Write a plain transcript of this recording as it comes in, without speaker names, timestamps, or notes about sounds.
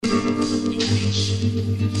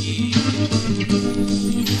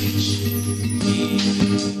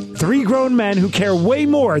Three grown men who care way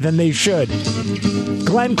more than they should.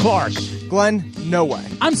 Glenn Clark. Glenn, no way.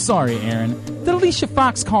 I'm sorry, Aaron. Did Alicia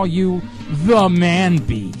Fox call you the man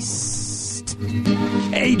beast?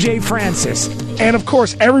 AJ Francis. And, of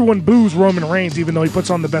course, everyone boos Roman Reigns, even though he puts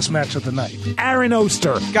on the best match of the night. Aaron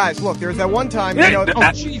Oster. Guys, look, there's that one time, Aaron.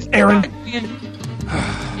 Aaron,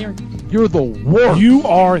 you're the worst. You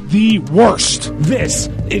are the worst. This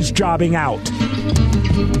is Jobbing Out.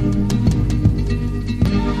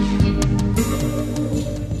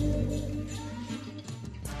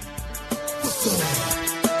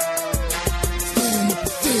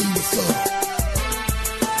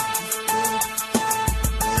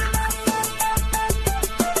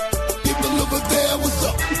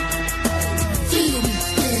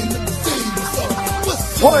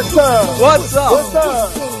 What's up? What's up?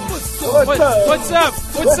 What's up? What's up?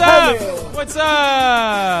 What's up? What's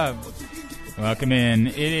up? Welcome in.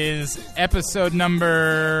 It is episode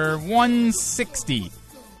number 160,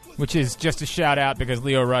 which is just a shout out because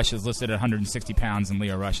Leo Rush is listed at 160 pounds and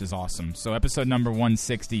Leo Rush is awesome. So episode number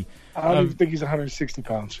 160. I don't even think he's 160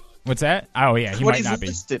 pounds. What's that? Oh, yeah, he what might not be. What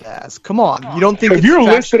is listed as? Come on. You don't think If it's you're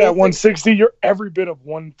factual? listed at 160, you're every bit of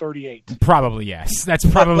 138. Probably, yes. That's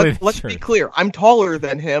probably Let's true. be clear. I'm taller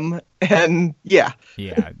than him, and yeah.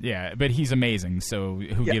 Yeah, but he's amazing, so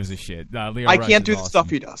who Yes. gives a shit? Leo I Rush can't is do the awesome.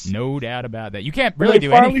 stuff he does. No doubt about that. You can't really They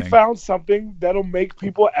do finally anything. found something that'll make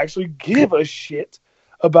people actually give a shit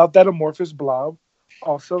about that amorphous blob,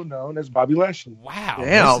 also known as Bobby Lashley. Wow.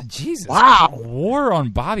 Damn. Jesus. Wow. War on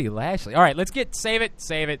Bobby Lashley. All right, let's save it.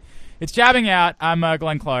 It's Jobbing Out. I'm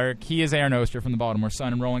Glenn Clark. He is Aaron Oster from the Baltimore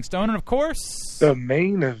Sun and Rolling Stone. And, of course, The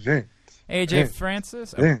main event. AJ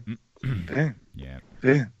Francis. Oh, Vent. yeah.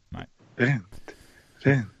 Vent. Right. Vent.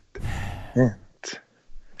 Vent. Vent.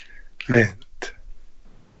 Vent.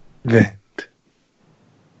 Vent.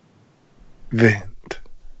 Vent.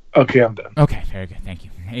 Okay, I'm done. Okay, very good. Thank you.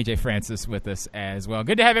 AJ Francis with us as well.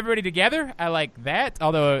 Good to have everybody together. I like that,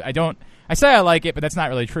 although I say I like it, but that's not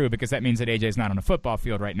really true because that means that AJ's not on a football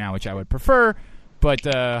field right now, which I would prefer, but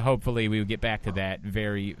hopefully we will get back to that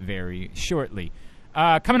very, very shortly.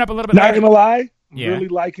 Coming up a little bit Not later. gonna lie, Yeah. really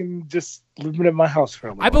liking just living at my house for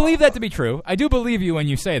a little I believe while. that to be true. I do believe you when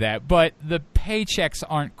you say that, but the paychecks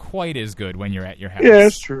aren't quite as good when you're at your house. Yeah,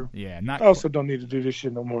 it's true. Yeah, not I also don't need to do this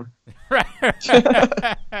shit no more.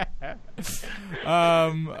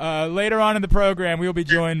 Later on in the program, we'll be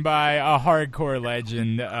joined by a hardcore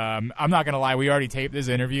legend. I'm not going to lie, we already taped this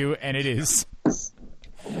interview, and it is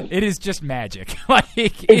just magic.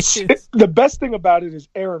 The best thing about it is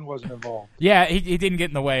Aaron wasn't involved. Yeah, he didn't get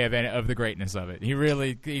in the way of the greatness of it. He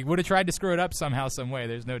would have tried to screw it up somehow, some way.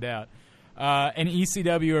 There's no doubt. An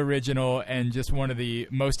ECW original and just one of the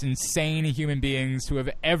most insane human beings who have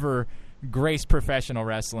ever graced professional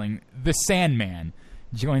wrestling. The Sandman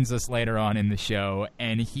joins us later on in the show,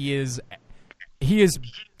 and he is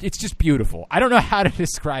it's just beautiful. I don't know how to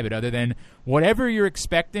describe it other than whatever you're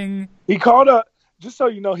expecting. He called just so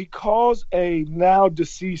you know, he calls a now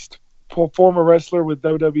deceased former wrestler with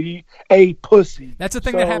WWE a pussy. That's a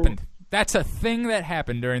thing that happened. That's a thing that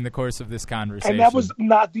happened during the course of this conversation. And that was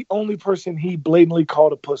not the only person he blatantly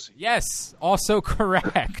called a pussy. Yes, also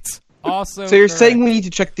correct. Also, So you're correct. saying we need to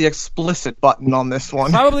check the explicit button on this one?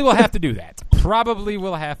 Probably we'll have to do that.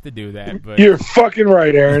 But You're fucking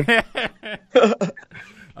right, Aaron.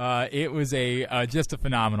 it was just a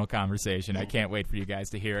phenomenal conversation. I can't wait for you guys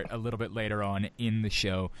to hear it a little bit later on in the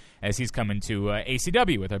show as he's coming to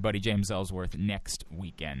ACW with our buddy James Ellsworth next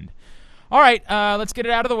weekend. All right, let's get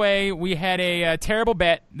it out of the way. We had a terrible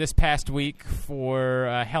bet this past week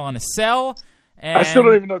for Hell in a Cell. And I still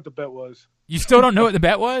don't even know what the bet was. You still don't know what the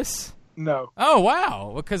bet was? No. Oh,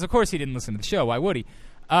 wow. Because, of course, he didn't listen to the show. Why would he?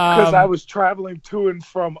 Because I was traveling to and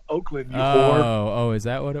from Oakland, you whore. Oh, is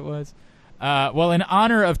that what it was? Well, in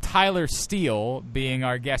honor of Tyler Steele being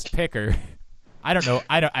our guest picker, I don't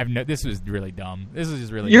know. This was really dumb. This was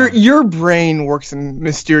just really dumb. Your brain works in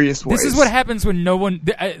mysterious ways. This is what happens when no one...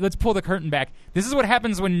 let's pull the curtain back. This is what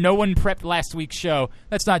happens when no one prepped last week's show.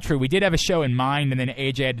 That's not true. We did have a show in mind, and then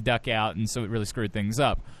AJ had to duck out, and so it really screwed things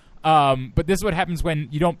up. But this is what happens when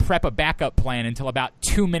you don't prep a backup plan until about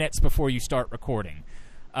 2 minutes before you start recording.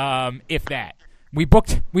 If that. We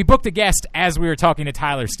booked a guest as we were talking to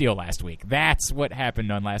Tyler Steele last week. That's what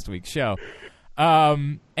happened on last week's show.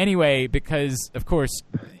 Anyway, because, of course,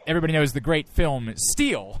 everybody knows the great film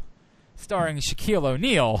Steel, starring Shaquille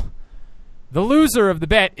O'Neal. The loser of the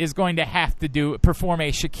bet is going to have to perform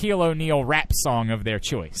a Shaquille O'Neal rap song of their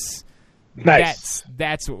choice. Nice.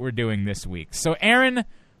 That's what we're doing this week. So, Aaron,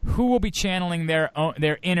 who will be channeling their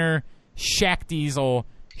inner Shaq Diesel,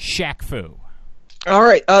 Shaq Fu? All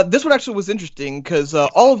right. This one actually was interesting because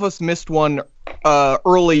all of us missed one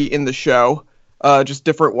early in the show, just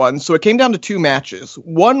different ones. So it came down to 2 matches.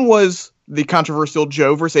 One was the controversial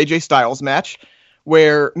Joe versus AJ Styles match,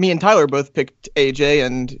 where me and Tyler both picked AJ,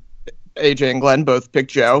 and AJ and Glenn both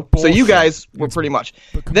picked Joe. Bullshit. So you guys were pretty much.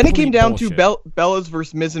 Then it came down to Bellas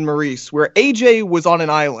versus Miz and Maurice, where AJ was on an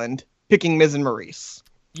island picking Miz and Maurice.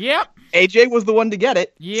 Yep. AJ was the one to get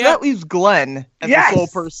it. Yep. So that leaves Glenn as the sole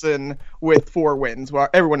person with 4 wins, while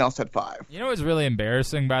everyone else had 5. You know what's really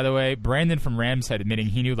embarrassing, by the way? Brandon from Rams Head admitting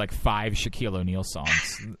he knew like 5 Shaquille O'Neal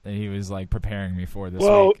songs that he was like preparing me for this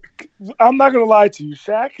week. I'm not gonna lie to you.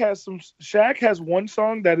 Shaq has one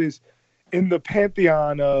song that is in the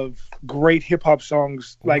pantheon of great hip hop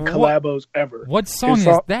songs, like collabos ever. What song is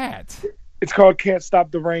that? It's called "Can't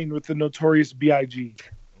Stop the Rain" with the Notorious B.I.G.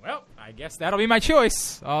 Well, I guess that'll be my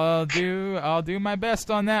choice. I'll do my best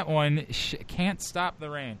on that one. Can't Stop the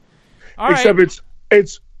Rain. All Except right.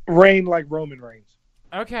 it's rain like Roman Reigns.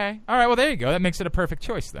 Okay. All right. Well, there you go. That makes it a perfect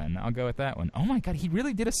choice then. I'll go with that one. Oh my God, he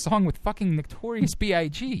really did a song with fucking Notorious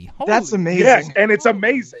B.I.G. That's amazing. Yes, and it's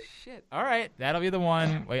amazing. Shit. All right. That'll be the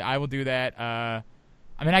one. Wait, I will do that. I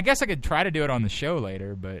mean, I guess I could try to do it on the show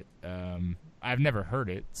later, but I've never heard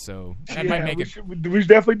it, so that might make it. We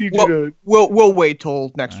definitely need you to. We'll wait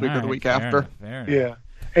till next week or the week after. Yeah.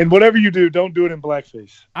 And whatever you do, don't do it in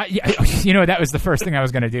blackface. You know, that was the first thing I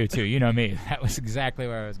was going to do, too. You know me. That was exactly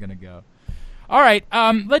where I was going to go. All right,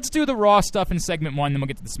 let's do the Raw stuff in segment 1, then we'll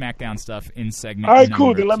get to the SmackDown stuff in segment 2. All right,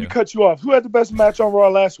 cool. Then let me cut you off. Who had the best match on Raw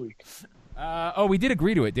last week? We did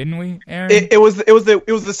agree to it, didn't we, Aaron? It was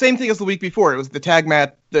the same thing as the week before. It was the tag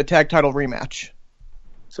title rematch.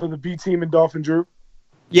 So the B Team and Dolphin Drew?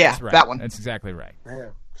 Yeah, That's right. that one. That's exactly right.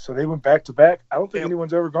 Man, so they went back-to-back? I don't think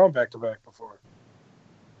anyone's ever gone back-to-back before.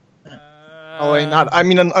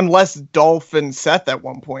 Unless Dolph and Seth at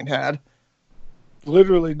one point had.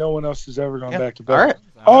 Literally no one else has ever gone back-to-back. All right.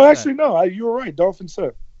 Oh, actually, no. You were right. Dolphin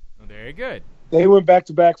Seth. Well, very good. They went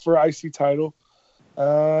back-to-back for IC title.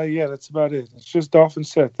 Yeah, that's about it. It's just Dolphin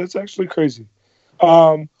Seth. That's actually crazy.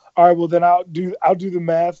 All right, well, then I'll do the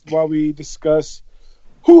math while we discuss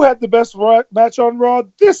who had the best match on Raw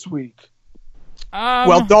this week.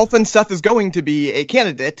 Well, Dolphin Seth is going to be a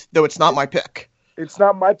candidate, though it's not my pick. It's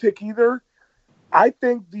not my pick either. I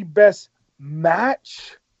think the best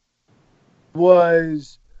match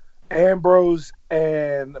was Ambrose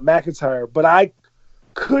and McIntyre, but I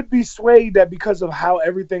could be swayed that because of how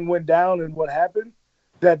everything went down and what happened,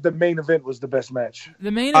 that the main event was the best match.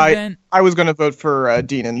 The main event... I was going to vote for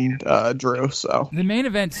Dean and Drew, so... The main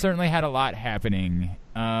event certainly had a lot happening.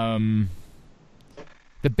 The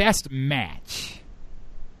best match...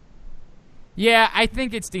 Yeah, I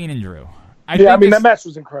think it's Dean and Drew. That match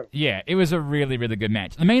was incredible. Yeah, it was a really, really good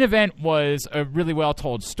match. The main event was a really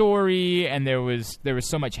well-told story, and there was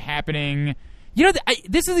so much happening. You know,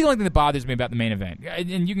 this is the only thing that bothers me about the main event.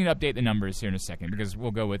 And you can update the numbers here in a second, because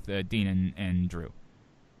we'll go with Dean and Drew.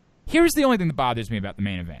 Here's the only thing that bothers me about the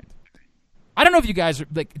main event. I don't know if you guys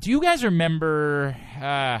do you guys remember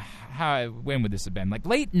when would this have been? Like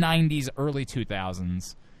late 90s, early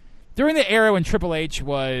 2000s. During the era when Triple H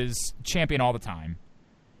was champion all the time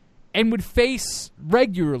and would face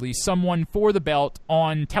regularly someone for the belt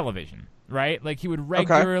on television, right? Like he would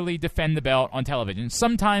regularly defend the belt on television,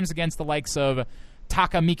 sometimes against the likes of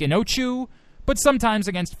Taka Michinoku, but sometimes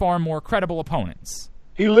against far more credible opponents.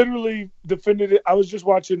 He literally defended it. I was just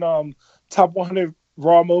watching Top 100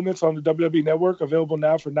 Raw Moments on the WWE Network, available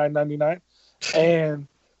now for $9.99. And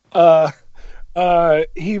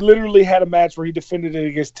he literally had a match where he defended it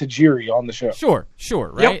against Tajiri on the show. Sure,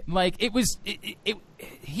 right? Yep. Like it was,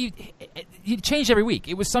 he changed every week.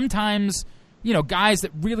 It was sometimes, guys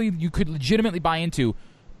that really you could legitimately buy into.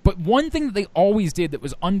 But one thing that they always did that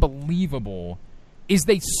was unbelievable is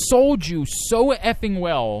they sold you so effing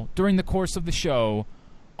well during the course of the show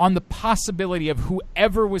on the possibility of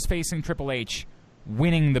whoever was facing Triple H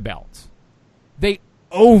winning the belt. They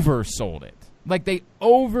oversold it. Like, they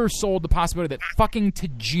oversold the possibility that fucking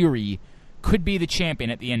Tajiri could be the champion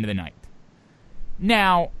at the end of the night.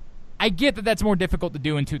 Now, I get that that's more difficult to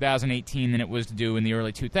do in 2018 than it was to do in the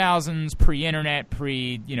early 2000s, pre-internet,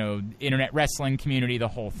 internet wrestling community, the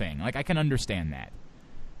whole thing. Like, I can understand that.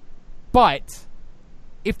 But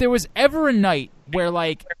if there was ever a night where,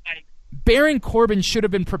 like, Baron Corbin should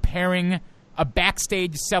have been preparing a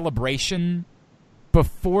backstage celebration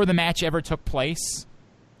before the match ever took place,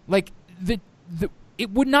 like, it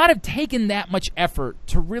would not have taken that much effort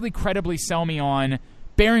to really credibly sell me on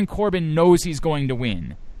Baron Corbin knows he's going to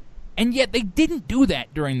win. And yet they didn't do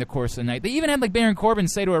that during the course of the night. They even had like Baron Corbin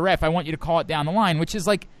say to a ref, "I want you to call it down the line," which is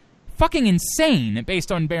like fucking insane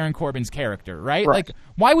based on Baron Corbin's character, right? Like,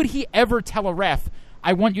 why would he ever tell a ref,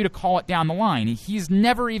 "I want you to call it down the line"? He's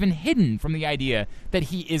never even hidden from the idea that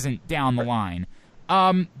he isn't down the line.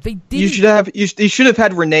 They did. You should have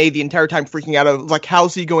had Renee the entire time freaking out of like,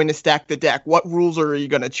 how's he going to stack the deck? What rules are you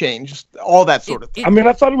going to change? Just all that sort of thing. I mean,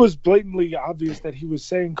 I thought it was blatantly obvious that he was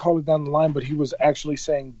saying call it down the line, but he was actually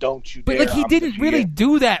saying don't you dare. But like he didn't really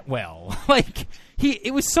do that well. Like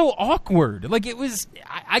it was so awkward. Like it was.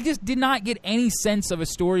 I just did not get any sense of a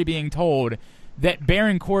story being told that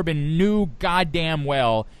Baron Corbin knew goddamn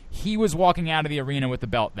well he was walking out of the arena with the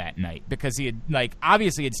belt that night because he had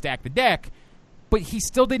obviously had stacked the deck. But he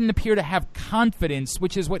still didn't appear to have confidence,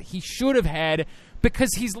 which is what he should have had,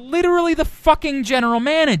 because he's literally the fucking general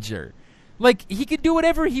manager. Like, he could do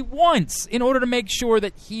whatever he wants in order to make sure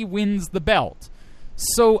that he wins the belt.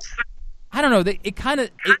 So, I don't know. It kind of,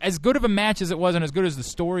 as good of a match as it was and as good as the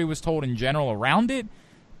story was told in general around it,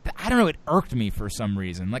 I don't know, it irked me for some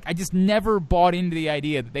reason. Like, I just never bought into the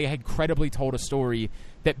idea that they had credibly told a story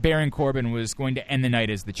that Baron Corbin was going to end the night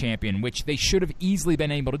as the champion, which they should have easily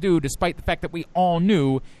been able to do, despite the fact that we all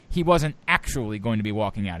knew he wasn't actually going to be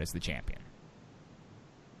walking out as the champion.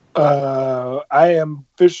 I am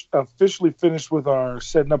officially finished with our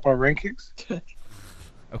setting up our rankings.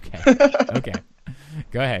 Okay.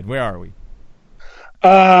 Go ahead. Where are we?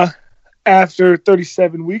 After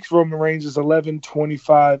 37 weeks, Roman Reigns is 11,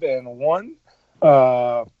 25, and 1.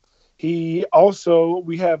 We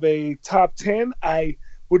have a top 10. I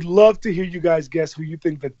would love to hear you guys guess who you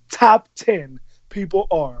think the top 10 people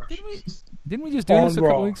are. Didn't we just do this a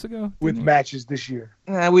couple weeks ago? With matches this year.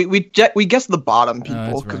 We guessed the bottom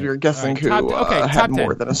people because we were guessing who had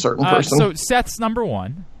more than a certain person. So Seth's number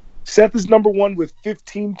 1. Seth is number 1 with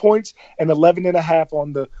 15 points and 11.5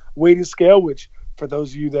 on the weighted scale, which, for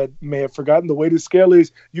those of you that may have forgotten, the weighted scale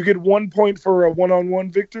is you get 1 point for a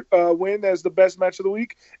one-on-one win as the best match of the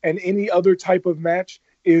week, and any other type of match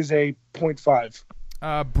is a 0.5.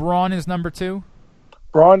 Braun is number 2?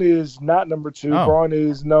 Braun is not number 2. Oh. Braun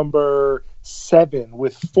is number 7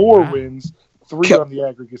 with 4 wins, 3 on the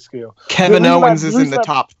aggregate scale. Kevin Owens is in the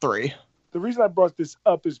top 3. The reason I brought this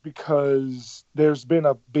up is because there's been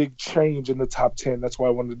a big change in the top 10. That's why I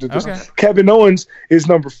wanted to do this. Okay. Kevin Owens is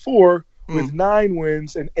number 4 with 9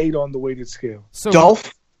 wins and 8 on the weighted scale. So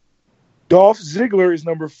Dolph Ziggler is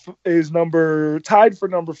tied for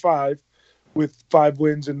number 5 with 5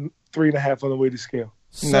 wins and 3.5 on the weighted scale.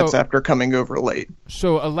 And that's after coming over late.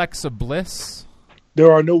 So Alexa Bliss?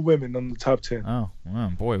 There are no women on the top 10. Oh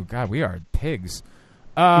boy, God, we are pigs.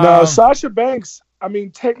 No, Sasha Banks, I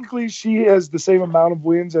mean, technically she has the same amount of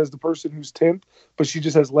wins as the person who's 10th, but she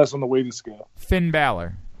just has less on the weighted scale. Finn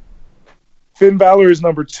Balor is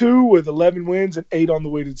number 2 with 11 wins and 8 on the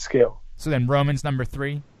weighted scale. So then Roman's number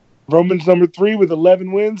 3? Roman's number 3 with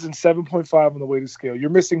 11 wins and 7.5 on the weighted scale. You're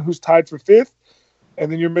missing who's tied for 5th,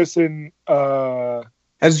 and then you're missing...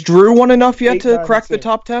 Has Drew won enough yet to crack the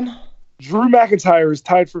top 10? Drew McIntyre is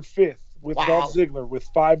tied for 5th with Dolph Ziggler with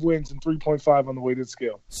 5 wins and 3.5 on the weighted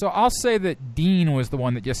scale. So I'll say that Dean was the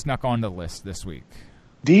one that just snuck onto the list this week.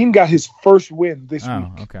 Dean got his first win this week.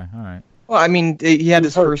 Oh, okay. All right. Well, I mean, he had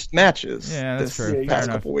his first matches. Yeah, that's true.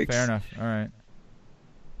 Past couple weeks. Fair enough. All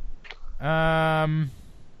right.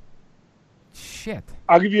 Shit.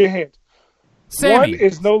 I'll give you a hint. Sammy 1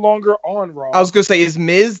 is no longer on Raw. I was going to say,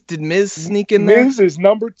 did Miz sneak in there? Miz is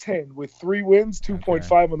number 10 with 3 wins,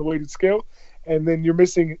 2.5 on the weighted scale. And then you're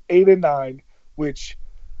missing 8 and 9, which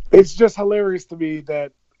it's just hilarious to me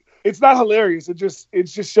that it's not hilarious. It just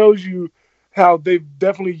shows you how they've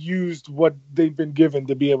definitely used what they've been given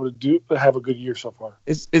to be able to have a good year so far.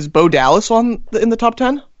 Is Bo Dallas in the top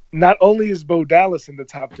 10? Not only is Bo Dallas in the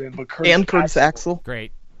top 10, but Curtis Axel.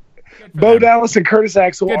 Great. Bo Dallas and Curtis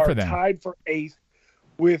Axel are tied for 8th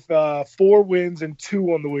with 4 wins and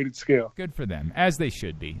 2 on the weighted scale. Good for them, as they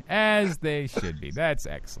should be. That's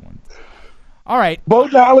excellent. All right. Bo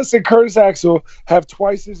Dallas and Curtis Axel have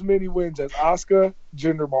twice as many wins as Asuka,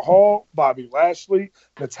 Jinder Mahal, Bobby Lashley,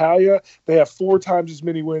 Natalya. They have 4 times as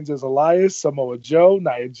many wins as Elias, Samoa Joe,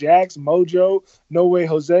 Nia Jax, Mojo, No Way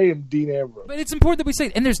Jose, and Dean Ambrose. But it's important that we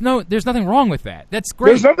say, and there's nothing wrong with that. That's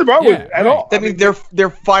great. There's nothing wrong with it at all. I mean, they're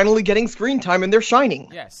finally getting screen time and they're shining.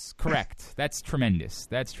 Yes, correct. That's tremendous.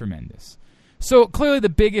 So clearly, the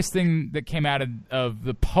biggest thing that came out of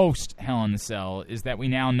the post Hell in the Cell is that we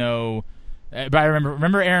now know. But I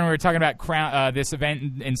remember, Aaron, we were talking about this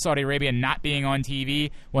event in Saudi Arabia not being on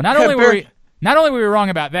TV. Well, not only were we wrong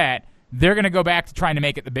about that, they're going to go back to trying to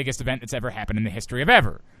make it the biggest event that's ever happened in the history of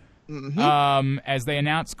ever. Mm-hmm. As they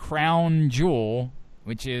announced Crown Jewel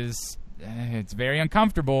which is it's very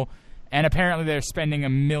uncomfortable. And apparently they're spending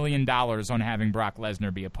 $1 million on having Brock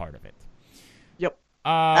Lesnar be a part of it. Yep.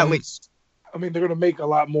 At least. I mean, they're going to make a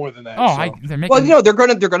lot more than that. Oh, so. they're making. Well, they're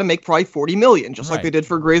gonna make probably $40 million, just like they did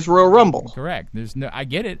for Gray's Royal Rumble. Correct. I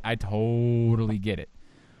get it. I totally get it.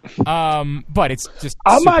 But it's just.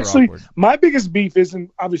 I'm super actually awkward. my biggest beef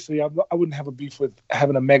isn't obviously I wouldn't have a beef with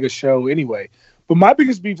having a mega show anyway. But my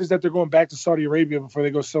biggest beef is that they're going back to Saudi Arabia before they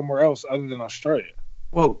go somewhere else other than Australia.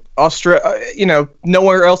 Well, Australia,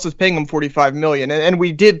 nowhere else is paying them $45 million, and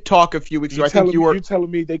we did talk a few weeks ago. I think you're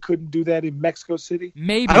telling me they couldn't do that in Mexico City?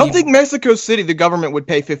 Maybe. I don't think Mexico City, the government would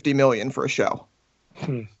pay $50 million for a show.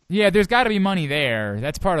 Yeah, there's got to be money there.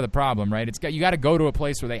 That's part of the problem, right? You got to go to a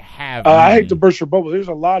place where they have. I hate to burst your bubble. There's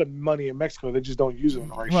a lot of money in Mexico. They just don't use it in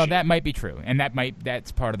the right Well, shit. that might be true, and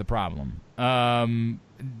that's part of the problem.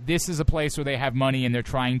 This is a place where they have money, and they're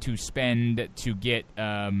trying to spend to get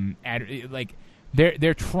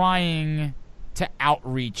they're trying to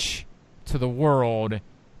outreach to the world,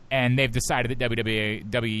 and they've decided that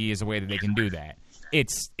WWE is a way that they can do that.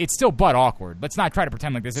 It's still butt awkward. Let's not try to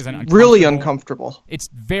pretend like this isn't uncomfortable. Really uncomfortable. It's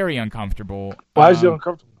very uncomfortable. Why is it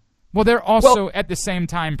uncomfortable? Well, they're also at the same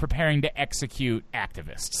time preparing to execute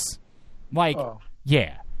activists.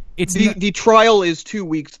 Yeah. It's the trial is 2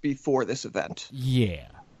 weeks before this event. Yeah.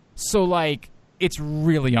 So, it's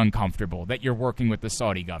really uncomfortable that you're working with the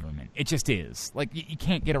Saudi government. It just is. You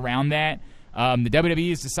can't get around that. The WWE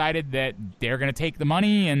has decided that they're going to take the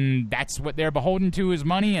money, and that's what they're beholden to is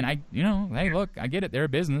money. And hey, look, I get it. They're a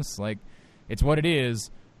business. It's what it is.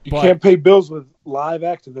 You can't pay bills with live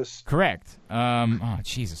activists. Correct.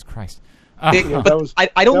 Jesus Christ.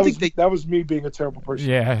 That was me being a terrible person.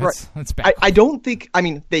 Yeah, that's bad. I don't think. I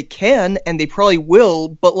mean, they can, and they probably will.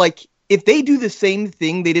 But if they do the same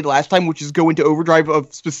thing they did last time, which is go into overdrive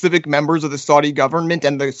of specific members of the Saudi government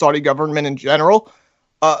and the Saudi government in general,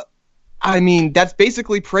 that's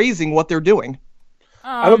basically praising what they're doing.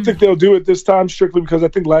 I don't think they'll do it this time strictly because I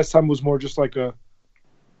think last time was more just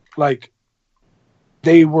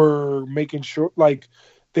they were making sure,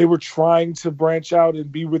 they were trying to branch out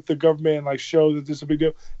and be with the government and show that this is a big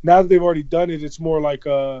deal. Now that they've already done it, it's more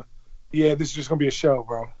this is just gonna be a show,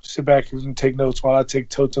 bro. Sit back and take notes while I take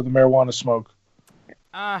totes of the marijuana smoke.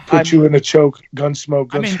 Put you in a choke, gun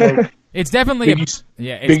smoke. It's definitely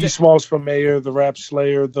Biggie Smalls from Mayor, the Rap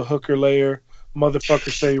Slayer, the Hooker Layer,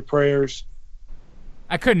 motherfucker say your prayers.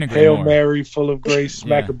 I couldn't agree Hail more. Mary, full of grace,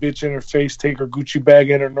 smack a bitch in her face, take her Gucci bag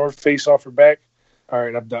and her North Face off her back. All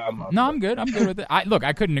right, I'm done. I'm good. I'm good with it.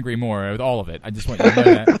 I couldn't agree more with all of it. I just want you to know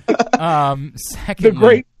that. Secondly, the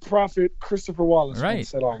great prophet Christopher Wallace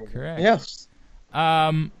said all of it. Correct. Yes.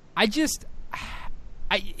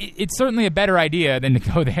 It's certainly a better idea than to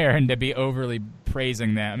go there and to be overly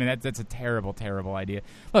praising them. I mean, that's a terrible, terrible idea.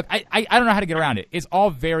 Look, I don't know how to get around it. It's all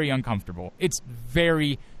very uncomfortable. It's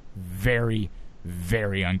very, very,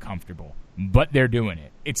 very uncomfortable. But they're doing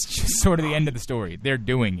it. It's just sort of the end of the story. They're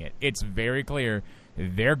doing it. It's very clear.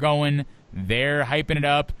 They're going. They're hyping it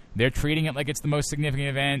up. They're treating it like it's the most significant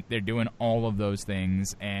event. They're doing all of those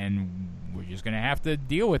things, and we're just going to have to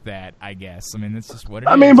deal with that, I guess. I mean, that's just what it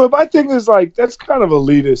is. But my thing is, that's kind of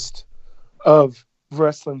elitist of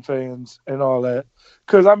wrestling fans and all that.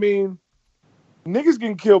 Because, niggas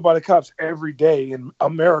getting killed by the cops every day in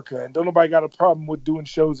America, and don't nobody got a problem with doing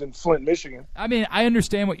shows in Flint, Michigan. I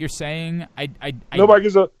understand what you're saying. Nobody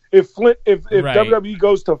gives a if Right. WWE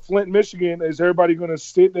goes to Flint, Michigan, is everybody going to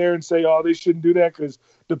sit there and say, "Oh, they shouldn't do that because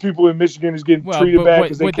the people in Michigan is getting treated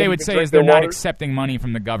bad"? What they would say is they're not accepting money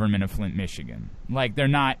from the government of Flint, Michigan. They're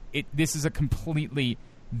not. This is a completely.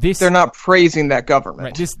 They're not praising that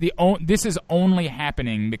government. Right. This is only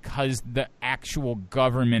happening because the actual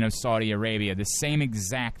government of Saudi Arabia, the same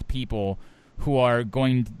exact people who are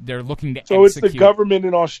they're looking to execute. So it's the government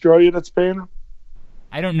in Australia that's paying them?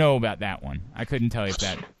 I don't know about that one. I couldn't tell you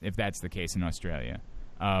if that's the case in Australia.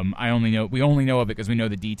 We only know of it because we know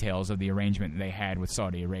the details of the arrangement that they had with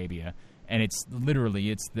Saudi Arabia. And it's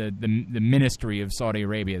literally the ministry of Saudi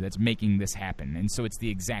Arabia that's making this happen. And so it's the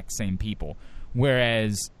exact same people.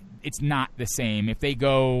 Whereas it's not the same.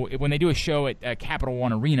 When they do a show at Capital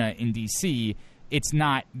One Arena in D.C., it's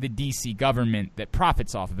not the D.C. government that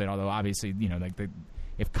profits off of it, although obviously,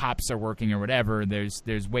 if cops are working or whatever,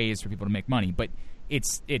 there's ways for people to make money. But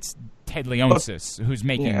it's Ted Leonsis who's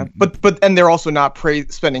making... Yeah, but they're also not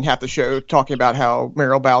spending half the show talking about how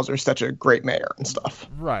Muriel Bowser is such a great mayor and stuff.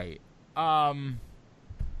 Right. I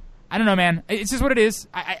don't know, man. It's just what it is.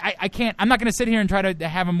 I can't. I'm not going to sit here and try to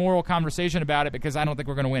have a moral conversation about it because I don't think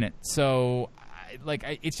we're going to win it. So,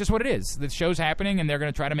 it's just what it is. The show's happening, and they're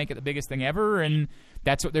going to try to make it the biggest thing ever, and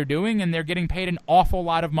that's what they're doing. And they're getting paid an awful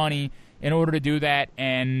lot of money in order to do that,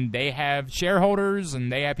 and they have shareholders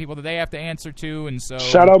and they have people that they have to answer to, and so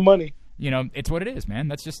Shout out money. It's what it is, man.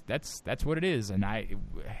 That's what it is, and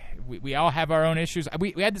we all have our own issues.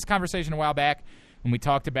 We had this conversation a while back when we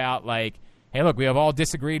talked about like, hey, look, we have all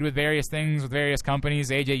disagreed with various things with various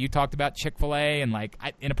companies. AJ, you talked about Chick-fil-A, and like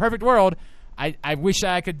in a perfect world, I wish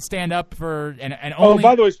I could stand up for and only. Oh,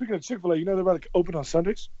 by the way, speaking of Chick-fil-A, you know they're about to open on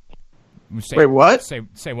Sundays. Wait, what?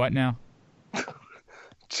 Say what now?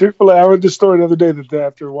 Chick-fil-A. I read the story the other day that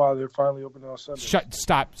after a while they're finally opening on Sundays.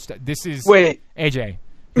 Stop. This is AJ.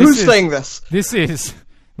 Who's saying this? This is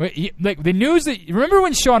like the news that. Remember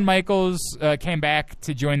when Shawn Michaels came back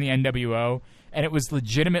to join the NWO, and it was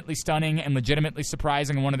legitimately stunning and legitimately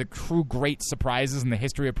surprising, and one of the true great surprises in the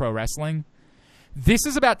history of pro wrestling. This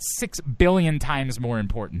is about 6 billion times more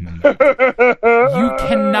important than that. You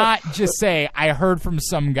cannot just say, "I heard from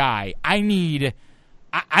some guy."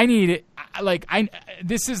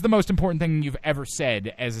 This is the most important thing you've ever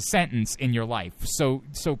said as a sentence in your life. So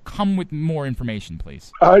come with more information,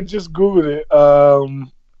 please. I just Googled it.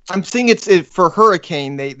 I'm seeing it's for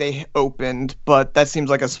Hurricane they opened, but that seems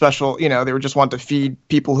like a special, they were just wanting to feed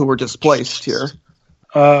people who were displaced here.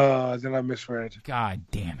 Then I misread. God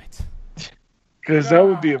damn it. Because that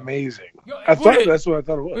would be amazing. That's what I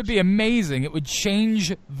thought it was. It would be amazing. It would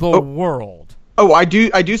change the world. Oh, I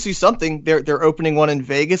do see something. They're opening one in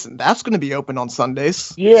Vegas, and that's going to be open on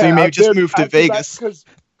Sundays. Yeah, so you maybe just move to Vegas.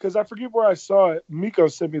 Because I forget where I saw it. Miko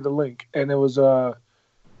sent me the link, and it was let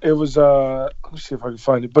me see if I can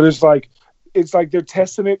find it. But it's like they're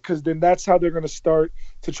testing it because then that's how they're going to start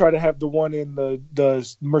to try to have the one in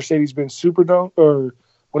the Mercedes-Benz Superdome or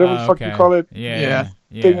whatever the fuck you call it. Yeah.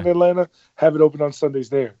 Thing in Atlanta. Have it open on Sundays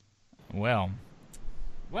there. Well,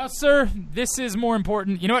 sir, this is more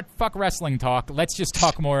important. You know what? Fuck wrestling talk. Let's just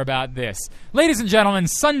talk more about this. Ladies and gentlemen,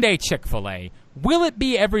 Sunday Chick-fil-A. Will it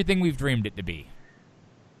be everything we've dreamed it to be?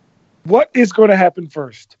 What is going to happen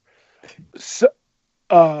first? So,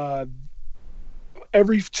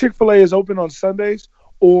 every Chick-fil-A is open on Sundays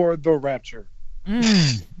or the Rapture?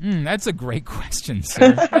 That's a great question,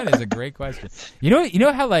 sir. That is a great question. You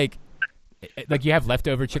know how like you have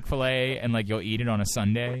leftover Chick-fil-A and like you'll eat it on a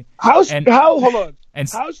Sunday? Hold on.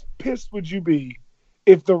 How pissed would you be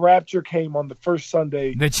if the Rapture came on the first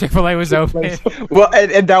Sunday? The Chick-fil-A was open. Well,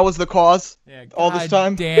 and that was the cause all this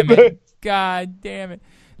time? God damn it.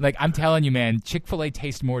 Like, I'm telling you, man, Chick-fil-A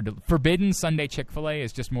tastes more... Forbidden Sunday Chick-fil-A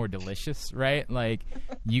is just more delicious, right? Like,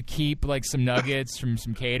 you keep, like, some nuggets from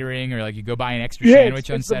some catering or, like, you go buy an extra sandwich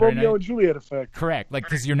on Saturday night. Romeo and Juliet effect. Correct. Like,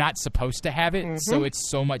 because you're not supposed to have it, so it's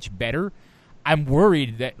so much better. I'm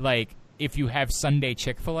worried that, like, if you have Sunday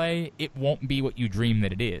Chick-fil-A, it won't be what you dream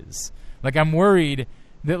that it is. Like, I'm worried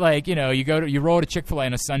that, like, you roll to Chick-fil-A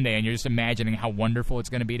on a Sunday and you're just imagining how wonderful it's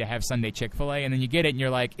going to be to have Sunday Chick-fil-A, and then you get it and you're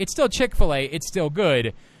like, it's still Chick-fil-A, it's still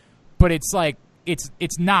good, but it's like, it's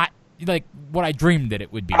not like what I dreamed that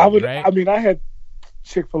it would be, right? I mean, I had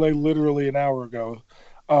Chick-fil-A literally an hour ago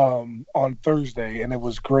on Thursday, and it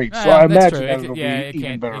was great. So I imagine it'll be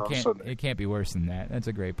even better on Sunday. It can't be worse than that. That's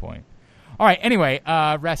a great point. All right, anyway,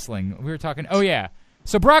 wrestling. We were talking,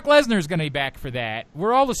 so Brock Lesnar is going to be back for that.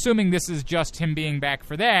 We're all assuming this is just him being back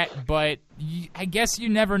for that, but I guess you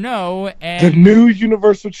never know. And the new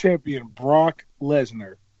Universal Champion, Brock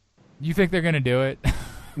Lesnar. You think they're going to do it?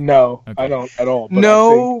 No, okay. I don't at all. But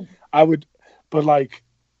no. I would, but like,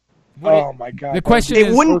 oh my God. The question is...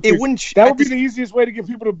 It wouldn't... That would be the easiest way to get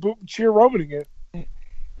people to cheer Roman again.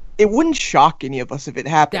 It wouldn't shock any of us if it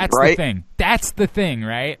happened, right? That's the thing,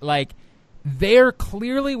 right? Like, they're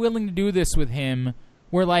clearly willing to do this with him.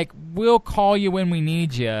 We're like, we'll call you when we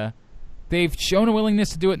need you. They've shown a willingness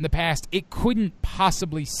to do it in the past. It couldn't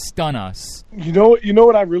possibly stun us. You know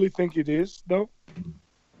what I really think it is, though?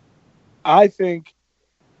 I think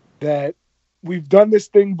that we've done this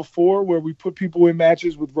thing before where we put people in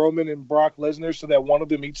matches with Roman and Brock Lesnar so that one of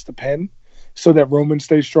them eats the pen so that Roman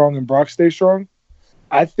stays strong and Brock stays strong.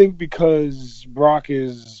 I think because Brock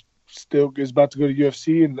is about to go to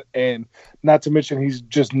UFC and not to mention he's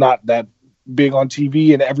just not that big on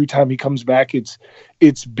TV, and every time he comes back it's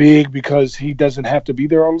big because he doesn't have to be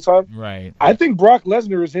there all the time. Right. I think Brock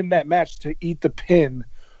Lesnar is in that match to eat the pin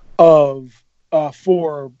for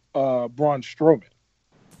Braun Strowman.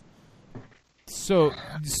 So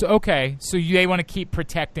okay. So they want to keep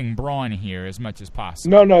protecting Braun here as much as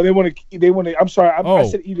possible. No, they want to. I'm sorry. I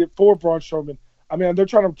said eat it for Braun Strowman. I mean, they're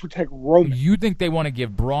trying to protect Roman. You think they want to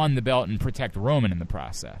give Braun the belt and protect Roman in the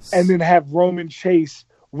process, and then have Roman chase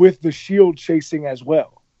with the Shield chasing as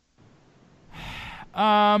well.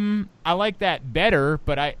 I like that better,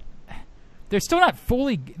 but they're still not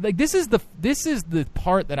fully like. This is the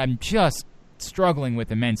part that I'm just struggling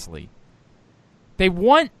with immensely. they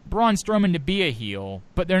want Braun Strowman to be a heel,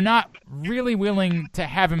 but they're not really willing to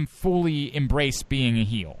have him fully embrace being a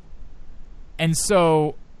heel. And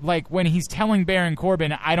so, like, when he's telling Baron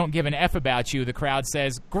Corbin, I don't give an F about you, the crowd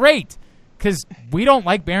says, great, because we don't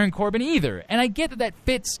like Baron Corbin either. And I get that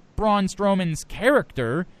fits Braun Strowman's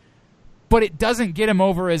character, but it doesn't get him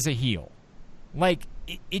over as a heel. Like,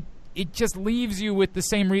 it just leaves you with the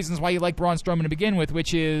same reasons why you like Braun Strowman to begin with,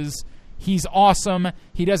 which is he's awesome,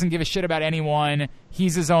 he doesn't give a shit about anyone,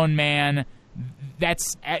 he's his own man.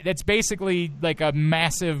 That's basically like a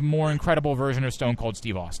massive, more incredible version of Stone Cold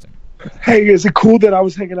Steve Austin. Hey, is it cool that I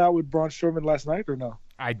was hanging out with Braun Strowman last night or no?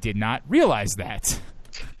 I did not realize that.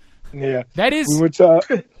 Yeah. That is...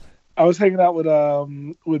 I was hanging out with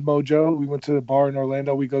Mojo. We went to the bar in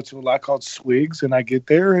Orlando. We go to a lot called Swigs, and I get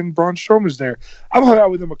there, and Braun Strowman's there. I've hung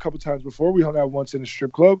out with him a couple times before. We hung out once in a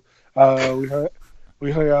strip club.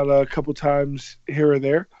 We hung out a couple times here or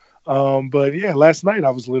there. But yeah, last night I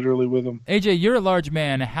was literally with him. AJ, you're a large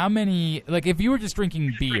man. How many, like, if you were just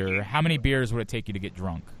drinking beer, how many beers would it take you to get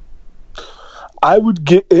drunk? I would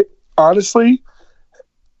get it. Honestly,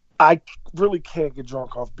 I really can't get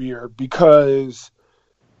drunk off beer because,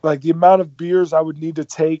 like, the amount of beers I would need to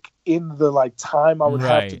take in the, like, time I would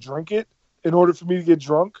have to drink it in order for me to get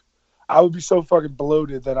drunk, I would be so fucking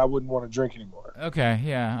bloated that I wouldn't want to drink anymore. Okay,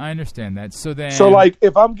 yeah, I understand that. So, like,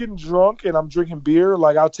 if I'm getting drunk and I'm drinking beer,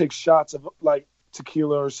 like, I'll take shots of, like,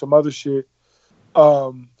 tequila or some other shit,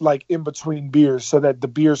 like, in between beers so that the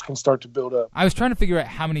beers can start to build up. I was trying to figure out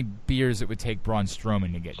how many beers it would take Braun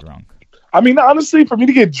Strowman to get drunk. I mean, honestly, for me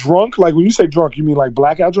to get drunk, like, when you say drunk, you mean, like,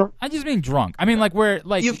 blackout drunk? I just mean drunk. I mean, like, where,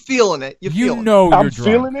 like... You're feeling it. You're I'm drunk.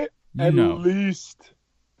 feeling it at know. least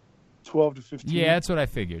 12 to 15. Yeah, that's what I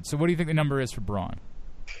figured. So what do you think the number is for Braun?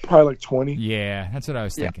 Probably like 20. Yeah, that's what I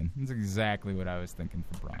was thinking. That's exactly what I was thinking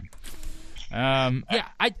for Braun. Yeah,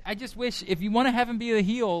 I just wish, if you want to have him be a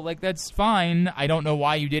heel, like, that's fine. I don't know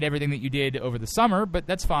why you did everything that you did over the summer, but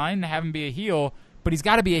that's fine to have him be a heel. But he's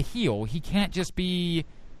got to be a heel. He can't just be,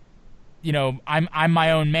 you know, I'm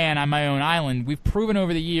my own man, I'm my own island. We've proven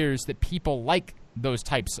over the years that people like those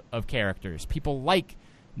types of characters. People like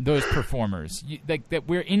those performers. Like, that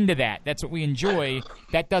we're into that. That's what we enjoy.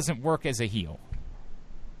 That doesn't work as a heel.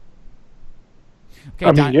 Okay,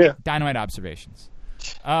 I mean, yeah. Dynamite observations.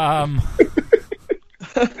 What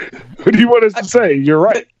do you want us to say? You're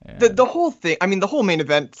right. The whole thing, I mean, the whole main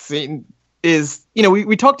event scene is, you know,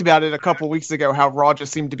 we talked about it a couple weeks ago, how Raw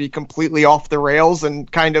just seemed to be completely off the rails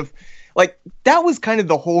and kind of, like, that was kind of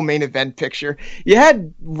the whole main event picture. You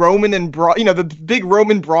had Roman and Braun, you know, the big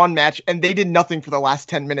Roman-Braun match, and they did nothing for the last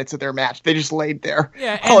 10 minutes of their match. They just laid there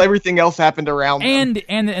while everything else happened around them. And it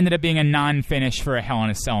ended up being a non-finish for a Hell in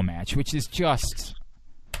a Cell match, which is just,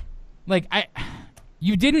 like,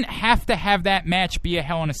 you didn't have to have that match be a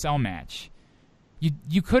Hell in a Cell match.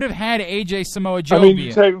 You could have had AJ Samoa Joe. I mean,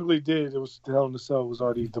 you technically did. It was Hell in a Cell was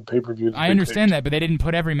already the pay-per-view. I understand that, but they didn't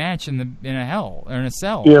put every match in a Hell or in a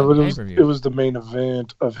Cell. Yeah, but it was the main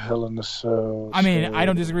event of Hell in a Cell. I mean, I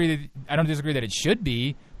don't disagree that it should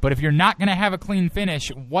be, but if you're not going to have a clean finish,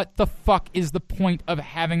 what the fuck is the point of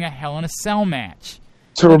having a Hell in a Cell match?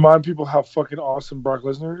 To remind people how fucking awesome Brock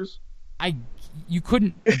Lesnar is. You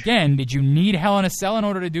couldn't. Again, did you need Hell in a Cell in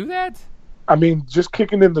order to do that? I mean, just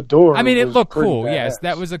kicking in the door. I mean, it looked cool. Badass. Yes,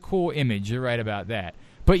 that was a cool image. You're right about that.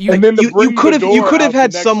 But you could have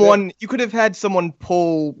had someone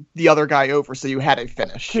pull the other guy over, so you had a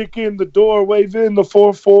finish. Kick in the door, wave in the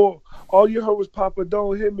 4-4. All you heard was Papa,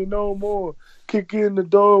 don't hit me no more. Kick in the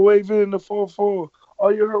door, wave in the 4-4.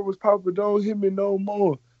 All you heard was Papa, don't hit me no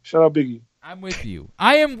more. Shout out Biggie. I'm with you.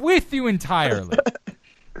 I am with you entirely.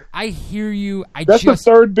 I hear you. That's the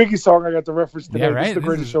third Biggie song I got the reference today. Yeah, right. It's the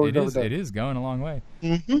greatest show we've ever done. It is going a long way.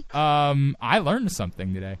 Mm-hmm. I learned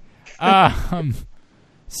something today.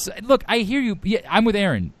 So, look, I hear you. Yeah, I'm with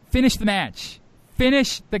Aaron. Finish the match.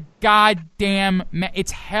 Finish the goddamn match.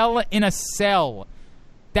 It's Hell in a Cell.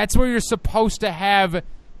 That's where you're supposed to have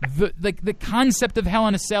the concept of Hell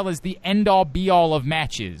in a Cell is the end-all, be-all of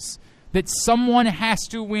matches. That someone has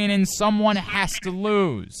to win and someone has to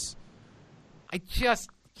lose. I just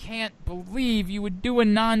can't believe you would do a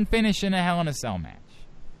non-finish in a Hell in a Cell match.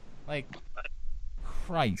 Like,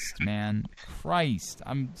 Christ, man. Christ.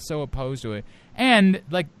 I'm so opposed to it. And,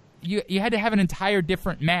 like, you had to have an entire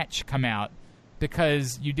different match come out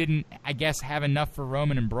because you didn't, I guess, have enough for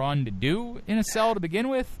Roman and Braun to do in a Cell to begin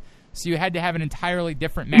with. So you had to have an entirely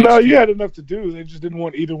different match. No, you had enough to do. They just didn't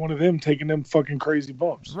want either one of them taking them fucking crazy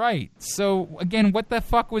bumps. Right. So, again, what the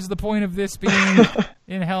fuck was the point of this being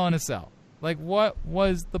in Hell in a Cell? Like, what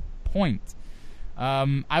was the point?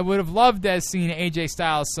 I would have loved to have seen AJ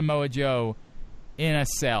Styles, Samoa Joe in a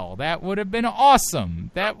cell. That would have been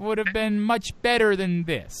awesome. That would have been much better than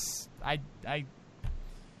this.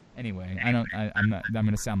 Anyway, I'm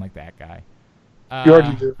going to sound like that guy. You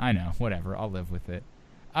already do. I know. Whatever. I'll live with it.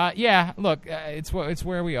 Yeah, look, it's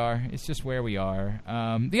where we are. It's just where we are.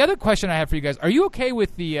 The other question I have for you guys, are you okay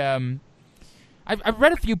with the... I've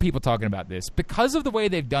read a few people talking about this. Because of the way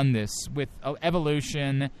they've done this with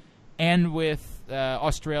Evolution and with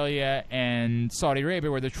Australia and Saudi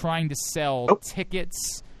Arabia, where they're trying to sell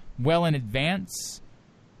tickets well in advance,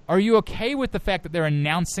 are you okay with the fact that they're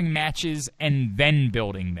announcing matches and then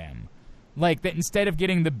building them? Like, that instead of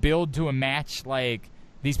getting the build to a match, like,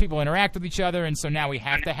 these people interact with each other, and so now we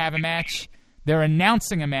have to have a match, they're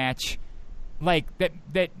announcing a match, like,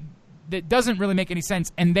 that doesn't really make any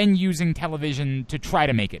sense, and then using television to try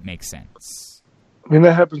to make it make sense. I mean,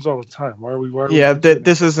 that happens all the time. Why are we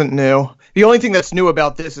this isn't new. The only thing that's new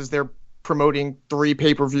about this is they're promoting 3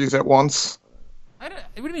 pay-per-views at once. What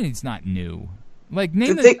do you mean it's not new? Like,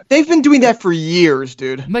 they've been doing that for years,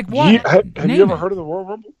 dude. Like, what? Have you ever heard of the Royal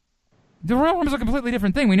Rumble? The Royal Rumble is a completely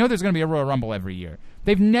different thing. We know there's going to be a Royal Rumble every year.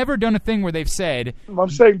 They've never done a thing where they've said... I'm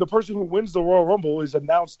saying the person who wins the Royal Rumble is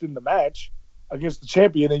announced in the match against the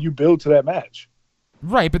champion, and you build to that match.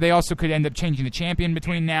 Right, but they also could end up changing the champion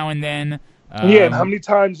between now and then. Yeah, and how many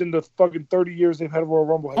times in the fucking 30 years they've had a Royal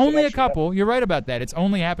Rumble? Only a couple. Happened? You're right about that. It's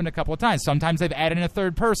only happened a couple of times. Sometimes they've added in a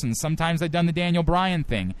third person. Sometimes they've done the Daniel Bryan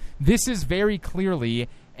thing. This is very clearly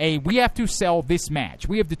we have to sell this match.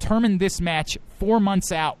 We have determined this match 4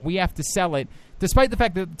 months out. We have to sell it. Despite the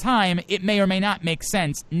fact that at the time, it may or may not make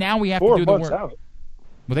sense. Now we have to do the work. 4 months out.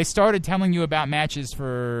 Well, they started telling you about matches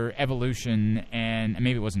for Evolution, and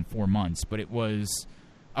maybe it wasn't 4 months, but it was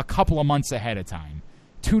a couple of months ahead of time.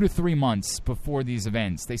 2 to 3 months before these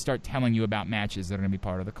events, they start telling you about matches that are going to be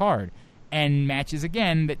part of the card. And matches,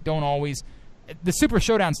 again, that don't always... The Super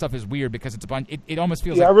Showdown stuff is weird because it's a bunch... It almost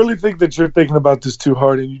feels like... I really think that you're thinking about this too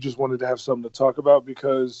hard and you just wanted to have something to talk about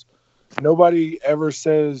because nobody ever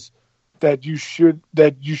says that you should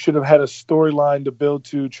have had a storyline to build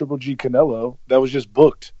to Triple G Canelo. That was just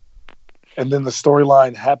booked. And then the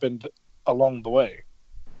storyline happened along the way.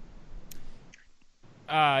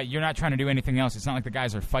 You're not trying to do anything else. It's not like the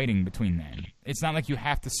guys are fighting between them. It's not like you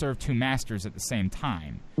have to serve 2 masters at the same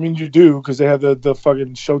time. I mean, you do, because they have the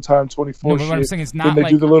fucking Showtime 24 no, but what I'm saying is not then they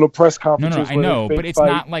do the little press conferences. No, I know, but it's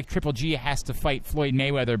not like Triple G has to fight Floyd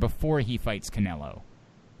Mayweather before he fights Canelo.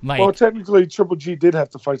 Well, technically, Triple G did have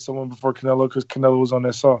to fight someone before Canelo because Canelo was on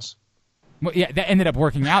that sauce. Well, yeah, that ended up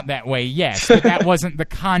working out that way, yes, but that wasn't the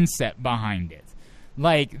concept behind it.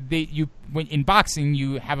 Like, when in boxing,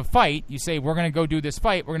 you have a fight, you say, we're going to go do this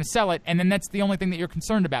fight, we're going to sell it, and then that's the only thing that you're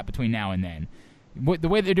concerned about between now and then. The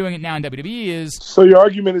way they're doing it now in WWE is... So your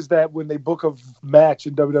argument is that when they book a match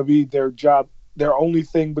in WWE, their only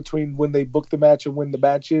thing between when they book the match and when the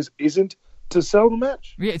match isn't to sell the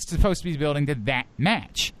match? Yeah, it's supposed to be building to that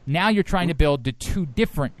match. Now you're trying to build to 2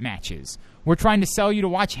 different matches. We're trying to sell you to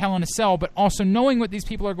watch Hell in a Cell, but also knowing what these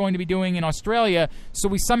people are going to be doing in Australia, so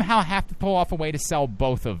we somehow have to pull off a way to sell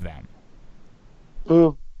both of them.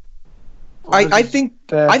 I think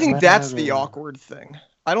that's the awkward thing.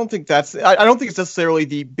 I don't think it's necessarily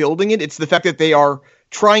the building it. It's the fact that they are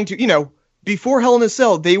trying to, before Hell in a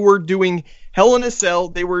Cell, they were doing Hell in a Cell,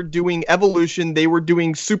 they were doing Evolution, they were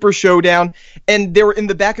doing Super Showdown, and they were in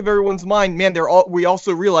the back of everyone's mind, man, we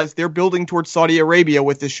also realized they're building towards Saudi Arabia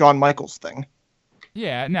with this Shawn Michaels thing.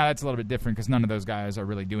 Yeah, now that's a little bit different because none of those guys are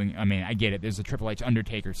really doing... I mean, I get it. There's a Triple H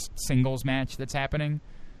Undertaker singles match that's happening.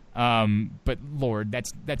 But Lord,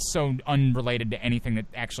 that's so unrelated to anything that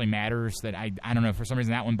actually matters that I don't know, for some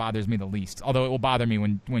reason that one bothers me the least. Although it will bother me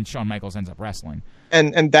when Shawn Michaels ends up wrestling.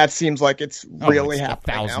 And that seems like it's really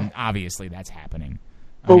happening now. Obviously that's happening.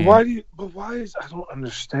 But why I don't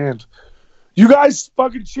understand. You guys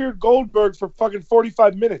fucking cheered Goldberg for fucking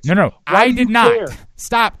 45 minutes. No, I did not.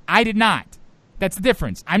 Stop. I did not. That's the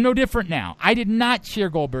difference. I'm no different now. I did not cheer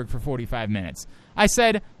Goldberg for 45 minutes. I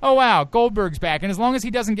said, oh, wow, Goldberg's back. And as long as he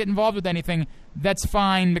doesn't get involved with anything, that's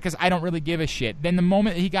fine because I don't really give a shit. Then the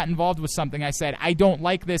moment that he got involved with something, I said, I don't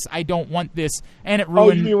like this. I don't want this. And it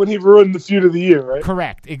ruined... Oh, you mean when he ruined the feud of the year, right?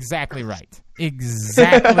 Correct. Exactly right.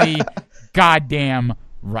 Exactly goddamn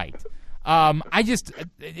right. Sean,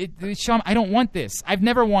 I don't want this. I've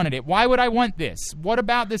never wanted it. Why would I want this? What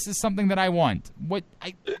about this is something that I want?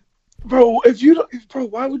 Bro,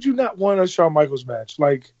 why would you not want a Shawn Michaels match?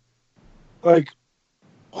 Like,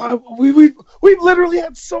 we literally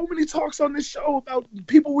had so many talks on this show about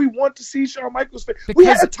people we want to see Shawn Michaels face. We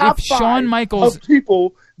had a top 5 of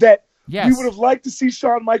people that we would have liked to see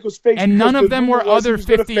Shawn Michaels face. And none of them were other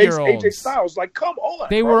 50-year-olds. AJ Styles. Like, come on.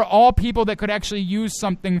 They were all people that could actually use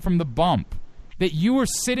something from the bump. that you were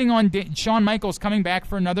sitting on Shawn Michaels coming back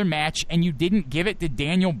for another match and you didn't give it to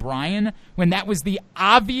Daniel Bryan when that was the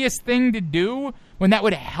obvious thing to do, when that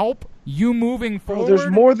would help you moving forward? There's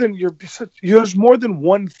more than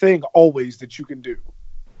one thing always that you can do.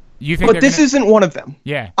 But this isn't one of them.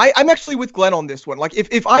 Yeah. I'm actually with Glenn on this one. Like,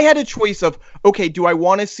 if I had a choice of, okay, do I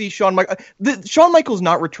want to see Shawn Michaels? Shawn Michaels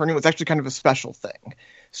not returning was actually kind of a special thing.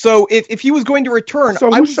 So if he was going to return... So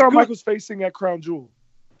who's Shawn Michaels facing at Crown Jewel?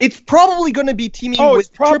 It's probably going to be teaming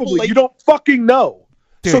with Triple H. You don't fucking know.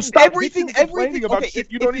 Dude. So stop everything about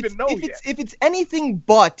shit you don't even know yet. If it's anything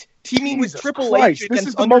but teaming with Triple H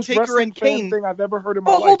against Undertaker and Kane, thing I've ever heard in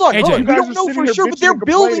my life. Hold on, AJ. you don't know for sure, but they're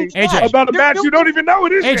building about a match you don't even know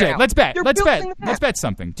it is. AJ, now. let's bet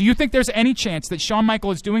something. Do you think there's any chance that Shawn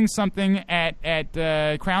Michaels is doing something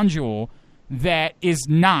at Crown Jewel that is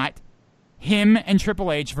not him and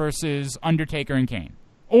Triple H versus Undertaker and Kane,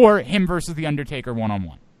 or him versus the Undertaker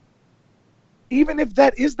one-on-one? Even if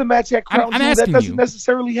that is the match at Crown Jewel, that doesn't you.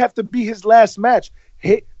 necessarily have to be his last match.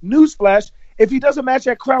 Newsflash, if he does a match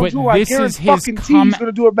at Crown Jewel, I guarantee he's going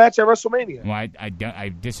to do a match at WrestleMania. Well,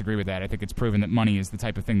 I disagree with that. I think it's proven that money is the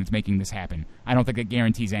type of thing that's making this happen. I don't think it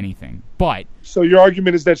guarantees anything. But so your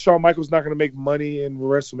argument is that Shawn Michaels not going to make money in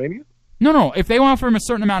WrestleMania? No. If they offer him a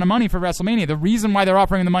certain amount of money for WrestleMania, the reason why they're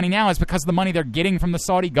offering the money now is because of the money they're getting from the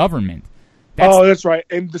Saudi government. That's right.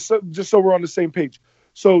 And just so we're on the same page.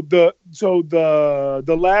 So the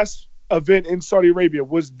last event in Saudi Arabia,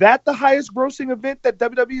 was that the highest grossing event that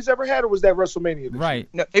WWE's ever had, or was that WrestleMania? Right.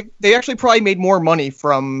 No, they actually probably made more money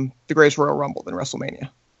from the Greatest Royal Rumble than WrestleMania.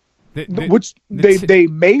 They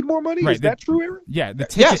made more money? Right, is that true, Aaron? Yeah,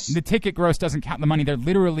 Yes. The ticket gross doesn't count the money. They're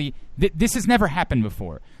literally this has never happened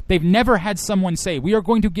before. They've never had someone say, we are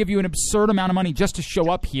going to give you an absurd amount of money just to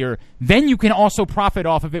show up here. Then you can also profit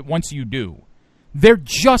off of it once you do. They're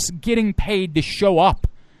just getting paid to show up.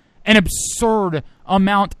 An absurd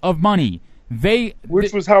amount of money.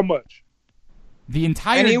 Which was how much? The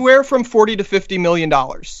entire anywhere from $40 to $50 million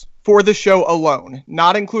for the show alone,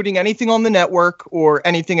 not including anything on the network or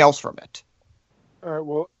anything else from it. All right.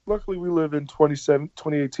 Well, luckily we live in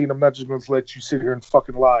 2018. I'm not just going to let you sit here and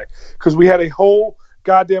fucking lie, because we had a whole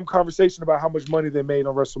goddamn conversation about how much money they made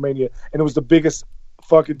on WrestleMania, and it was the biggest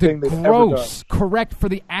fucking thing they've ever done. Correct, for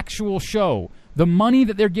the actual show. The money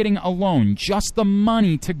that they're getting alone, just the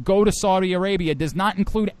money to go to Saudi Arabia, does not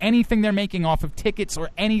include anything they're making off of tickets or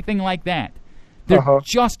anything like that. They're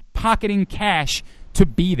just pocketing cash to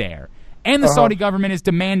be there. And the Saudi government is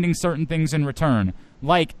demanding certain things in return,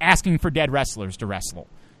 like asking for dead wrestlers to wrestle.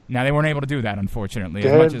 Now, they weren't able to do that, unfortunately,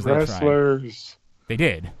 as much as they tried. They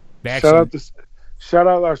did. Shout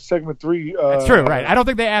out our segment 3. That's true, right? I don't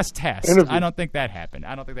think they asked Test. Interview. I don't think that happened.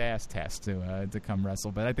 I don't think they asked Test to come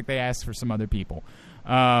wrestle, but I think they asked for some other people.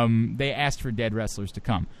 They asked for dead wrestlers to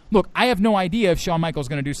come. Look, I have no idea if Shawn Michaels is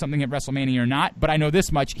going to do something at WrestleMania or not, but I know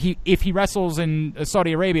this much. If he wrestles in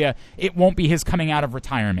Saudi Arabia, it won't be his coming out of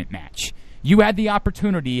retirement match. You had the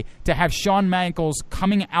opportunity to have Shawn Michaels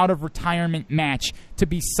coming out of retirement match to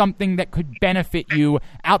be something that could benefit you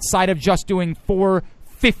outside of just doing 4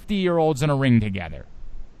 50-year-olds in a ring together.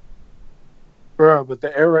 Bro, but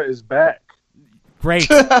the era is back. Great.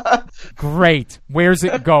 Great. Where's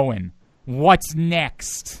it going? What's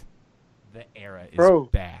next? The era is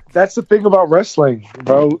back. That's the thing about wrestling,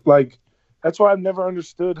 bro. Like, that's why I've never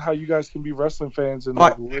understood how you guys can be wrestling fans and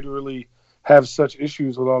literally have such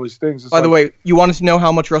issues with all these things. By the way, you wanted to know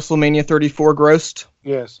how much WrestleMania 34 grossed?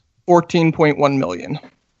 Yes. $14.1 million.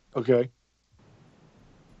 Okay.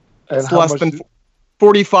 And it's less than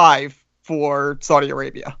 45 for Saudi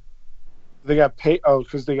Arabia. They got paid. Oh,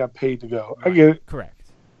 because they got paid to go. I get it. Correct.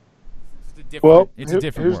 It's a different world. Here's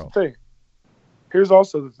the thing. Here's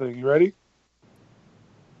also the thing. You ready?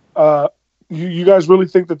 You guys really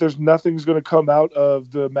think that there's nothing's going to come out of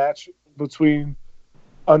the match between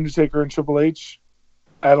Undertaker and Triple H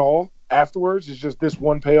at all afterwards? It's just this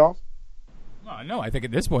one payoff? No, I think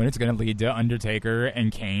at this point it's going to lead to Undertaker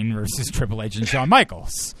and Kane versus Triple H and Shawn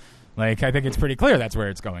Michaels. Like, I think it's pretty clear that's where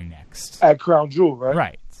it's going next. At Crown Jewel, right?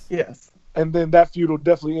 Right. Yes. And then that feud will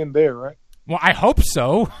definitely end there, right? Well, I hope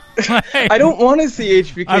so. I don't want to see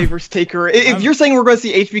HBK versus Taker. If you're saying we're going to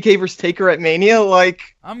see HBK versus Taker at Mania,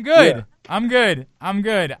 like... I'm good. Yeah. I'm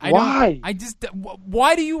good. Why?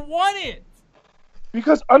 Why do you want it?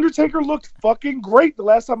 Because Undertaker looked fucking great the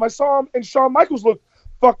last time I saw him, and Shawn Michaels looked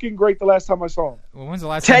fucking great the last time I saw him. Well, when's the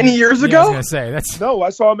last 10 time? years ago? I was going to say, that's... No, I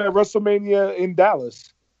saw him at WrestleMania in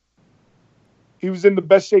Dallas. He was in the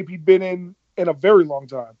best shape he'd been in a very long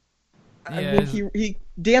time. I mean, he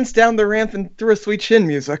danced down the ramp and threw a Sweet Chin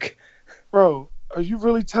music. Bro, are you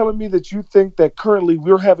really telling me that you think that currently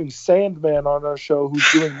we're having Sandman on our show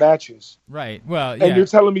who's doing matches? Right. Well, yeah. And you're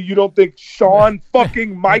telling me you don't think Shawn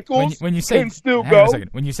fucking Michaels when you say, can still hang on go? a second.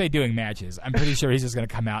 When you say doing matches, I'm pretty sure he's just going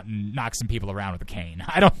to come out and knock some people around with a cane.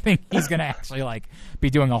 I don't think he's going to actually be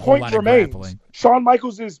doing a whole lot of grappling. Shawn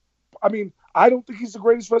Michaels is, I don't think he's the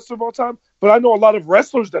greatest wrestler of all time, but I know a lot of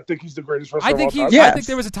wrestlers that think he's the greatest wrestler of all time. I think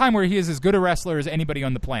there was a time where he is as good a wrestler as anybody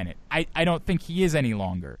on the planet. I don't think he is any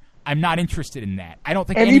longer. I'm not interested in that. I don't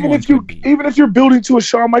think anyone should be. Even if you're building to a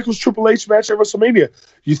Shawn Michaels Triple H match at WrestleMania,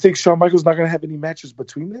 you think Shawn Michaels not going to have any matches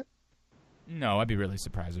between them? No, I'd be really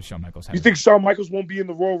surprised if Shawn Michaels had. You think Shawn Michaels won't be in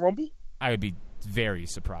the Royal Rumble? I would be very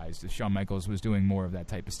surprised if Shawn Michaels was doing more of that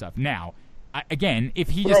type of stuff. Now, again, if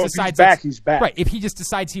he just decides he's back. Right, if he just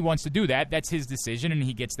decides he wants to do that, that's his decision, and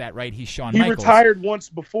he gets that right. He's Shawn Michaels. He retired once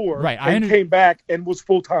before, right? And came back and was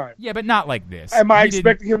full time. Yeah, but not like this. Am I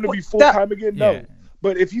expecting him to be full time again? No. Yeah.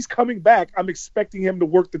 But if he's coming back, I'm expecting him to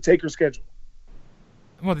work the Taker schedule.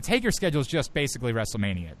 Well, the Taker schedule is just basically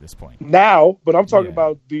WrestleMania at this point. Now, but I'm talking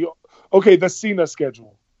about the Cena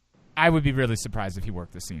schedule. I would be really surprised if he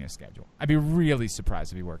worked the Cena schedule. I'd be really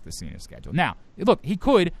surprised if he worked the Cena schedule. Now, look, he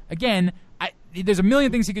could. Again, there's a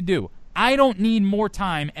million things he could do. I don't need more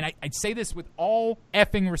time, and I'd say this with all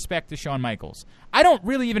effing respect to Shawn Michaels. I don't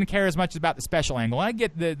really even care as much about the special angle. I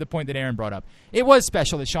get the point that Aaron brought up. It was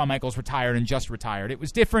special that Shawn Michaels retired and just retired. It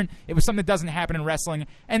was different. It was something that doesn't happen in wrestling,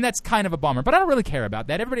 and that's kind of a bummer. But I don't really care about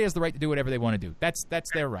that. Everybody has the right to do whatever they want to do. That's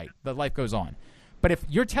their right. The life goes on. But if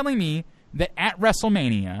you're telling me that at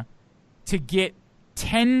WrestleMania, to get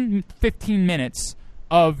 10, 15 minutes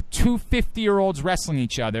of two 50-year-olds wrestling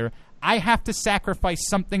each other, I have to sacrifice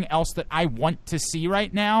something else that I want to see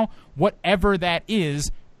right now, whatever that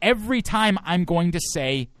is, every time I'm going to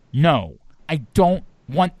say no. I don't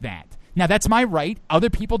want that. Now, that's my right. Other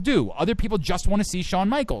people do. Other people just want to see Shawn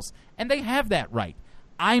Michaels, and they have that right.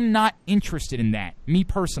 I'm not interested in that, me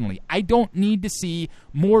personally. I don't need to see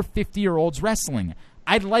more 50-year-olds wrestling.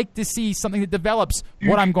 I'd like to see something that develops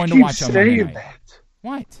what I'm going to watch on Monday night. That.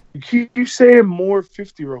 What? You keep saying more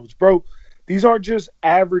 50-year-olds. Bro, these aren't just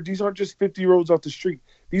average. These aren't just 50-year-olds off the street.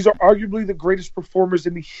 These are arguably the greatest performers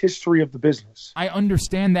in the history of the business. I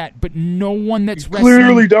understand that, but no one that's you wrestling...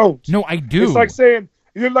 clearly don't. No, I do. It's like saying,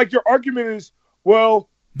 your argument is, well,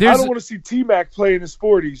 I don't want to see T-Mac play in his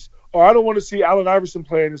 40s, or I don't want to see Allen Iverson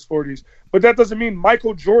play in his 40s. But that doesn't mean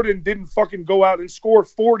Michael Jordan didn't fucking go out and score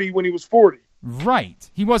 40 when he was 40. Right.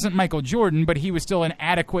 He wasn't Michael Jordan, but he was still an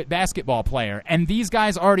adequate basketball player. And these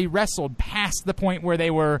guys already wrestled past the point where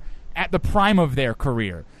they were at the prime of their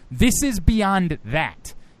career. This is beyond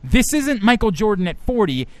that. This isn't Michael Jordan at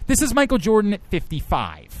 40. This is Michael Jordan at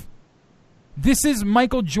 55. This is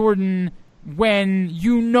Michael Jordan when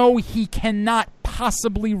you know he cannot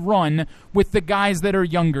possibly run with the guys that are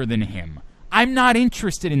younger than him. I'm not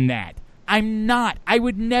interested in that. I'm not. I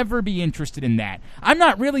would never be interested in that. I'm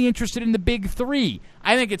not really interested in the big three.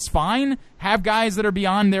 I think it's fine. Have guys that are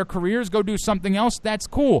beyond their careers go do something else. That's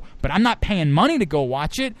cool. But I'm not paying money to go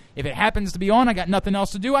watch it. If it happens to be on, I got nothing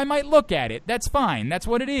else to do, I might look at it. That's fine. That's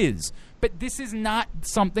what it is. But this is not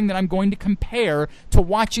something that I'm going to compare to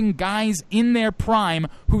watching guys in their prime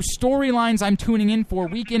whose storylines I'm tuning in for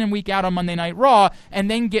week in and week out on Monday Night Raw and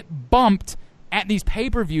then get bumped at these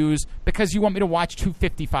pay-per-views because you want me to watch two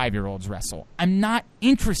 55-year-olds wrestle. I'm not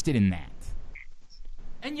interested in that.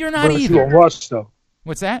 And you're not either. But you're going to watch, though.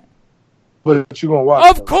 What's that? But you're going to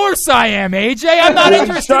watch. Of course I am, AJ. I'm not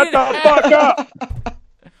interested Shut in the fuck up.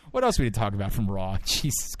 What else we did talk about from Raw?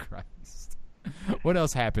 Jesus Christ. What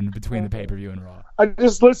else happened between the pay-per-view and Raw? I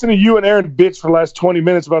just listened to you and Aaron bitch for the last 20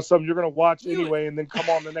 minutes about something you're going to watch anyway and then come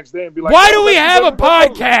on the next day and be like, why do we have a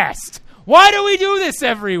podcast? Why do we do this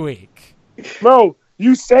every week? No,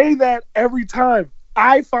 you say that every time.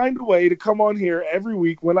 I find a way to come on here every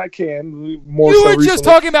week when I can. You were just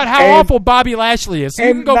talking about how awful Bobby Lashley is, so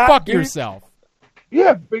you can go fuck yourself.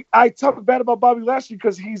 Yeah, but I talk bad about Bobby Lashley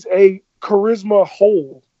because he's a charisma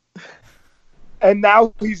hole. And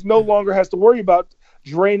now he's no longer has to worry about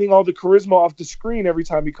draining all the charisma off the screen every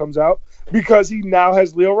time he comes out because he now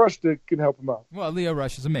has Leo Rush that can help him out. Well, Leo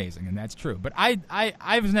Rush is amazing, and that's true. But I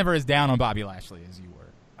was never as down on Bobby Lashley as you were.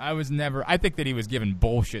 I think that he was given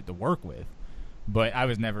bullshit to work with, but I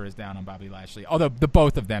was never as down on Bobby Lashley. Although the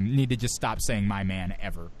both of them need to just stop saying "my man"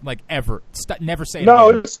 ever, like ever. Never say it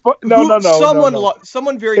again. No.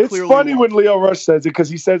 Someone very it's clearly. It's funny when Leo Rush says it because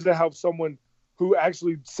he says it how someone who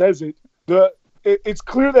actually says it. It's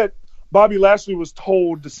clear that Bobby Lashley was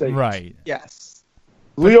told to say it. Right. Yes.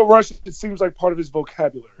 Leo Rush, it seems like part of his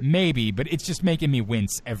vocabulary. Maybe, but it's just making me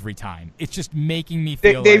wince every time. It's just making me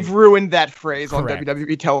feel They've ruined that phrase on Correct.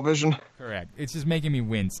 WWE television. Correct. It's just making me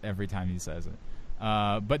wince every time he says it.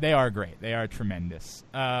 But they are great. They are tremendous.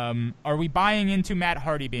 Are we buying into Matt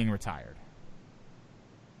Hardy being retired?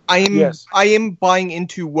 Yes. I am buying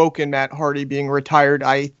into Woken Matt Hardy being retired.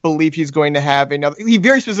 I believe he's going to have another. He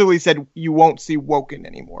very specifically said you won't see Woken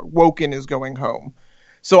anymore. Woken is going home.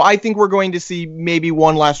 So I think we're going to see maybe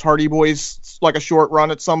one last Hardy Boys, like a short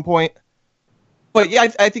run at some point. But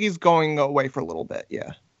yeah, I think he's going away for a little bit.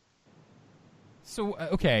 Yeah. So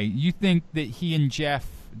okay, you think that he and Jeff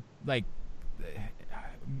like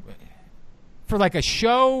for like a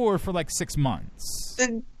show or for like 6 months?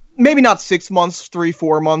 Maybe not 6 months,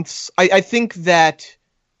 3-4 months. I think that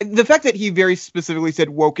the fact that he very specifically said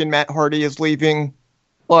Woken Matt Hardy is leaving,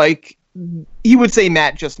 like he would say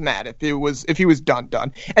Matt just Matt if he was done,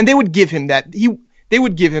 and they would give him that they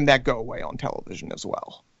would give him that go away on television as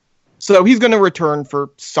well. So he's going to return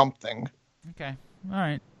for something. Okay,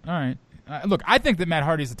 all right. Look, I think that Matt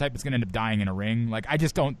Hardy is the type that's going to end up dying in a ring. Like I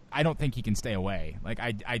don't think he can stay away. Like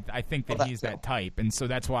I think that he's that type, and so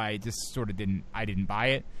that's why I just sort of didn't buy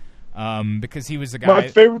it. Because he was the guy. My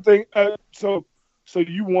favorite thing. So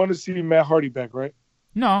you want to see Matt Hardy back, right?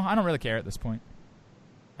 No, I don't really care at this point.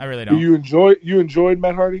 I really don't. You enjoyed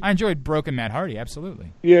Matt Hardy? I enjoyed Broken Matt Hardy,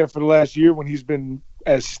 absolutely. Yeah, for the last year when he's been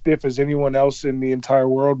as stiff as anyone else in the entire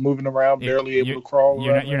world, moving around, barely able to crawl.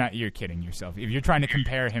 You're kidding yourself. If you're trying to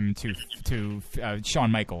compare him to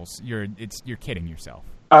Shawn Michaels, you're kidding yourself.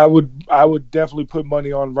 I would definitely put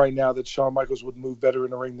money on right now that Shawn Michaels would move better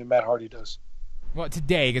in the ring than Matt Hardy does. Well,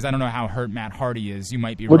 today, because I don't know how hurt Matt Hardy is, you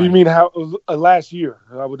might be right. What do you mean? How last year?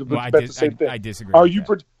 I would have expected the same thing. I disagree. Are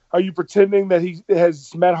you pretending that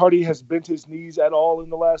Matt Hardy has bent his knees at all in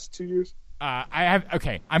the last 2 years?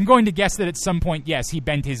 I'm going to guess that at some point, yes, he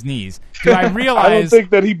bent his knees. Do I realize? I don't think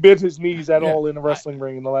that he bent his knees at all in a wrestling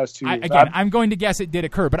ring in the last 2 years. I'm going to guess it did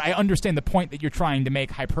occur, but I understand the point that you're trying to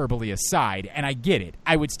make, hyperbole aside, and I get it.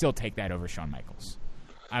 I would still take that over Shawn Michaels.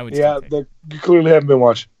 I would. Yeah, you clearly haven't been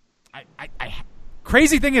watching.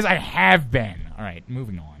 Crazy thing is, I have been. All right,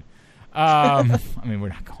 moving on. I mean, we're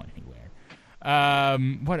not going anywhere.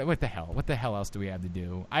 What the hell? What the hell else do we have to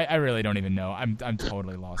do? I really don't even know. I'm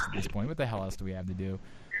totally lost at this point. What the hell else do we have to do?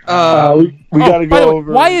 We got to go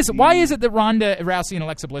over. Why is it that Ronda Rousey and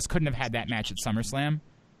Alexa Bliss couldn't have had that match at SummerSlam?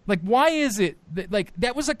 Like, why is it that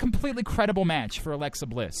that was a completely credible match for Alexa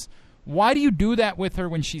Bliss? Why do you do that with her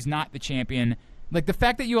when she's not the champion? Like, the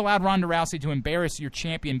fact that you allowed Ronda Rousey to embarrass your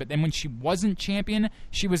champion, but then when she wasn't champion,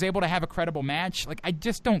 she was able to have a credible match. Like, I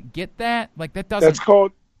just don't get that. Like, that doesn't. That's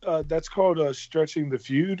called stretching the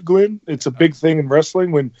feud, Glenn. It's a big thing in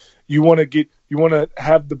wrestling when you want to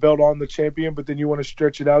have the belt on the champion, but then you want to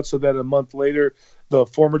stretch it out so that a month later the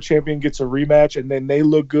former champion gets a rematch and then they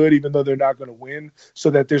look good even though they're not going to win, so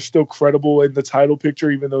that they're still credible in the title picture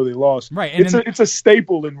even though they lost. Right. And it's a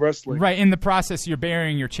staple in wrestling. Right. In the process, you're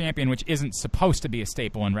burying your champion, which isn't supposed to be a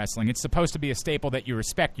staple in wrestling. It's supposed to be a staple that you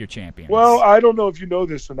respect your champion. Well, I don't know if you know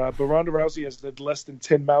this or not, but Ronda Rousey has had less than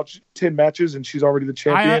 10 matches and she's already the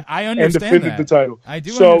champion. I understand and defended the title. I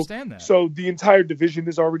do understand that. So the entire division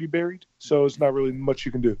is already buried, so it's not really much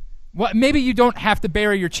you can do. Well, maybe you don't have to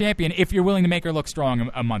bury your champion if you're willing to make her look strong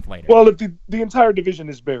a month later. Well, if the entire division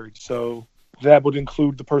is buried, so that would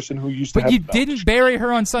include the person who used to have. But you didn't bury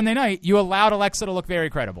her on Sunday night. You allowed Alexa to look very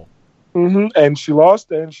credible. Mm-hmm. And she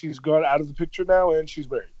lost, and she's gone out of the picture now, and she's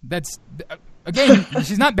buried. That's again,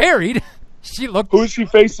 she's not buried. She looked. Who is she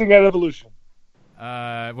facing at Evolution? She's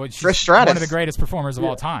one of the greatest performers of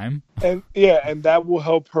all time. And that will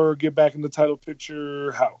help her get back in the title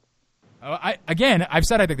picture. How? I've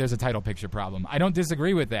said I think there's a title picture problem. I don't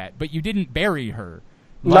disagree with that, but you didn't bury her.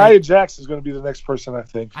 Nia Jax is going to be the next person, I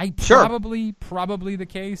think. Probably the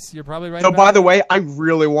case. You're probably right. So, by the way, I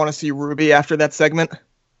really want to see Ruby after that segment.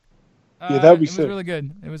 Yeah, that would be sick. It was really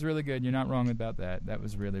good. It was really good. You're not wrong about that. That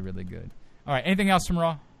was really, really good. All right, anything else from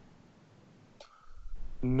Raw?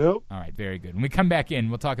 Nope. All right, very good. When we come back in,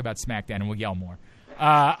 we'll talk about SmackDown and we'll yell more.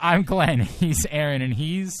 I'm Glenn. He's Aaron, and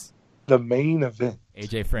he's the main event.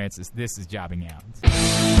 AJ Francis. This is Jobbing Out.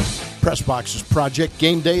 PressBox's Project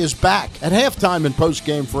Game Day is back at halftime and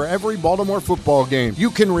postgame for every Baltimore football game. You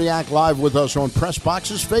can react live with us on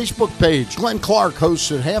PressBox's Facebook page. Glenn Clark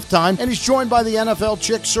hosts at halftime, and he's joined by the NFL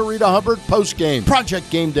chick Sarita Hubbard postgame. Project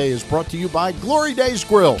Game Day is brought to you by Glory Days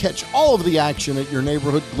Grill. Catch all of the action at your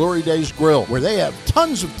neighborhood Glory Days Grill, where they have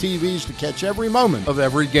tons of TVs to catch every moment of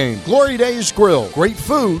every game. Glory Days Grill. Great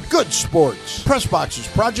food, good sports. PressBox's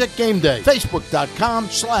Project Game Day.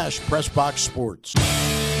 Facebook.com/PressBoxSports.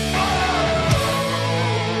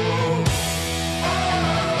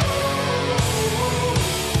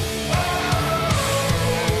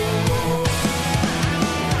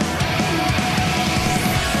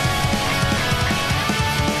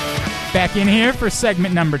 Back in here for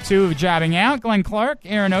segment number 2 of Jobbing Out. Glenn Clark,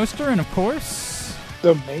 Aaron Oster, and of course,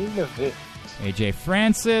 the main event. AJ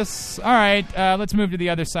Francis. All right, let's move to the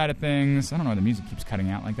other side of things. I don't know why the music keeps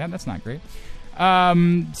cutting out like that. That's not great.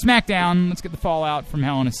 SmackDown. Let's get the fallout from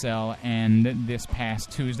Hell in a Cell and this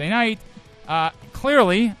past Tuesday night.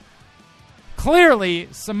 Clearly,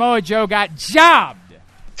 Samoa Joe got jobbed.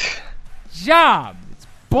 It's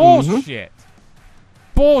bullshit.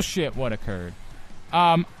 Bullshit what occurred.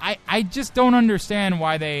 I just don't understand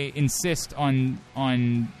why they insist on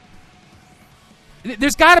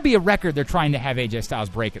there's got to be a record they're trying to have AJ Styles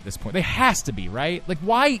break at this point. There has to be, right? Like,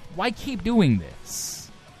 why keep doing this?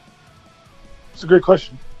 It's a great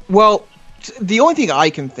question. Well, the only thing I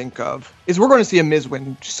can think of is we're going to see a Miz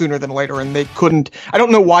win sooner than later, and they couldn't. I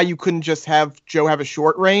don't know why you couldn't just have Joe have a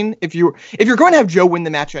short reign. If you're going to have Joe win the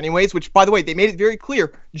match anyways, which, by the way, they made it very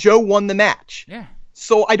clear, Joe won the match. Yeah.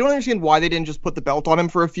 So I don't understand why they didn't just put the belt on him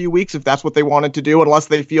for a few weeks if that's what they wanted to do, unless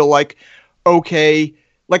they feel like, okay,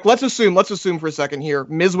 like let's assume for a second here,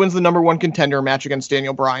 Miz wins the number 1 contender match against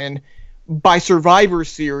Daniel Bryan. By Survivor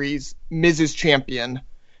Series, Miz is champion.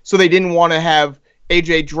 So they didn't want to have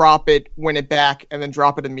AJ drop it, win it back, and then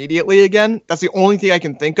drop it immediately again. That's the only thing I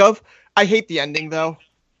can think of. I hate the ending, though.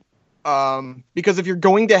 Because if you're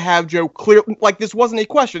going to have Joe clear, like this wasn't a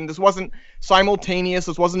question, this wasn't simultaneous,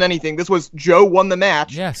 this wasn't anything. This was Joe won the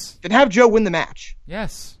match. Yes. Then have Joe win the match.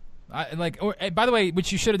 Yes. By the way,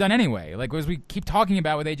 which you should have done anyway. Like as we keep talking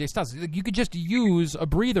about with AJ Styles, you could just use a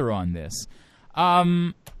breather on this.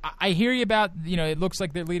 I hear you about it looks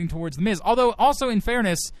like they're leading towards the Miz. Although also in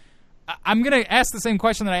fairness, I'm gonna ask the same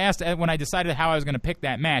question that I asked when I decided how I was gonna pick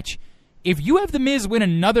that match. If you have the Miz win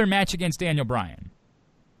another match against Daniel Bryan,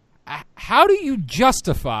 how do you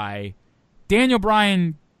justify Daniel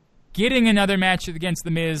Bryan getting another match against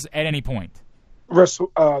the Miz at any point? Royal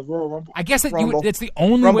Rumble. I guess it's the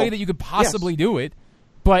only way that you could possibly do it.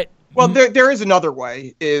 But there is another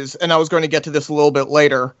way. And I was going to get to this a little bit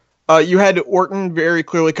later. You had Orton very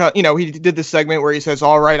clearly, he did this segment where he says,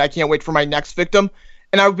 "All right, I can't wait for my next victim."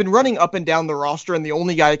 And I've been running up and down the roster, and the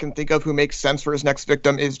only guy I can think of who makes sense for his next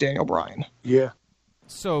victim is Daniel Bryan. Yeah.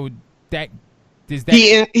 So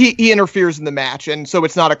he interferes in the match, and so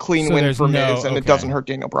it's not a clean win for Miz, and it doesn't hurt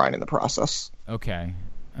Daniel Bryan in the process. Okay.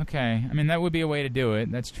 I mean, that would be a way to do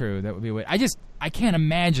it. That's true. That would be a way. I can't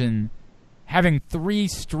imagine having 3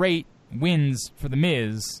 straight wins for the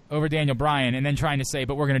Miz over Daniel Bryan, and then trying to say,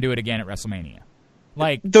 "But we're going to do it again at WrestleMania."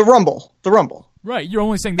 Like the Rumble. Right. You're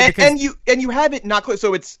only saying that because and you have it not clear.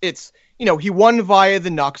 So it's he won via the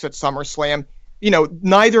Nux at SummerSlam.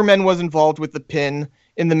 Neither man was involved with the pin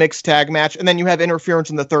in the mixed tag match, and then you have interference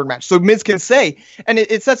in the third match. So Miz can say, and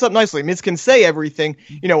it sets up nicely, Miz can say everything,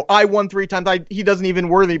 I won 3 times, he doesn't even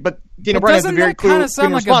worthy, but Daniel Bryan has a very clear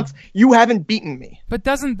response. You haven't beaten me. But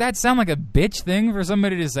doesn't that sound like a bitch thing for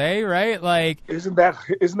somebody to say, right? Like, isn't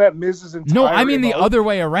that Miz's entire No, I mean the other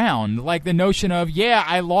way around. Like the notion of,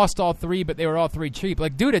 I lost all 3, but they were all 3 cheap.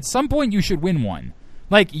 Like, dude, at some point you should win one.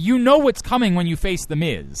 Like, you know what's coming when you face The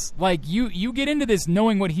Miz. Like, you get into this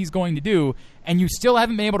knowing what he's going to do, and you still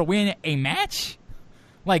haven't been able to win a match?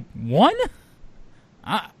 Like, one?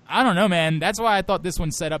 I don't know, man. That's why I thought this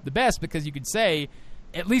one set up the best, because you could say,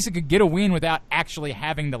 at least it could get a win without actually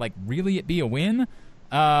having to, like, really it be a win.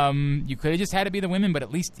 You could have just had it be the women, but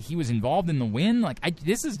at least he was involved in the win. Like,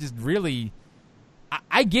 this is just really...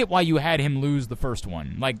 I get why you had him lose the first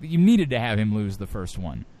one. Like, you needed to have him lose the first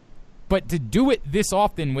one. But to do it this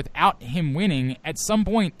often without him winning, at some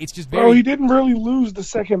point, it's just very... Bro, he didn't really lose the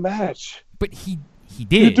second match. But he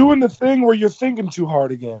did. You're doing the thing where you're thinking too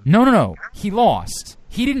hard again. No. He lost.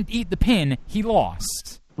 He didn't eat the pin. He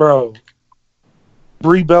lost. Bro,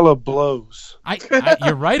 Brie Bella blows.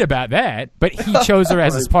 You're right about that, but he chose her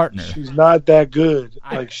as his partner. She's not that good.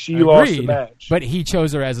 She lost the match. But he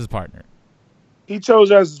chose her as his partner. He chose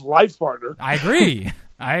her as his life partner. I agree.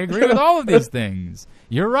 I agree with all of these things.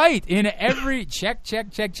 You're right. In every check.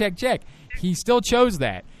 He still chose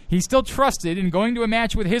that. He still trusted in going to a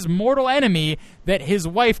match with his mortal enemy that his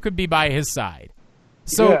wife could be by his side.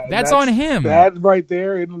 So that's on him. That right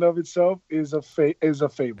there, in and of itself, is a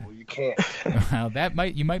fable. You can't. Well,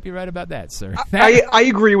 you might be right about that, sir. I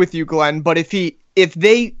agree with you, Glenn. But if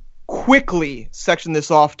they quickly section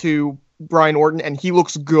this off to Brian Orton and he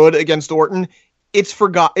looks good against Orton, it's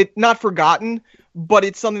not forgotten, but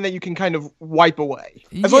it's something that you can kind of wipe away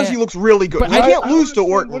as long as he looks really good. You can't lose to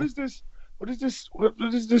Orton. What is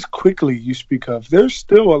this quickly you speak of? There's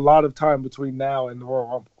still a lot of time between now and the Royal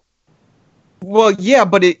Rumble. Well, yeah,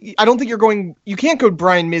 but I don't think you can't go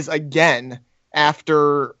Brian Miz again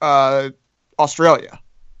after Australia.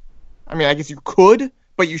 I mean, I guess you could,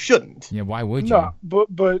 but you shouldn't. Yeah, why would you? No,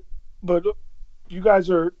 but but you guys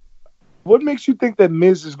are. What makes you think that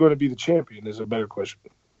Miz is going to be the champion? Is a better question.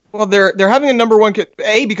 Well, they're having a number one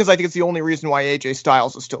because I think it's the only reason why AJ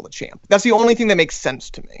Styles is still the champ. That's the only thing that makes sense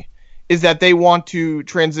to me, is that they want to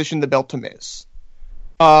transition the belt to Miz.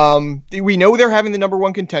 We know they're having the number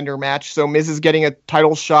one contender match, so Miz is getting a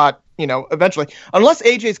title shot, eventually. Unless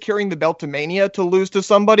AJ's carrying the belt to Mania to lose to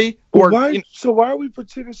somebody. So why are we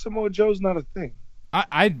pretending Samoa Joe's not a thing?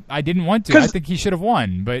 I didn't want to. I think he should have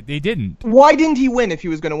won, but he didn't. Why didn't he win if he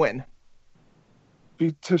was going to win?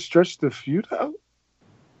 To stretch the feud out?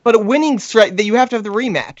 But a winning stretch, that you have to have the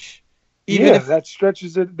rematch. That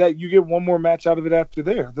stretches it, that you get one more match out of it after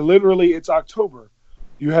there. Literally, it's October.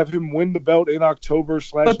 You have him win the belt in October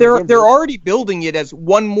 / But they're already building it as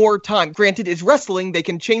one more time. Granted, it's wrestling; they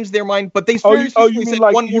can change their mind. But they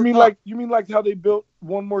you mean like how they built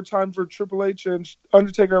one more time for Triple H and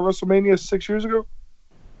Undertaker at WrestleMania 6 years ago?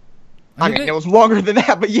 I mean, it was longer than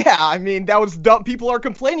that, but yeah, I mean, that was dumb. People are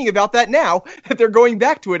complaining about that now, that they're going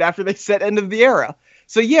back to it after they said end of the era.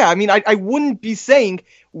 So yeah, I mean, I wouldn't be saying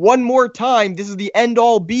one more time, this is the end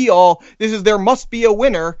all be all, there must be a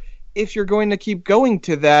winner, if you're going to keep going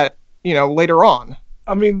to that, later on.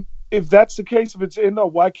 I mean, if that's the case, if it's end all,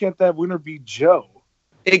 why can't that winner be Joe?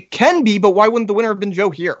 It can be, but why wouldn't the winner have been Joe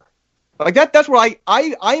here? Like that's where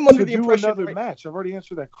I'm under the impression. Another match. I've already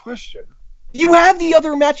answered that question. You have the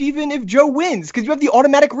other match even if Joe wins, because you have the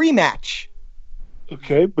automatic rematch.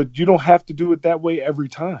 Okay, but you don't have to do it that way every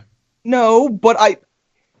time. No, but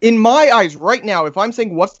in my eyes right now, if I'm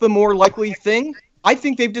saying what's the more likely thing, I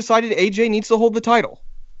think they've decided AJ needs to hold the title.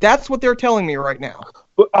 That's what they're telling me right now.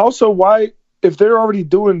 But also, why, if they're already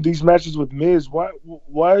doing these matches with Miz, why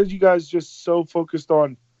are you guys just so focused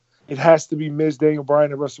on it has to be Miz, Daniel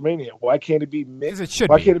Bryan at WrestleMania? Why can't it be Miz? It should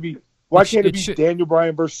why be. Can't it be? Why can't it be Daniel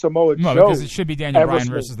Bryan versus Samoa Joe? No, because it should be Daniel Bryan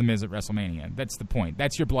versus The Miz at WrestleMania. That's the point.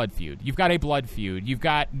 That's your blood feud. You've got a blood feud.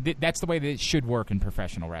 That's the way that it should work in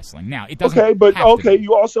professional wrestling. Now, it doesn't.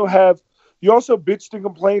 You also bitched and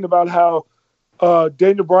complained about how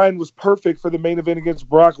Daniel Bryan was perfect for the main event against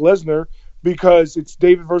Brock Lesnar because it's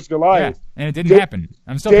David versus Goliath. Yeah, and it didn't happen.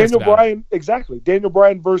 I'm still pissed about it. Exactly. Daniel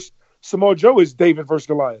Bryan versus Samoa Joe is David versus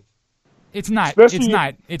Goliath. It's not.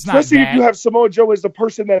 Especially If you have Samoa Joe as the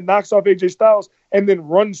person that knocks off AJ Styles and then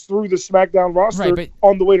runs through the SmackDown roster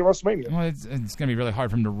on the way to WrestleMania. Well, it's going to be really hard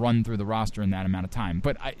for him to run through the roster in that amount of time.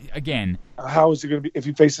 But how is it going to be if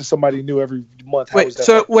he faces somebody new every month? Wait,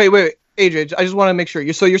 AJ, I just want to make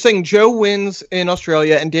sure. So you're saying Joe wins in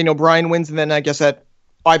Australia and Daniel Bryan wins, and then I guess at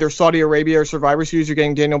either Saudi Arabia or Survivor Series, you're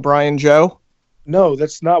getting Daniel Bryan, Joe? No,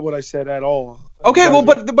 that's not what I said at all. Okay,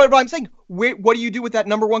 but I'm saying, what do you do with that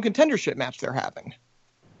number one contendership match they're having?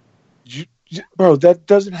 Bro, that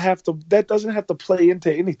doesn't have to play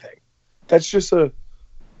into anything. That's just a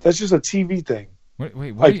TV thing.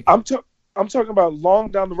 Wait. I'm talking about long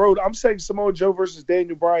down the road. I'm saying Samoa Joe versus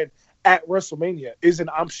Daniel Bryan at WrestleMania is an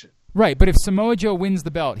option. Right, but if Samoa Joe wins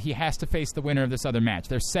the belt, he has to face the winner of this other match.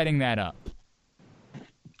 They're setting that up.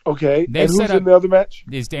 Okay, and who's in the other match?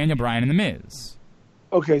 Is Daniel Bryan and The Miz.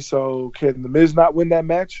 Okay, so can The Miz not win that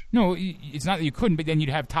match? No, it's not that you couldn't, but then you'd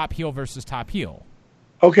have top heel versus top heel.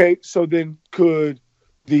 Okay, so then could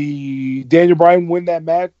the Daniel Bryan win that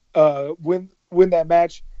match? Win that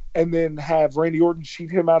match, and then have Randy Orton cheat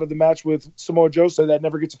him out of the match with Samoa Joe, so that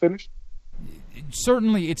never gets finished?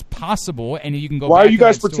 Certainly, it's possible, and you can go. Why back are you to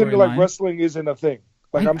guys that pretending like wrestling isn't a thing?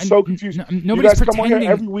 Like I'm so confused. Nobody's you guys come pretending, on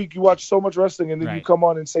here every week. You watch so much wrestling, and then you come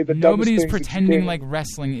on and say the dumbest things. Nobody's pretending like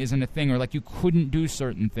wrestling isn't a thing, or like you couldn't do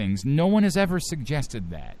certain things. No one has ever suggested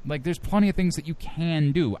that. Like there's plenty of things that you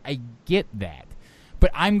can do. I get that,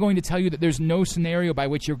 but I'm going to tell you that there's no scenario by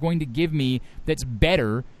which you're going to give me that's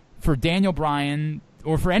better for Daniel Bryan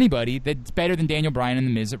or for anybody that's better than Daniel Bryan and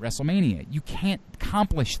The Miz at WrestleMania. You can't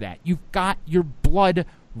accomplish that. You've got your blood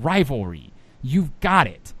rivalry. You've got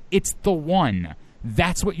it. It's the one.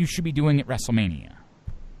 That's what you should be doing at WrestleMania.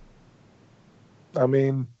 I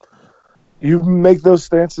mean, you make those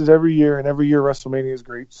stances every year, and every year WrestleMania is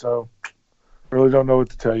great, so I really don't know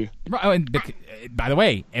what to tell you. By the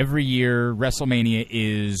way, every year WrestleMania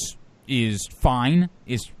is fine,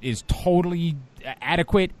 is totally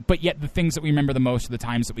adequate, but yet the things that we remember the most are the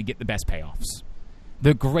times that we get the best payoffs.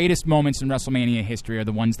 The greatest moments in WrestleMania history are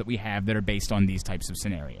the ones that we have that are based on these types of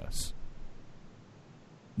scenarios.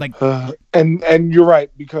 And you're right,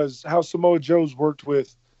 because how Samoa Joe's worked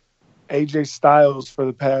with AJ Styles for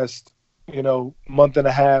the past, month and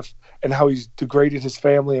a half, and how he's degraded his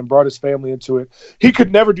family and brought his family into it. He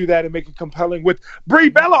could never do that and make it compelling with Brie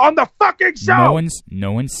Bella on the fucking show.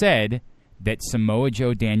 No one said that Samoa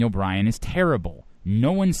Joe Daniel Bryan is terrible.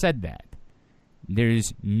 No one said that.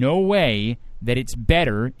 There's no way that it's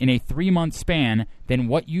better in a 3-month span than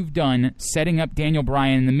what you've done setting up Daniel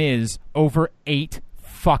Bryan and The Miz over 8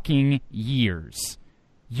 fucking years.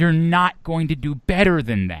 You're not going to do better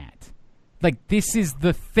than that. Like, this is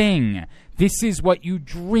the thing. This is what you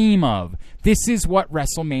dream of. This is what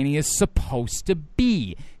WrestleMania is supposed to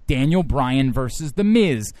be. Daniel Bryan versus The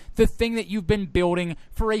Miz. The thing that you've been building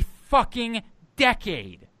for a fucking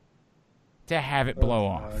decade. To have it blow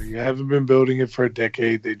off. You haven't been building it for a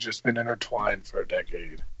decade. They've just been intertwined for a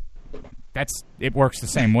decade. It works the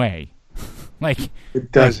same way.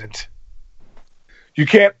 It doesn't. You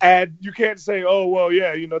can't say, oh, well,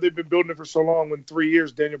 yeah, they've been building it for so long. When 3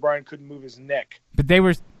 years, Daniel Bryan couldn't move his neck. But they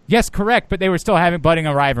were, yes, correct, but they were still budding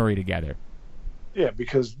a rivalry together. Yeah,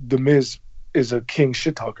 because The Miz is a king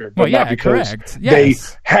shit talker. But not because correct.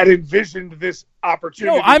 Yes. They had envisioned this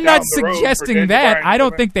opportunity. No, I'm not suggesting that. I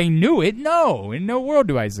don't think they knew it. No, in no world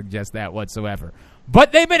do I suggest that whatsoever.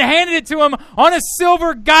 But they've been handing it to him on a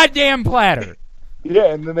silver goddamn platter.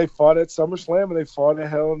 Yeah, and then they fought at SummerSlam and they fought at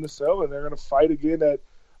Hell in a Cell, and they're going to fight again at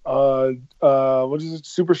what is it,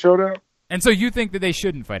 Super Showdown? And so you think that they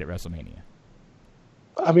shouldn't fight at WrestleMania?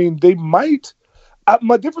 I mean, they might.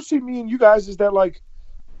 My difference between me and you guys is that,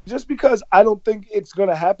 just because I don't think it's going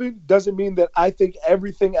to happen doesn't mean that I think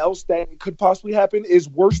everything else that could possibly happen is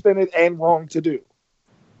worse than it and wrong to do.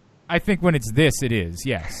 I think when it's this, it is,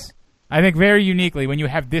 yes. I think very uniquely, when you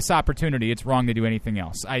have this opportunity, it's wrong to do anything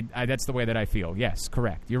else. That's the way that I feel. Yes,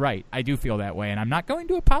 correct. You're right. I do feel that way, and I'm not going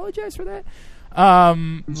to apologize for that.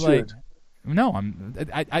 No,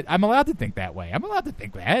 I'm allowed to think that way. I'm allowed to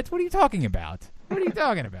think that. What are you talking about?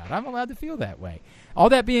 I'm allowed to feel that way. All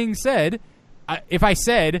that being said, if I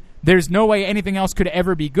said there's no way anything else could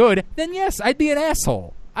ever be good, then yes, I'd be an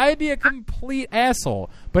asshole. I'd be a complete asshole.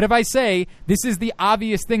 But if I say this is the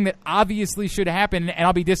obvious thing that obviously should happen and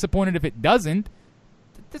I'll be disappointed if it doesn't,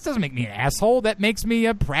 this doesn't make me an asshole. That makes me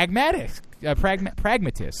a pragmatist. Is that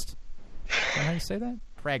how you say that?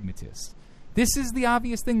 Pragmatist. This is the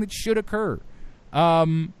obvious thing that should occur.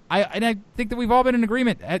 I think that we've all been in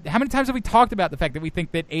agreement. How many times have we talked about the fact that we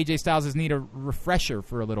think that AJ Styles need a refresher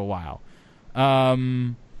for a little while?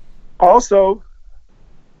 Also,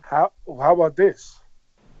 how about this?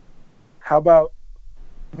 How about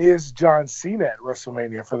Miz John Cena at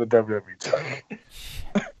WrestleMania for the WWE title?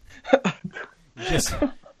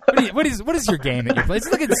 What is your game that you play?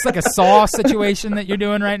 It's like a Saw situation that you're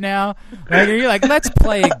doing right now. You're like, let's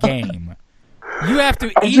play a game. You have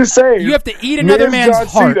to eat another man's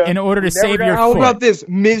heart in order to save your foot. How about this,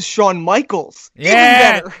 Ms. Shawn Michaels?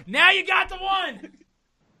 Yeah. Even better. Now you got the one.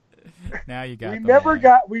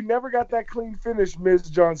 We never got that clean finish, Ms.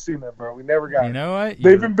 John Cena, bro. We never got it. You know what?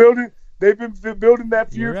 They've been building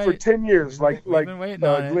that feud for 10 years, like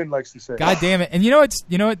Glenn likes to say. God damn it! And you know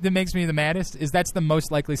what that makes me the maddest is that's the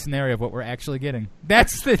most likely scenario of what we're actually getting.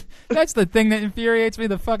 That's the thing that infuriates me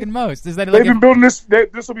the fucking most. Is that they've been building this?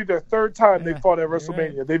 This will be their third time they fought at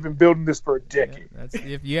WrestleMania. Right. They've been building this for a decade.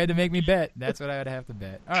 If you had to make me bet, that's what I would have to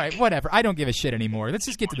bet. All right, whatever. I don't give a shit anymore. Let's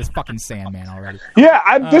just get to this fucking Sandman already.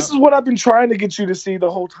 Yeah, this is what I've been trying to get you to see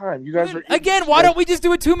the whole time. You guys are again. Why don't we just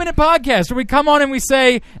do a 2-minute podcast where we come on and we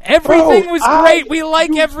say everything was great. We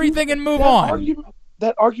like everything and move on.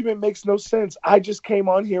 That argument makes no sense. I just came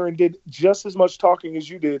on here and did just as much talking as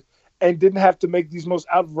you did and didn't have to make these most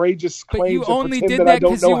outrageous claims. But you only did that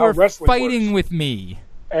because you were fighting with me.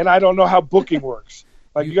 And I don't know how booking works.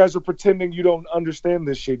 You guys are pretending you don't understand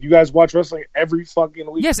this shit. You guys watch wrestling every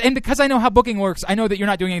fucking week. Yes, and because I know how booking works, I know that you're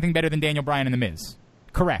not doing anything better than Daniel Bryan and The Miz.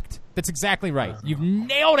 Correct. That's exactly right. You've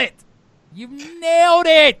nailed it.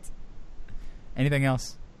 Anything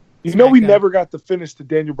else? You know we never got the finish to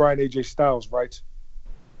Daniel Bryan, AJ Styles, right?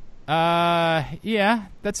 Yeah,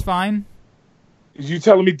 that's fine. Is you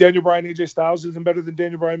telling me Daniel Bryan, AJ Styles isn't better than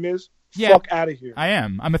Daniel Bryan, Miz? Yeah, fuck out of here. I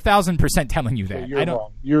am. I'm 1,000% telling you that. You're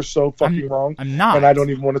wrong. You're so fucking wrong. I'm not. And I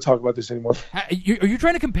don't even want to talk about this anymore. Are you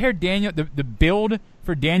trying to compare the build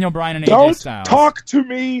for Daniel Bryan and AJ Styles? Don't talk to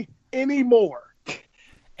me anymore.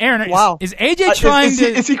 Aaron, wow. Is AJ trying to...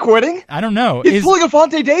 Is he quitting? I don't know. He's pulling a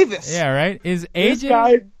Fonte Davis. Yeah, right? Is AJ... This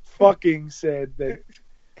guy fucking said that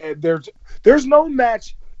there's no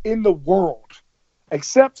match in the world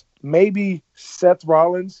except maybe Seth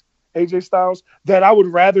Rollins, AJ Styles, that I would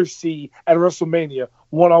rather see at WrestleMania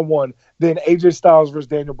one-on-one than AJ Styles versus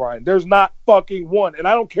Daniel Bryan. There's not fucking one. And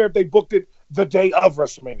I don't care if they booked it the day of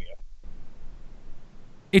WrestleMania.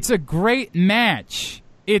 It's a great match.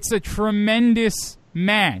 It's a tremendous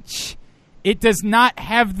match. It does not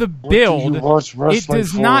have the build. It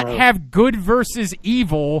does not have good versus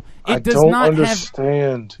evil. It does not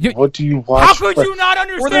understand. What do you watch? How could you not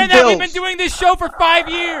understand that? We've been doing this show for 5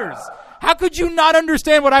 years. How could you not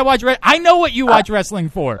understand what I watch? I know what you watch wrestling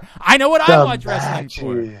for. I know what I watch wrestling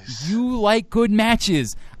for. You like good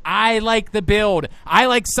matches. I like the build. I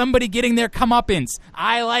like somebody getting their comeuppance.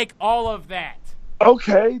 I like all of that.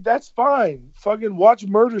 Okay, that's fine. Fucking watch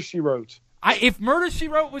Murder, She Wrote. If Murder, She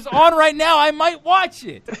Wrote was on right now, I might watch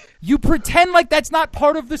it. You pretend like that's not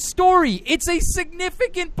part of the story. It's a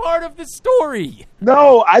significant part of the story.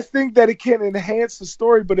 No, I think that it can enhance the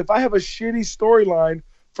story, but if I have a shitty storyline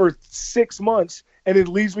for 6 months and it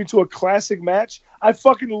leads me to a classic match, I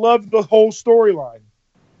fucking love the whole storyline.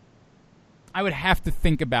 I would have to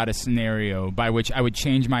think about a scenario by which I would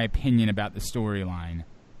change my opinion about the storyline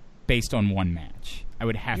based on one match. I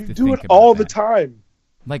would have to think about You do it all that. the time.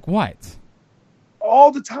 Like what?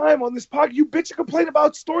 All the time on this podcast. You bitch and complain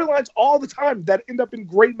about storylines all the time that end up in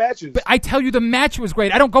great matches. But I tell you the match was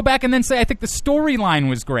great. I don't go back and then say I think the storyline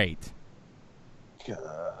was great.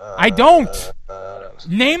 I don't.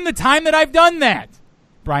 Name the time that I've done that.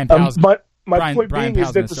 Brian Pals. But my point being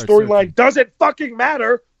is that the storyline doesn't fucking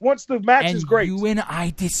matter once the match is great. You and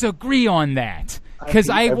I disagree on that because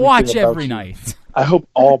I watch every night. I hope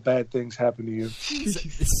all bad things happen to you.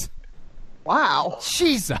 Jesus. Wow.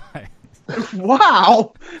 Jesus.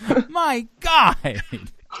 Wow. My God.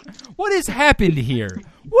 What has happened here?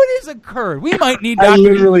 What has occurred? We might need I Dr.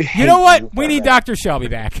 literally hate You know what? you We for need that. Dr. Shelby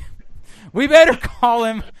back. We better call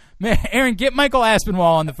him. Man, Aaron, get Michael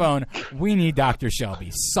Aspinwall on the phone. We need Dr.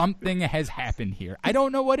 Shelby. Something has happened here. I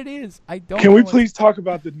don't know what it is. Can we please talk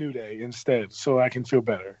about the New Day instead so I can feel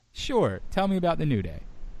better? Sure. Tell me about the New Day.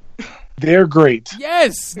 They're great.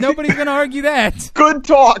 Yes. Nobody's going to argue that. Good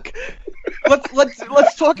talk.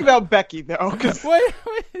 Let's talk about Becky though.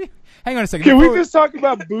 Wait. Hang on a second. Can we just talk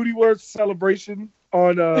about Bootyworth's celebration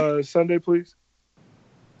on Sunday, please?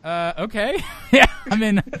 Okay. Yeah. I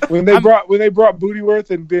mean, when they brought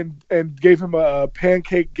Bootyworth and gave him a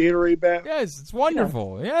pancake Gatorade bath. Yes, it's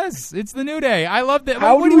wonderful. Yeah. Yes, it's the New Day. I love that.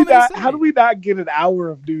 How do we not get an hour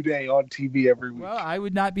of New Day on TV every week? Well, I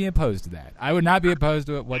would not be opposed to that. I would not be opposed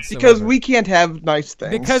to it whatsoever. Because we can't have nice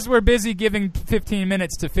things. Because we're busy giving 15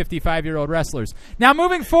 minutes to 55-year-old wrestlers. Now,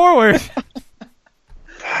 moving forward.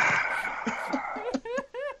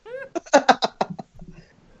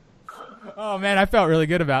 Oh man, I felt really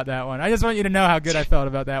good about that one. I just want you to know how good I felt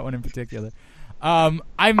about that one in particular.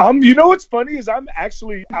 You know what's funny is I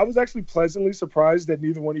was actually pleasantly surprised that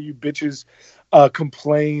neither one of you bitches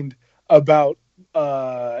complained about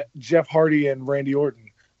Jeff Hardy and Randy Orton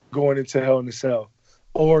going into Hell in a Cell,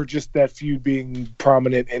 or just that feud being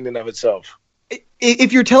prominent in and of itself.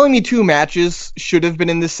 If you're telling me two matches should have been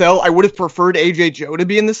in the cell, I would have preferred AJ Joe to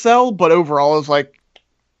be in the cell, but overall I was like,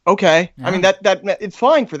 okay. Yeah. I mean that it's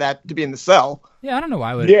fine for that to be in the cell. Yeah, I don't know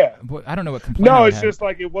why I would. Yeah. I don't know what complaint. No, it's just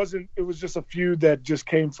like it was just a feud that just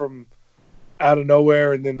came from out of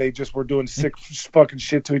nowhere, and then they just were doing sick fucking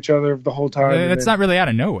shit to each other the whole time. That's not really out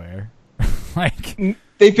of nowhere. Like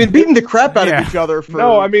they've been beating the crap out of each other for.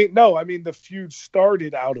 No, I mean the feud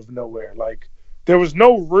started out of nowhere. Like there was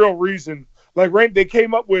no real reason. Like they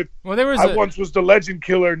came up with. Well, there was. Once was the legend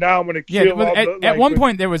killer. Now I'm going to kill. Yeah, at one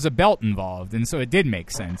point there was a belt involved, and so it did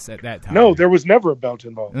make sense at that time. No, there was never a belt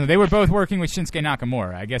involved. They were both working with Shinsuke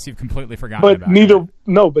Nakamura. I guess you've completely forgotten but about neither. that.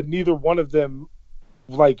 No, but neither one of them,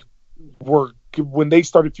 were when they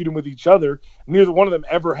started feuding with each other. Neither one of them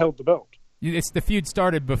ever held the belt. The feud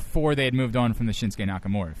started before they had moved on from the Shinsuke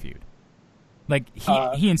Nakamura feud. Like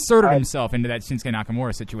he inserted himself into that Shinsuke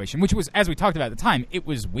Nakamura situation, which was, as we talked about at the time, it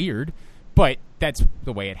was weird. But that's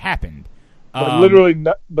the way it happened. But literally,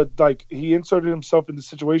 he inserted himself in the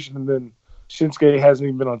situation, and then Shinsuke hasn't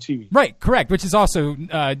even been on TV. Right, correct. Which is also,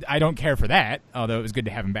 I don't care for that. Although it was good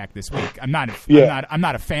to have him back this week. I'm not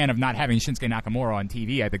a fan of not having Shinsuke Nakamura on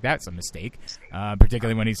TV. I think that's a mistake,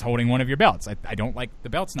 particularly when he's holding one of your belts. I don't like the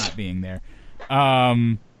belts not being there.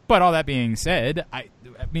 But all that being said, I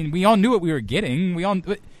mean, we all knew what we were getting.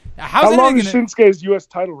 How long is Shinsuke's U.S.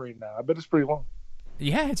 title reign now? I bet it's pretty long.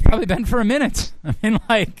 Yeah, it's probably been for a minute. I mean,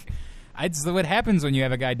 it's what happens when you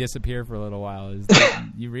have a guy disappear for a little while. Is that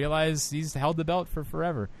you realize he's held the belt for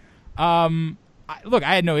forever. Look,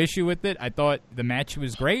 I had no issue with it. I thought the match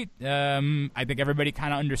was great. I think everybody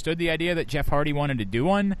kind of understood the idea that Jeff Hardy wanted to do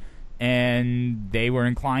one, and they were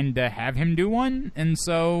inclined to have him do one. And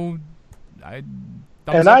so I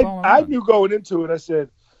knew going into it, I said,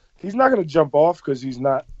 he's not going to jump off because he's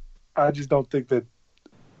not. I just don't think that.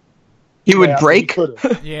 He would break.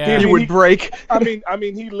 He would break. I mean,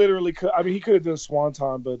 he literally could. I mean, he could have done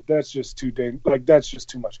Swanton, but that's just too that's just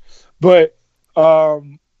too much. But I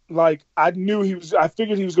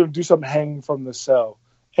figured he was going to do something hanging from the cell,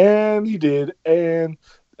 and he did. And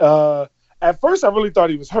at first, I really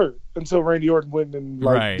thought he was hurt. until Randy Orton went and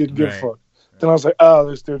Right, didn't give right. a fuck. Then I was like,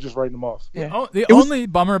 oh, they're just writing them off. Yeah. Oh, the It was- only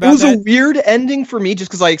bummer It about was that. a weird ending for me,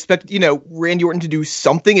 just because I expected, Randy Orton to do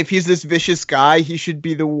something. If he's this vicious guy, he should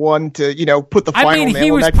be the one to, put the final I mean, nail he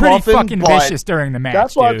in was that pretty coffin, fucking but- vicious during the match.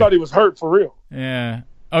 That's why dude. I thought he was hurt for real. Yeah.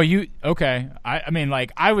 Oh, okay. I mean,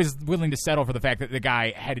 like, I was willing to settle for the fact that the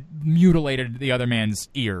guy had mutilated the other man's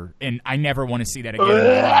ear, and I never want to see that again in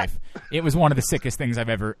my life. It was one of the sickest things I've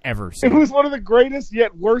ever It seen. was one of the greatest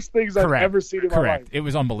yet worst things I've Correct. ever seen in my Correct. life. It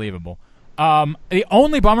was unbelievable. The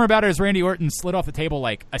only bummer about it is Randy Orton slid off the table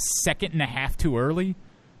like a second and a half too early.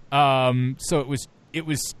 So it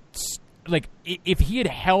was like if he had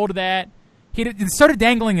held that, he started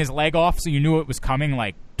dangling his leg off, so you knew it was coming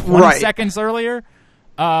like 20 Right. seconds earlier.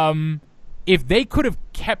 If they could have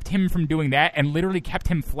kept him from doing that and literally kept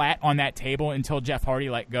him flat on that table until Jeff Hardy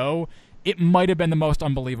let go, it might have been the most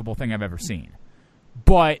unbelievable thing I've ever seen.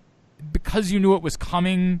 But because you knew it was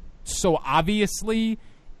coming so obviously,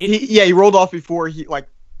 He rolled off before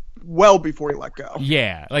well before he let go.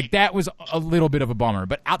 yeah, like that was a little bit of a bummer.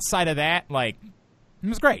 But outside of that, like, it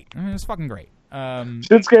was great. I mean, it was fucking great.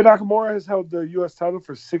 Shinsuke Nakamura has held the U.S. title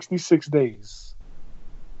for 66 days.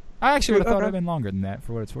 I actually would have thought it Okay. would have been longer than that,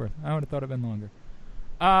 for what it's worth. I would have thought it would have been longer.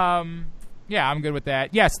 Yeah, I'm good with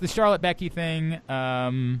that. Yes, the Charlotte Becky thing.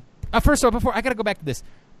 First of all, before I got to go back to this.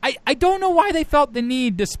 I don't know why they felt the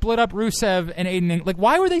need to split up Rusev and Aiden English. Like,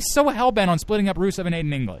 why were they so hellbent on splitting up Rusev and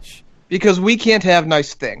Aiden English? Because we can't have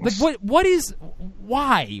nice things. Like,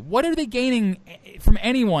 why? What are they gaining from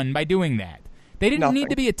anyone by doing that? They didn't Nothing. need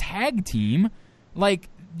to be a tag team. Like,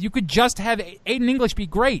 you could just have Aiden English be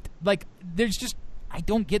great. Like, I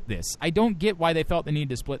don't get this. I don't get why they felt the need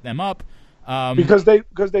to split them up. Because they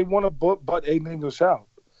want to butt Aiden English out.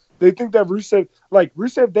 They think that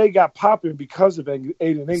Rusev Day got popping because of Aiden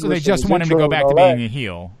English. So they and just his want him to intro go back and to all being that. a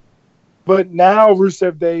heel. But now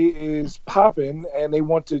Rusev Day is popping, and they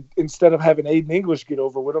want to, instead of having Aiden English get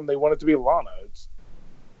over with him, they want it to be Lana.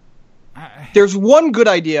 There's one good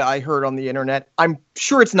idea I heard on the internet. I'm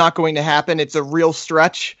sure it's not going to happen. It's a real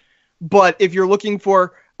stretch. But if you're looking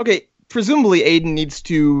for, presumably Aiden needs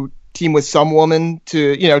to team with some woman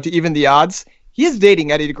to even the odds. He is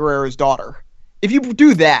dating Eddie Guerrero's daughter. If you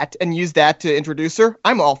do that and use that to introduce her,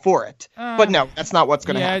 I'm all for it. But no, that's not what's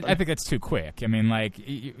going to happen. I think that's too quick. I mean, like,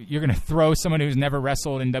 you're going to throw someone who's never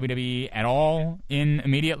wrestled in WWE at all in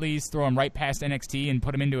immediately, throw him right past NXT and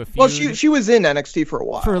put him into a feud. Well, she was in NXT for a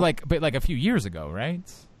while. but a few years ago, right?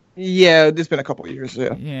 Yeah, it's been a couple of years.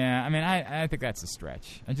 Yeah, Yeah, I mean, I think that's a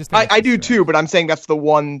stretch. I just think it's I a do stretch. too. But I'm saying that's the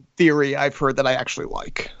one theory I've heard that I actually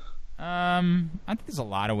like. I think there's a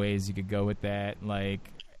lot of ways you could go with that. Like,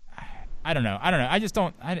 I don't know. I just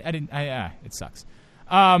don't. It sucks.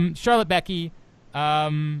 Charlotte Becky.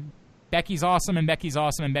 Becky's awesome, and Becky's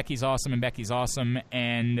awesome, and Becky's awesome, and Becky's awesome,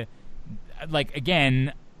 and like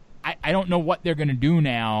again, I don't know what they're gonna do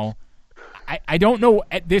now. I don't know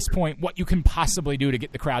at this point what you can possibly do to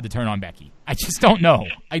get the crowd to turn on Becky. I just don't know.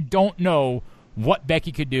 I don't know what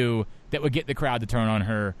Becky could do that would get the crowd to turn on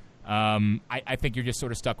her. I think you're just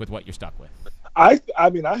sort of stuck with what you're stuck with. I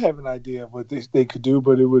mean, I have an idea of what they could do,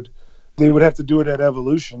 but they would have to do it at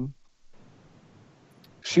Evolution.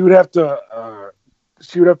 She would have to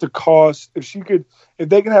cost if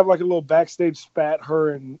they can have like a little backstage spat, her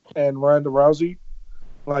and Ronda Rousey,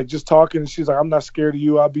 like just talking, and she's like, "I'm not scared of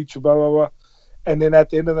you. I'll beat you." Blah blah blah. And then at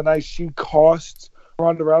the end of the night, she costs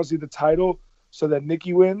Ronda Rousey the title so that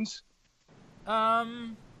Nikki wins.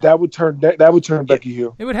 That would turn Becky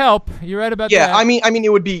heel. It would help. You're right about that. Yeah, I mean,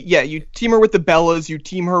 it would be, you team her with the Bellas, you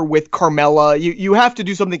team her with Carmella. You have to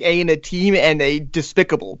do something in a team and a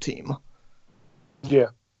despicable team. Yeah.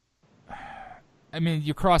 I mean,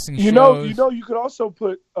 you're crossing You shows. know, you could also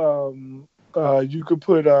put what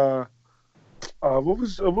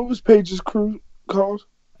was Paige's crew called?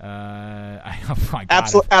 Oh my God.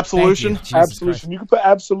 Absolution? Thank you, Jesus Absolution. Christ. You could put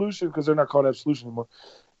Absolution because they're not called Absolution anymore.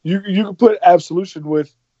 You could put Absolution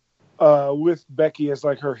with Becky as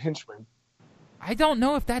like her henchman. I don't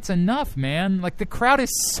know if that's enough, man. Like, the crowd is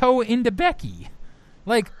so into Becky.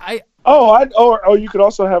 Like, Or you could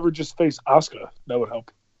also have her just face Asuka. That would help.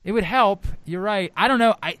 it would help. You're right. I don't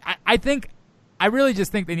know. I really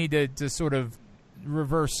just think they need to sort of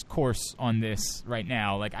reverse course on this right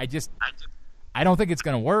now. Like, I don't think it's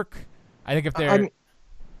going to work. I think if they're...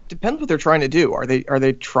 Depends what they're trying to do. Are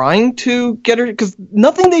they trying to get her? Because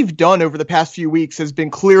nothing they've done over the past few weeks has been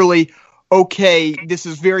clearly, okay, this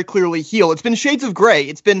is very clearly heel. It's been shades of gray.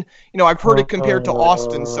 It's been, I've heard it compared to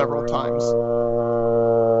Austin several times.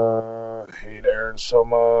 I hate Aaron so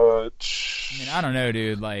much. I mean, I don't know,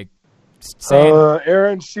 dude. Like, saying,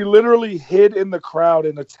 Aaron, she literally hid in the crowd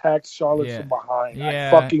and attacked Charlotte from behind. Yeah.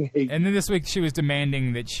 I fucking hate And then this week she was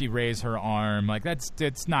demanding that she raise her arm. Like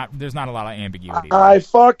there's not a lot of ambiguity. I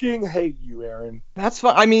fucking hate you, Aaron. That's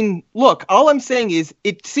fine. I mean, look, all I'm saying is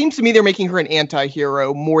it seems to me they're making her an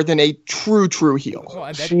anti-hero more than a true heel.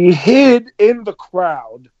 Well, She hid in the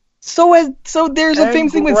crowd. So there's a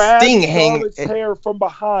famous thing with Sting hanging Charlotte's hair from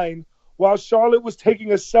behind while Charlotte was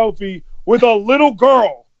taking a selfie with a little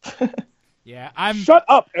girl. Yeah, Shut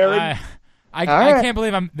up, Aaron. I can't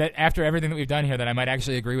believe that after everything that we've done here that I might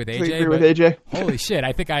actually agree with AJ. Holy shit,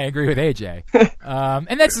 I think I agree with AJ.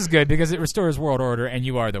 And this is good because it restores world order and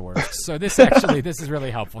you are the worst. So this is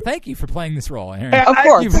really helpful. Thank you for playing this role, Aaron. Of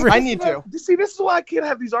course, I need to. See, this is why I can't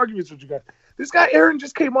have these arguments with you guys. This guy, Aaron,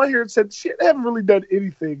 just came on here and said, shit, they haven't really done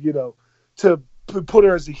anything, to put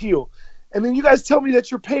her as a heel. And then you guys tell me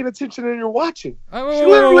that you're paying attention and you're watching.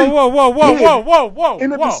 Whoa.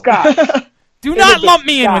 In a disguise. Do not lump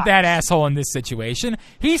me in with that asshole in this situation.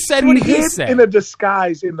 He said what he said. In a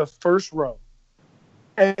disguise in the first row.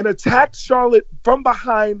 And attacked Charlotte from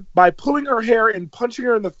behind by pulling her hair and punching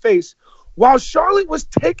her in the face while Charlotte was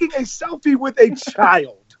taking a selfie with a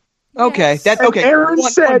child. Okay, that's okay. Aaron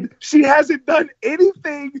said she hasn't done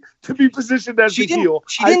anything to be positioned as a heel.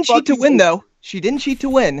 She didn't cheat to win, though. She didn't cheat to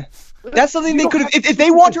win. That's something they could have. If they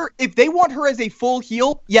want her as a full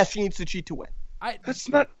heel, yes, she needs to cheat to win. That's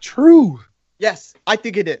not true. Yes, I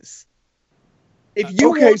think it is. If you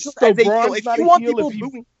want her as a heel, if you want people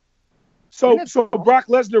moving. So Brock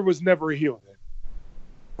Lesnar was never a heel then.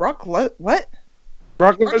 What?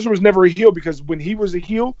 Brock Lesnar was never a heel because when he was a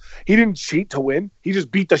heel, he didn't cheat to win. He just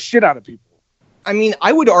beat the shit out of people. I mean,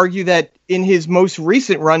 I would argue that in his most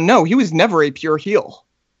recent run, no, he was never a pure heel.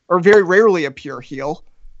 Or very rarely a pure heel.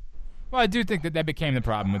 Well, I do think that became the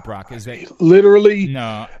problem with Brock is that literally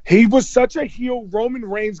no, he was such a heel. Roman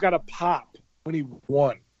Reigns got a pop when he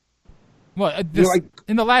won. Well,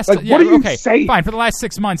 in the last, what are you saying? Fine. For the last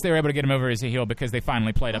 6 months, they were able to get him over as a heel because they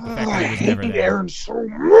finally played up the fact that he was never there. Aaron so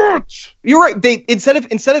much. You're right. They instead of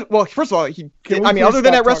well, first of all, other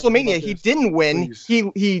than at WrestleMania, he didn't win.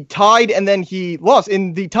 Please. He tied and then he lost.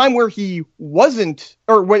 In the time where he wasn't,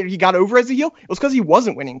 or when he got over as a heel, it was because he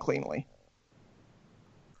wasn't winning cleanly.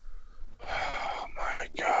 Oh my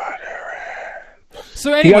God, Aaron!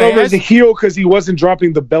 So anyway, he got over as a heel because he wasn't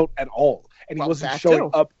dropping the belt at all. And he wasn't showing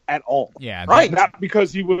up at all. Yeah, right. Not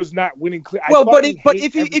because he was not winning clean. Well, but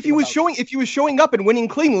if he was showing up and winning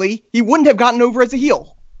cleanly, he wouldn't have gotten over as a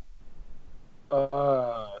heel.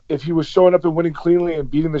 If he was showing up and winning cleanly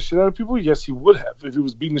and beating the shit out of people, yes, he would have. If he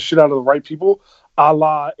was beating the shit out of the right people, a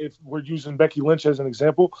la, if we're using Becky Lynch as an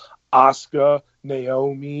example, Asuka,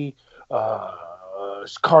 Naomi,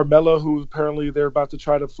 Carmella, who apparently they're about to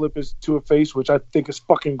try to flip to a face, which I think is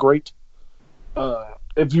fucking great.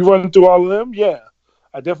 If you run through all of them, yeah,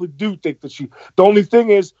 I definitely do think that she. The only thing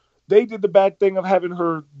is, they did the bad thing of having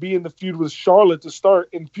her be in the feud with Charlotte to start,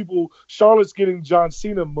 and Charlotte's getting John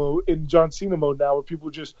Cena mode now, where people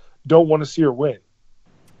just don't want to see her win.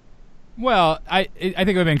 Well, I think it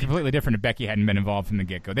would have been completely different if Becky hadn't been involved from the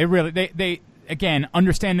get-go. They again,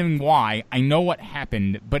 understanding why, I know what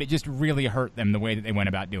happened, but it just really hurt them the way that they went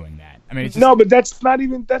about doing that. I mean, no, but that's not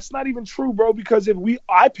even true, bro. Because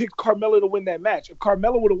I picked Carmella to win that match. If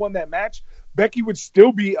Carmella would have won that match, Becky would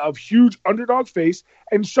still be a huge underdog face,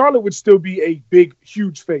 and Charlotte would still be a big,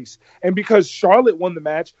 huge face. And because Charlotte won the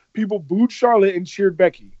match, people booed Charlotte and cheered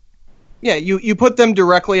Becky. Yeah, you put them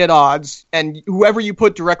directly at odds, and whoever you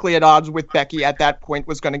put directly at odds with Becky at that point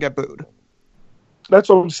was going to get booed. That's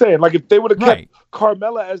what I'm saying. Like, if they would have kept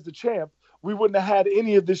Carmella as the champ, we wouldn't have had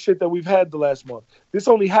any of this shit that we've had the last month. This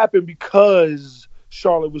only happened because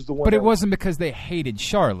Charlotte was the one. But it wasn't because they hated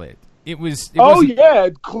Charlotte. It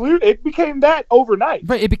became that overnight.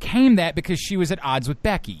 But it became that because she was at odds with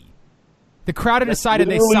Becky. The crowd had decided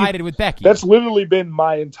they sided with Becky. That's literally been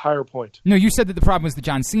my entire point. No, you said that the problem was the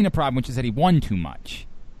John Cena problem, which is that he won too much.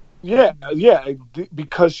 Yeah,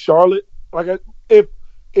 because Charlotte,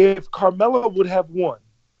 if Carmella would have won,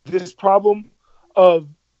 the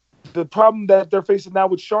problem that they're facing now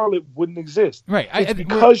with Charlotte wouldn't exist. Right.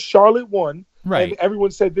 Because Charlotte won, right, and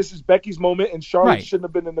everyone said this is Becky's moment, and Charlotte shouldn't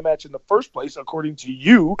have been in the match in the first place, according to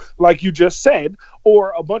you, like you just said,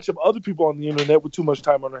 or a bunch of other people on the internet with too much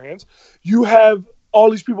time on their hands. You have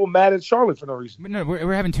all these people mad at Charlotte for no reason. No,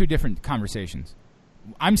 we're having two different conversations.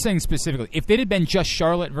 I'm saying specifically, if it had been just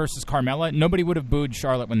Charlotte versus Carmella, nobody would have booed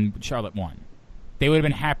Charlotte when Charlotte won. They would have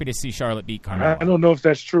been happy to see Charlotte beat Carmella. I don't know if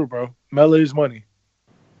that's true, bro. Mella is money.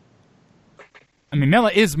 I mean,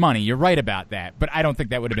 Mella is money. You're right about that, but I don't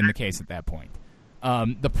think that would have been the case at that point.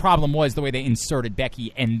 The problem was the way they inserted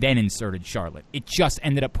Becky and then inserted Charlotte. It just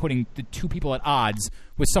ended up putting the two people at odds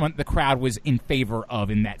with someone the crowd was in favor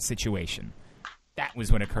of in that situation. That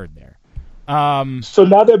was what occurred there. So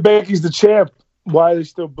now that Becky's the champ, why are they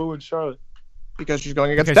still booing Charlotte? Because she's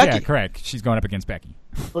going against Becky. Yeah, correct. She's going up against Becky.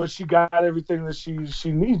 But she got everything that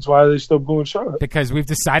she needs. Why are they still booing Charlotte? Because we've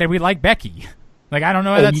decided we like Becky. Like, I don't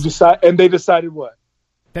know. And they decided what?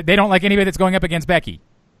 That they don't like anybody that's going up against Becky.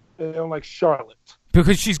 They don't like Charlotte.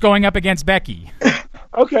 Because she's going up against Becky.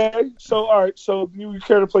 Okay. So, all right. So, you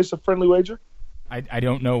care to place a friendly wager? I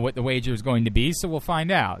don't know what the wager is going to be, so we'll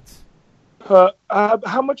find out.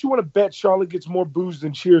 How much you want to bet Charlotte gets more boos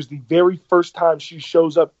than cheers the very first time she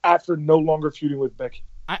shows up after no longer feuding with Becky?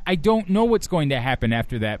 I don't know what's going to happen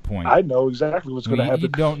after that point. I know exactly what's going to happen. You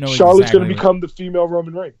don't know Charlotte's exactly going to become the female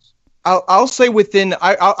Roman Reigns. I'll say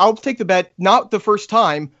I'll take the bet, not the first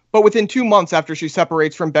time, but within 2 months after she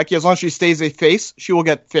separates from Becky, as long as she stays a face, she will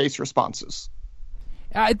get face responses.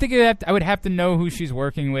 I think I would have to know who she's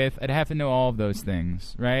working with. I'd have to know all of those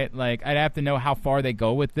things, right? Like, I'd have to know how far they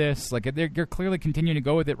go with this. Like, they're clearly continuing to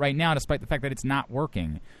go with it right now, despite the fact that it's not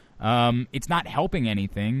working. It's not helping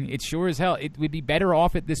anything. It sure as hell. It would be better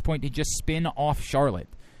off at this point to just spin off Charlotte.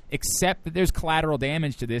 Accept that there's collateral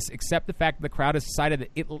damage to this. Accept the fact that the crowd has decided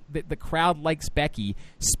that the crowd likes Becky.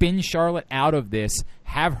 Spin Charlotte out of this.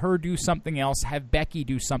 Have her do something else. Have Becky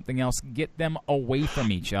do something else. Get them away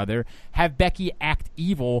from each other. Have Becky act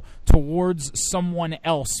evil towards someone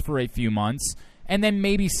else for a few months. And then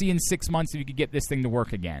maybe see in 6 months if you could get this thing to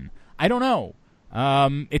work again. I don't know.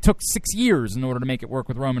 It took 6 years in order to make it work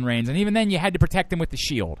with Roman Reigns. And even then you had to protect him with the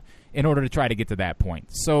Shield in order to try to get to that point.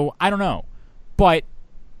 So I don't know. But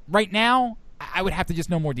right now, I would have to just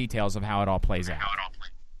know more details of how it all plays out.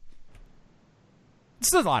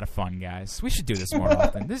 This is a lot of fun, guys. We should do this more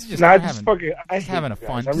often. This is just having a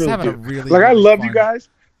fun. Just having a really like I love fun. you guys,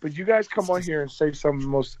 but you guys come on here and say some of the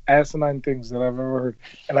most asinine things that I've ever heard,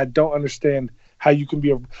 and I don't understand how you can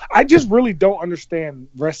be I just really don't understand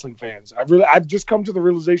wrestling fans. I've just come to the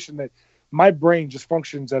realization that my brain just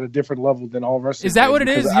functions at a different level than all wrestling. Is that what it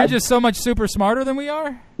is? You're just so much super smarter than we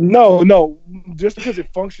are? No. Just because it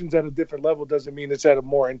functions at a different level doesn't mean it's at a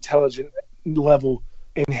more intelligent level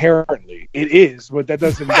inherently. It is, but that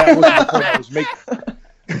wasn't the point I was making.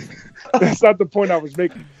 That's not the point I was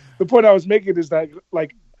making. The point I was making is that,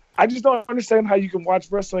 like, I just don't understand how you can watch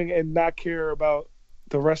wrestling and not care about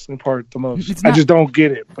the wrestling part the most. I just don't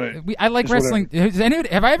get it. But I like wrestling.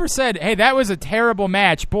 Have I ever said, hey, that was a terrible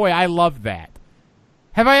match? Boy, I love that.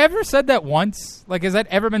 Have I ever said that once? Like, has that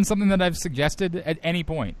ever been something that I've suggested at any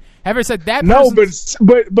point? Have I ever said that? No,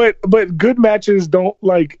 but good matches don't,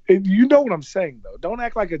 like, you know what I'm saying, though. Don't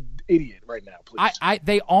act like an idiot right now, please.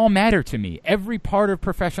 They all matter to me. Every part of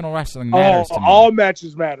professional wrestling matters to me. All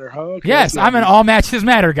matches matter, huh? Okay, yes, I'm an all matches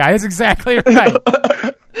matter guy. That's exactly right.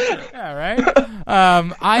 All right.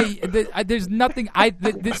 There's nothing.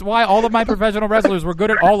 This is why all of my professional wrestlers were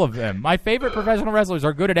good at all of them. My favorite professional wrestlers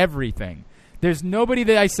are good at everything. There's nobody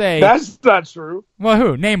that I say. That's not true. Well,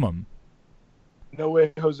 who? Name them. No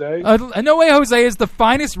Way Jose. No Way Jose is the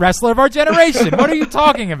finest wrestler of our generation. What are you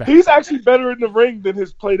talking about? He's actually better in the ring than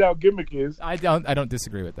his played out gimmick is. I don't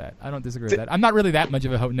disagree with that. I'm not really that much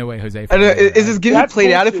of a No Way Jose fan. Is his gimmick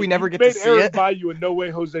played out if we never get to see Aaron it? Buy you a No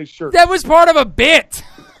Way Jose shirt. That was part of a bit.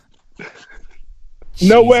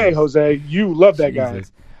 No way, Jose. You love that guy.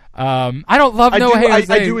 I don't love No Way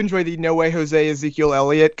Jose. I do enjoy the No Way Jose Ezekiel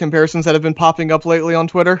Elliott comparisons that have been popping up lately on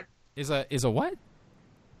Twitter. Is a what?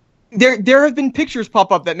 There have been pictures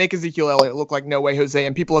pop up that make Ezekiel Elliott look like No Way Jose,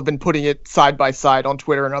 and people have been putting it side by side on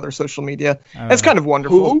Twitter and other social media. That's kind of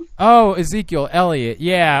wonderful. Who? Oh, Ezekiel Elliott.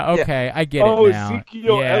 Yeah, okay, I get it now.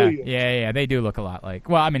 Ezekiel Elliott. Yeah, they do look a lot like.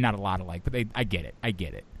 Well, I mean, not a lot alike, but I get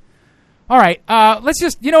it. All right, let's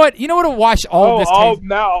just. You know what will wash all of this.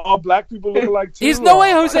 Now all black people look alike too. Is No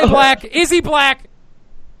Way Jose black? Is he black?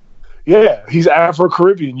 Yeah, he's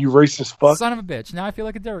Afro-Caribbean, you racist fuck. Son of a bitch. Now I feel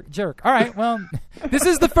like a jerk. All right, well, this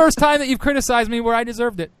is the first time that you've criticized me where I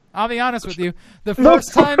deserved it. I'll be honest with you. The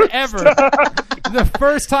first time ever. The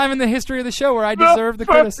first time in the history of the show where I deserved the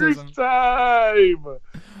criticism. First time.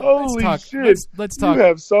 Holy shit. Let's talk. You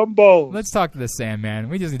have some balls. Let's talk to the Sandman.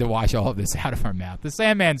 We just need to wash all of this out of our mouth. The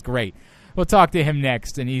Sandman's great. We'll talk to him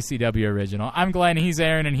next in ECW Original. I'm Glenn, he's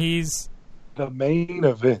Aaron, and he's... the main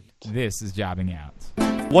event. This is Jobbing Out.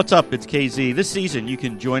 What's up? It's KZ. This season, you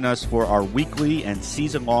can join us for our weekly and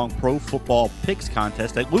season-long pro football picks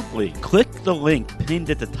contest at Loop League. Click the link pinned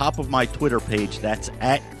at the top of my Twitter page, that's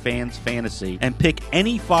 @FansFantasy, and pick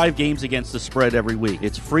any 5 games against the spread every week.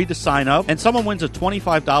 It's free to sign up, and someone wins a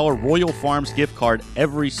 $25 Royal Farms gift card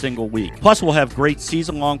every single week. Plus, we'll have great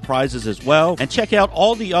season-long prizes as well. And check out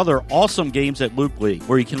all the other awesome games at Loop League,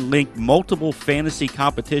 where you can link multiple fantasy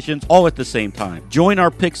competitions all at the same time. Join our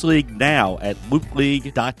Picks League now at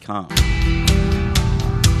loopleague.com.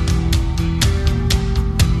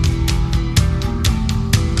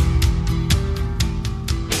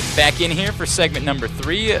 Back in here for segment number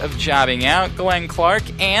 3 of Jobbing Out. Glenn Clark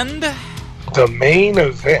and The main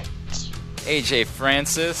event. AJ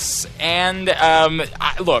Francis. And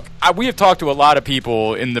we have talked to a lot of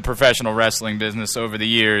people in the professional wrestling business over the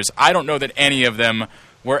years. I don't know that any of them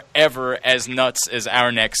were ever as nuts as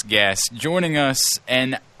our next guest. Joining us,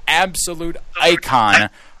 an absolute icon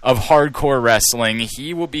of hardcore wrestling.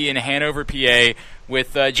 He will be in Hanover, PA,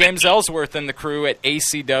 with James Ellsworth and the crew at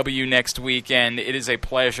ACW next weekend. It is a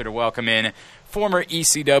pleasure to welcome in former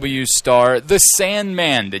ECW star, the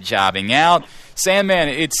Sandman, to Jobbing Out. Sandman,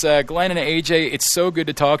 it's Glenn and AJ. It's so good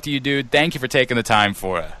to talk to you, dude. Thank you for taking the time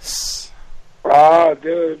for us. Oh,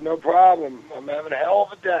 dude, no problem. I'm having a hell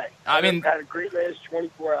of a day. I mean, had a great last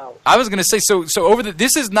 24 hours. I was going to say, so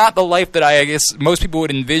this is not the life that I guess most people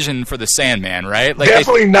would envision for the Sandman, right? Like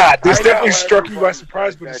Definitely not. This definitely struck you by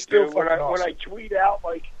surprise, but it's still fucking awesome.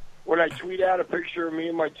 When I tweet out a picture of me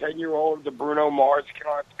and my 10-year-old at the Bruno Mars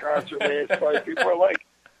concert last night, people are like,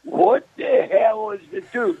 "What the hell is this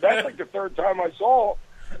dude?" That's like the third time I saw him.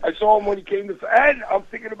 I saw him when he came to, and I'm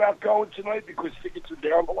thinking about going tonight because tickets are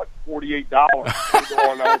down to like $48.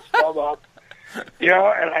 Going on StubHub,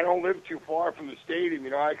 and I don't live too far from the stadium.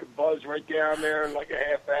 I could buzz right down there in like a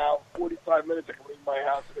half hour, 45 minutes. I can leave my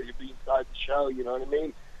house and I could be inside the show. You know what I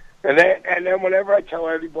mean? And then whenever I tell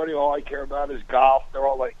everybody all I care about is golf, they're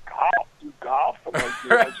all like, "Golf? You golf?" I'm like,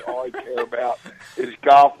 "Dude, that's all I care about is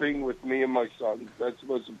golfing with me and my son. That's the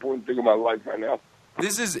most important thing in my life right now."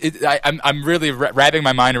 This is I'm really wrapping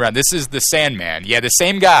my mind around. This is the Sandman. Yeah, the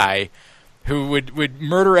same guy who would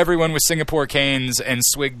murder everyone with Singapore canes and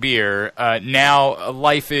swig beer. Now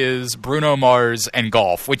life is Bruno Mars and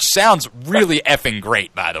golf, which sounds really effing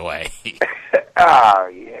great, by the way. Oh,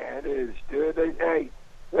 yeah, it is, dude. Hey,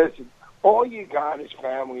 listen, all you got is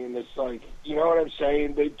family in this life. You know what I'm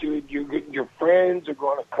saying? Dude, your friends are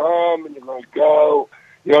going to come and you're going to go.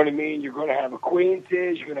 You know what I mean? You're going to have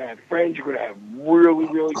acquaintances. You're going to have friends. You're going to have really,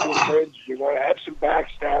 really good friends. You're going to have some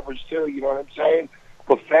backstabbers, too. You know what I'm saying?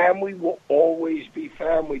 But family will always be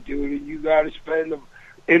family, dude. And you got to spend them.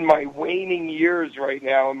 In my waning years right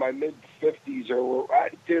now, in my mid-50s, I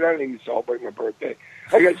don't even celebrate my birthday.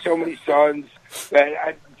 I got so many sons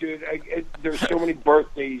that, there's so many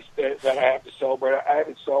birthdays that I have to celebrate. I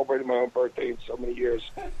haven't celebrated my own birthday in so many years.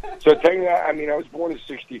 So telling that, I was born in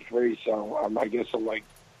 '63, so I guess I'm like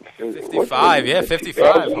 55. Yeah,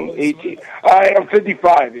 55. 18. I'm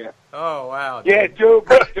 55. Yeah. Oh wow. Yeah, dude,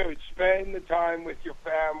 spend the time with your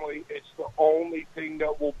family. It's the only thing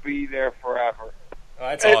that will be there forever. Oh,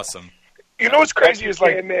 that's awesome. You know what's crazy is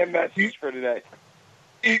like man message for today.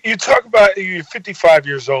 You talk about you're 55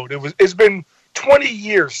 years old. It's been 20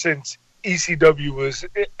 years since ECW was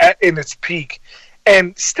in its peak,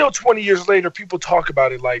 and still 20 years later, people talk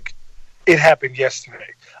about it like it happened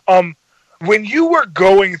yesterday. When you were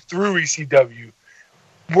going through ECW,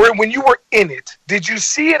 when you were in it, did you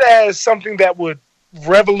see it as something that would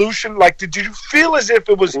revolution? Like, did you feel as if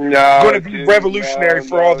it was going to be revolutionary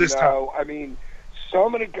for all this time?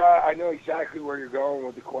 Some of the guys, I know exactly where you're going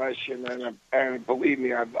with the question, and believe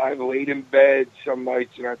me, I've laid in bed some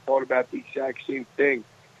nights and I thought about the exact same thing.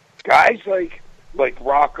 Guys like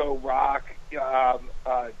Rocco Rock,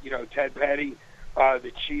 Ted Petty,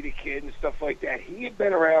 the Cheetah Kid and stuff like that, he had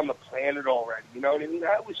been around the planet already. You know what I mean?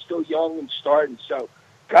 I was still young and starting, so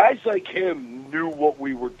guys like him knew what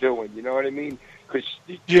we were doing. You know what I mean? Because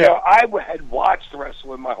I had watched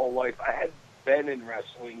wrestling my whole life. I hadn't been in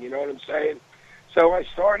wrestling. You know what I'm saying? So I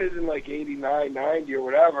started in like 89, 90 or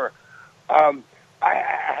whatever. I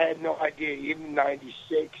had no idea, even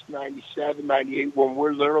 96, 97, 98, when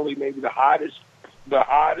we're literally maybe the hottest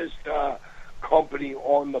company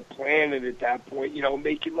on the planet at that point,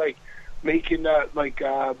 making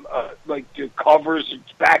the covers,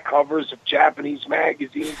 back covers of Japanese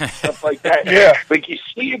magazines and stuff like that. Yeah. Like you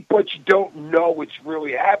see it, but you don't know what's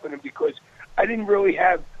really happening because I didn't really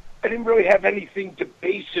have anything to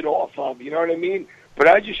base it off of, you know what I mean? But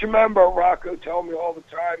I just remember Rocco telling me all the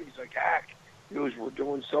time, he's like, "Hack, we're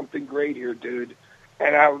doing something great here, dude."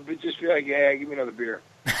 And I would just be like, "Yeah, give me another beer."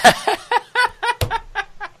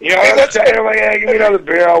 You know what I'm saying? I'm like, hey, give me another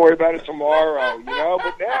beer. I'll worry about it tomorrow. You know.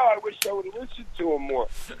 But now I wish I would have listened to him more.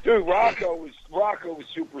 Dude, Rocco was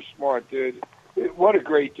super smart, dude. What a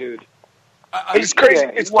great dude. It's crazy.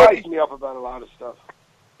 Yeah, it's he wise funny. me up about a lot of stuff.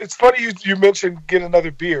 It's funny you mentioned get another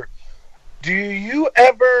beer. Did you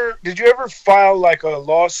ever file like a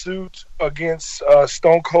lawsuit against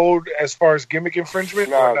Stone Cold as far as gimmick infringement?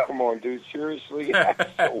 No, come on, dude. Seriously?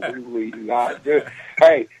 Absolutely not, dude.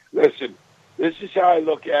 Hey, listen. This is how I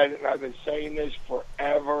look at it, and I've been saying this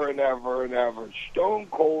forever and ever and ever. Stone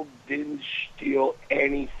Cold didn't steal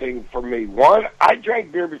anything from me. One, I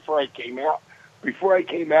drank beer before I came out. Before I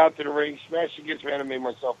came out to the ring, smashed against man and made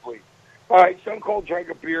myself bleed. All right, Stone Cold drank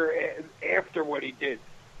a beer after what he did.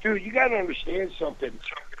 Dude, you got to understand something.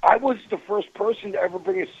 I was the first person to ever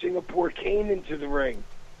bring a Singapore cane into the ring.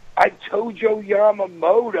 Tojo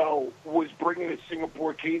Yamamoto was bringing a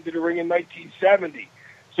Singapore cane to the ring in 1970.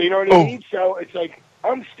 So you know what I mean? So it's like,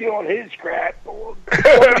 I'm stealing his crap.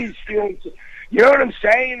 Somebody's stealing. You know what I'm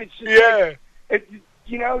saying? It's just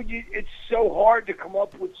it's so hard to come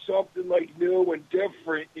up with something like new and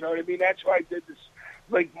different. You know what I mean? That's why I did this.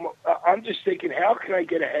 Like, I'm just thinking, how can I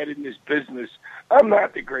get ahead in this business? I'm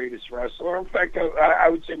not the greatest wrestler. In fact, I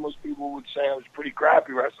would say most people would say I was a pretty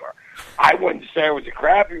crappy wrestler. I wouldn't say I was a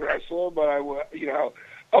crappy wrestler, but I would, you know,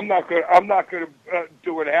 I'm not going to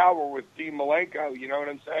do an hour with Dean Malenko. You know what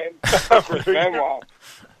I'm saying? Chris Benoit.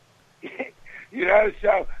 You know,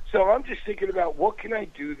 so I'm just thinking about what can I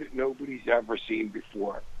do that nobody's ever seen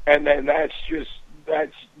before, and then that's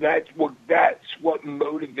what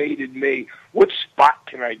motivated me. What spot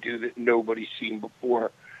can I do that nobody's seen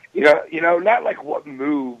before? You know, not like what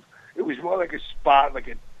move. It was more like a spot,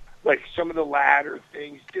 like some of the ladder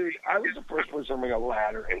things. Dude, I was the first person to bring a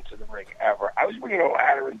ladder into the ring ever. I was bringing a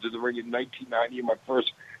ladder into the ring in 1990 in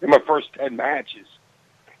my first 10 matches.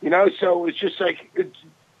 You know, so it's just like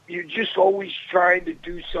you're just always trying to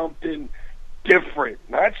do something different,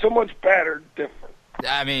 not so much better, different.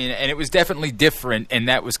 I mean, and it was definitely different, and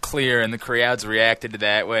that was clear, and the crowds reacted to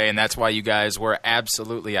that way, and that's why you guys were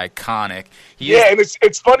absolutely iconic. And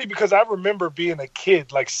it's funny because I remember being a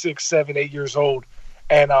kid, like 6, 7, 8 years old,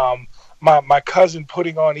 and my cousin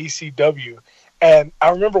putting on ECW, and I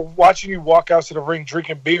remember watching you walk out to the ring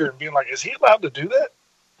drinking beer and being like, "Is he allowed to do that?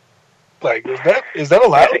 Like, is that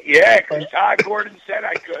allowed?" Yeah, because Todd Gordon said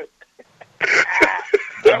I could.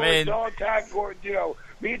 I saw Todd Gordon. You know,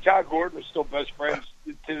 me and Todd Gordon are still best friends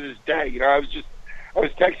to this day. You know, I was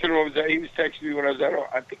texting him. He was texting me when I was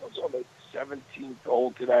I think I was on the 17th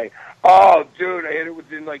hole today. Oh, dude, I hit it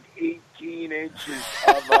within like 18 inches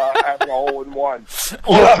of having a hole-in-one.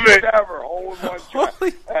 Love it. Ever hole-in-one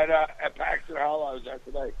at Paxton Hollow I was at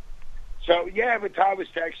today. So, yeah, but Todd was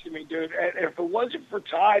texting me, dude. And if it wasn't for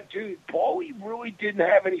Todd, dude, Paulie really didn't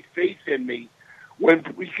have any faith in me.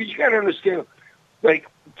 Because you got to understand, like,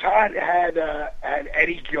 Todd had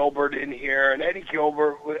Eddie Gilbert in here, and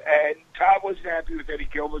Todd wasn't happy with Eddie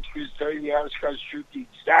Gilbert because, to tell you the honest God's truth, the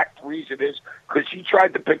exact reason is because he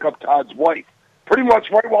tried to pick up Todd's wife. Pretty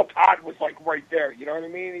much right while Todd was, like, right there. You know what I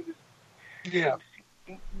mean? He was, yeah.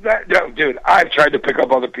 No, dude, I've tried to pick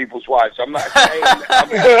up other people's wives. I'm not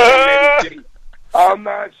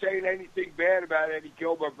saying anything bad about Eddie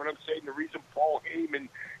Gilbert, but I'm saying the reason Paul Heyman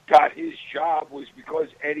got his job was because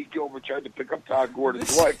Eddie Gilbert tried to pick up Todd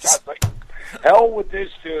Gordon's wife. Todd's like, hell with this,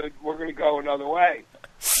 dude. We're going to go another way.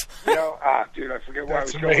 You know, dude, I forget where I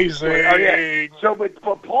was going. That's amazing. Oh, yeah. So, but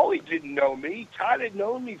Paulie didn't know me. Todd had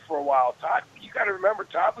known me for a while. Todd, you got to remember,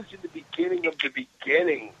 Todd was in the beginning of the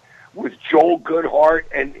beginning with Joel Goodhart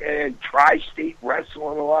and Tri-State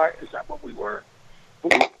Wrestling a lot. Is that what we were?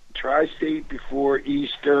 Tri-State before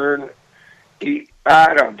Eastern.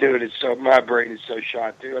 I don't, dude. It's so, my brain is so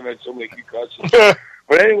shot, dude. I've had so many concussions.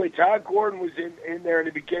 But anyway, Todd Gordon was in there in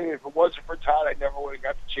the beginning. If it wasn't for Todd, I never would have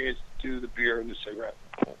got the chance to do the beer and the cigarette.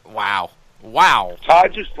 Wow.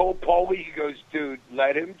 Todd just told Paulie, he goes, dude,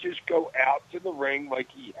 let him just go out to the ring like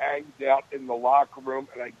he hangs out in the locker room,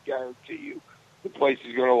 and I guarantee you the place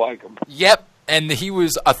is going to like him. Yep. And he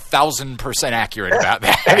was 1,000% accurate about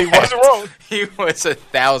that. And he wasn't wrong. He was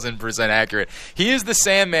 1,000% accurate. He is the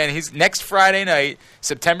Sandman. He's next Friday night,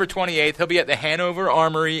 September 28th. He'll be at the Hanover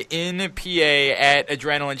Armory in PA at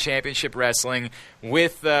Adrenaline Championship Wrestling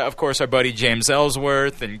with, of course, our buddy James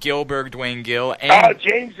Ellsworth and Gilbert, Dwayne Gill. And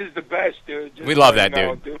James is the best, dude. We love that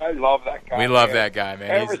dude. I love that guy. We love that guy,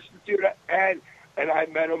 man. And I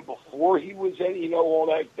met him before he was in, you know, all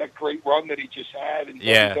that great run that he just had in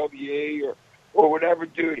WWE or whatever,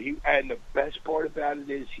 dude. And the best part about it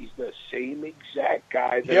is he's the same exact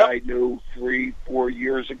guy that I knew 3-4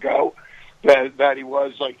 years ago that he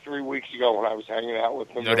was like 3 weeks ago when I was hanging out with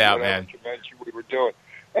him. No doubt, man. Convention we were doing.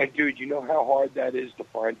 And, dude, you know how hard that is to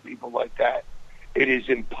find people like that? It is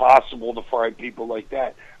impossible to find people like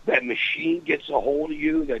that. That machine gets a hold of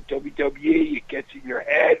you, that WWE, it gets in your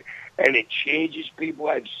head, and it changes people.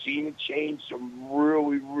 I've seen it change some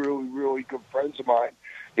really, really, really good friends of mine.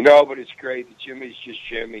 You know, but it's great. Jimmy's just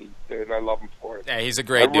Jimmy, and I love him for it. Yeah, he's a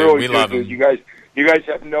great dude. Really we love him. You guys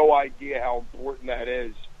have no idea how important that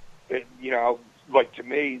is. You know, like to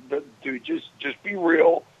me, dude, just be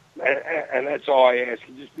real, and that's all I ask.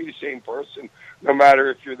 You just be the same person, no matter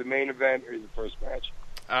if you're the main event or the first match.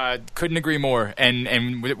 Couldn't agree more.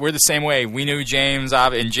 And we're the same way. We knew James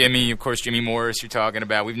and Jimmy, of course, Jimmy Morris you're talking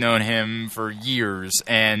about. We've known him for years,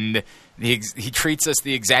 and he treats us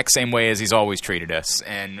the exact same way as he's always treated us,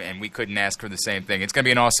 and we couldn't ask for the same thing. It's going to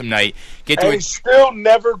be an awesome night. He still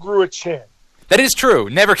never grew a chin. That is true.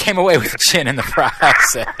 Never came away with a chin in the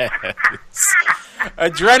process.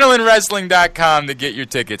 AdrenalineWrestling.com to get your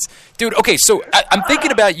tickets, dude. Okay, so I'm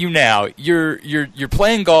thinking about you now. You're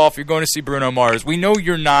playing golf. You're going to see Bruno Mars. We know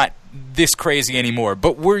you're not this crazy anymore,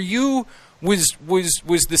 but were you? Was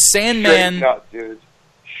the Sandman? Straight nuts, dude.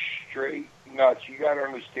 Straight nuts. You got to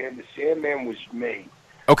understand, the Sandman was me.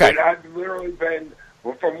 Okay. And I've literally been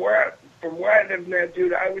from where I live now,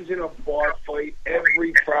 dude. I was in a bar fight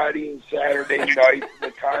every Friday and Saturday night.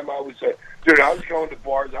 The time I was dude, I was going to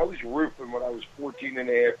bars. I was roofing when I was 14 and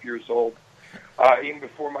a half years old, even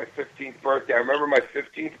before my 15th birthday. I remember my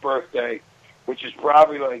 15th birthday, which is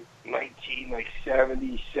probably like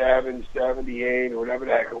 77, 78, or whatever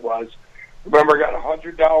the heck it was. Remember, I got a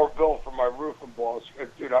 $100 bill from my roofing boss.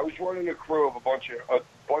 Dude, I was running a crew of a bunch of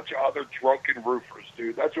other drunken roofers,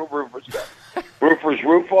 dude. That's what roofers do. Roofers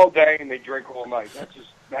roof all day and they drink all night.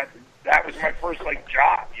 That was my first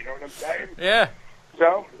job. You know what I'm saying? Yeah.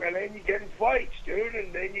 So, and then you get in fights, dude,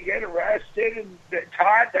 and then you get arrested. And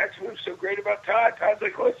Todd, that's what's so great about Todd. Todd's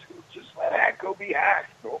like, listen, just let Hack go be Hack.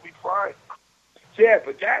 It'll be fine. So, yeah,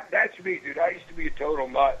 but that's me, dude. I used to be a total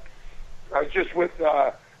nut. I was just with,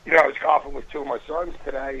 I was golfing with two of my sons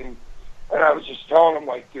today, and I was just telling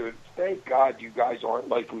them, dude, thank God you guys aren't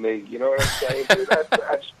like me. You know what I'm saying? Dude,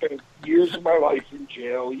 I've spent years of my life in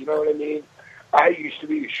jail. You know what I mean? I used to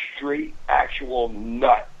be a straight, actual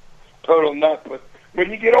nut. Total nut, but when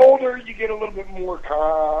you get older, you get a little bit more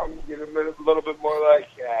calm. You get a little bit more I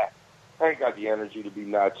ain't got the energy to be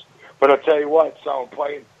nuts. But I'll tell you what, so I'm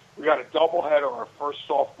playing. We got a doubleheader, our first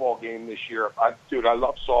softball game this year. I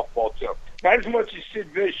love softball, too. Not as much as Sid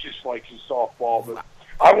Vicious likes his softball, but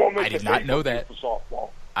I won't miss I did not know that. For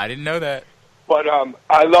softball. I didn't know that. But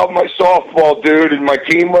I love my softball, dude, and my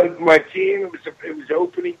team. It was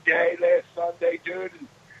opening day last Sunday, dude,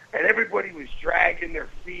 and everybody was dragging their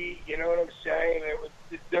feet. You know what I'm saying?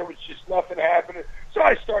 There was just nothing happening. So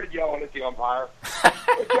I started yelling at the umpire.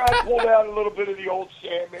 I pulled out a little bit of the old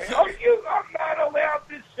Sandman. I'm not allowed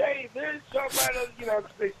to say this.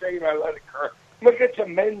 They say I let it occur. Look, it's a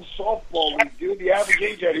men's softball league, dude. The average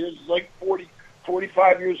age out here is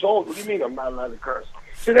 45 years old. What do you mean I'm not allowed to curse?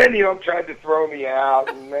 So then, tried to throw me out,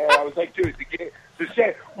 and man, I was like, dude,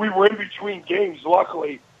 we were in between games,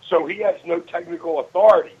 luckily, so he has no technical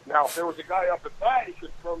authority. Now, if there was a guy up at bat, he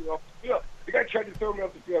could throw me off the field. The guy tried to throw me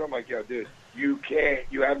off the field. I'm like, yo, dude, you can't.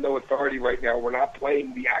 You have no authority right now. We're not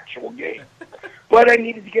playing the actual game. But I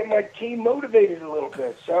needed to get my team motivated a little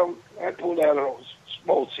bit, so I pulled out an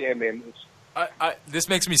old Sandman. This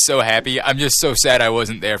makes me so happy. I'm just so sad I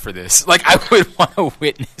wasn't there for this. I would want to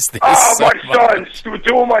witness this. Oh, my sons.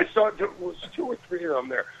 Two of my sons, there was 2 or 3 of them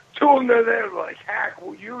there. 2 of them there like, Hack,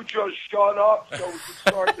 will you just shut up so we can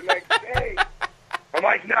start the next day? I'm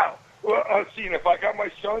like, no. Well, see, if I got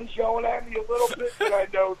my sons yelling at me a little bit, then I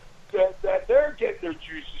know that they're getting their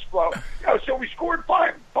juices flowing. So we scored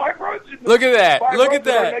five runs. Look at that. Look at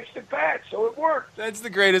that. Next at bat, so it worked. That's the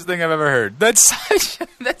greatest thing I've ever heard. That's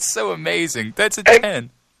so amazing. That's a 10.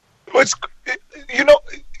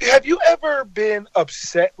 Have you ever been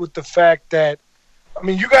upset with the fact that,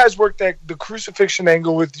 you guys worked at the crucifixion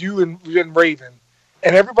angle with you and Raven,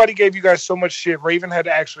 and everybody gave you guys so much shit. Raven had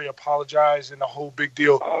to actually apologize and the whole big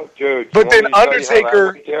deal. Oh, dude. But then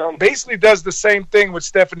Undertaker basically does the same thing with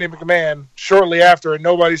Stephanie McMahon shortly after, and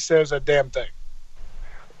nobody says a damn thing.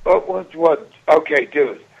 But what? Okay,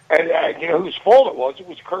 dude. And whose fault it was? It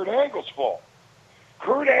was Kurt Angle's fault.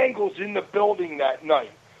 Kurt Angle's in the building that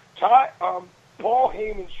night. Paul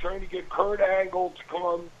Heyman's trying to get Kurt Angle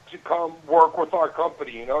to come work with our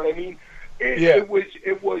company. You know what I mean? It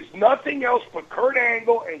was nothing else but Kurt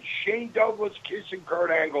Angle and Shane Douglas kissing Kurt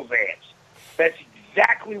Angle's ass. That's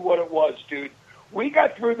exactly what it was, dude. We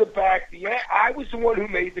got through the back. I was the one who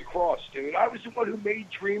made the cross, dude. I was the one who made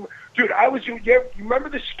Dreamer. Dude, you remember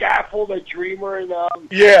the scaffold that Dreamer and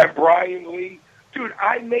Brian Lee? Dude,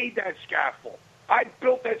 I made that scaffold. I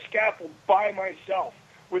built that scaffold by myself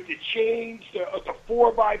with the chains, the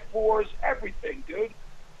 4x4s, everything, dude.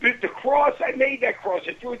 The cross, I made that cross.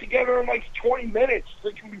 I threw it together in like 20 minutes.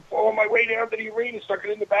 Freaking before on my way down to the arena, stuck it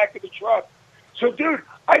in the back of the truck. So, dude,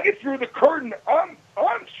 I get through the curtain. I'm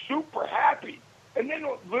super happy. And then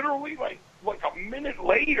literally like a minute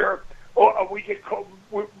later, we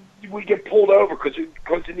get pulled over because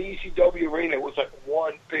in the ECW arena it was like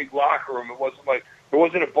one big locker room. It wasn't like there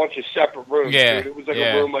wasn't a bunch of separate rooms. Yeah, dude. It was like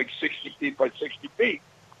a room like 60 feet by 60 feet.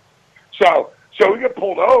 So we get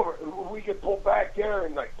pulled over. We get pulled back there,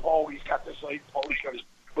 and like Paulie's got his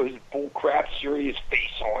bull crap serious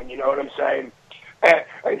face on. You know what I'm saying?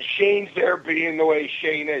 And Shane's there being the way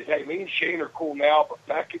Shane is. Hey, me and Shane are cool now, but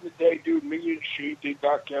back in the day, dude, me and Shane did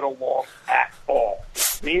not get along at all.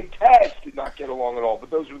 Me and Taz did not get along at all,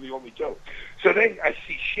 but those were the only two. So then I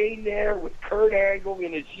see Shane there with Kurt Angle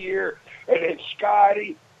in his ear, and then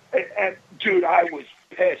Scotty. And dude, I was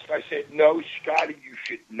pissed. I said, no, Scotty, you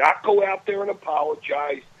should not go out there and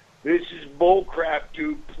apologize. This is bull crap,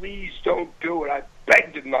 dude. Please don't do it. I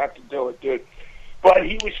begged him not to do it, dude. But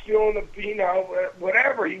he was feeling,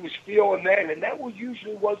 whatever he was feeling then, and that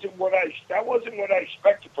wasn't what I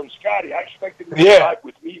expected from Scotty. I expected him to side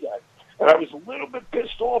with me then, and I was a little bit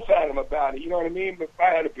pissed off at him about it. You know what I mean? But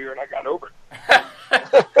I had a beer and I got over it.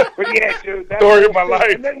 But yeah, dude, that's story of my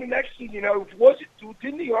life. And then the next thing you know,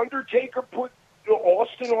 didn't the Undertaker put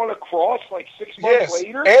Austin on a cross like 6 months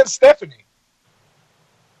later? And Stephanie.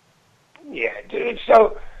 Yeah, dude.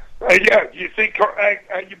 So. Yeah, you think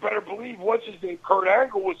you better believe what's his name? Kurt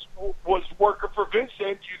Angle was working for Vince.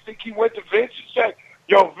 And do you think he went to Vince and said,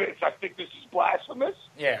 "Yo, Vince, I think this is blasphemous"?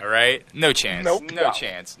 Yeah, right. No chance. Nope. No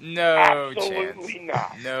chance. No Absolutely chance.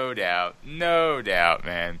 not. No doubt. No doubt,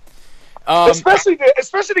 man. Especially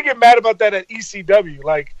to get mad about that at ECW,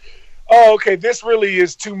 like, oh, okay, this really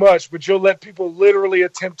is too much, but you'll let people literally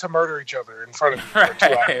attempt to murder each other in front of you for 2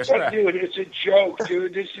 hours. But dude, it's a joke,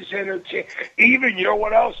 dude. This is entertaining. Even, you know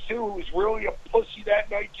what else, too, who was really a pussy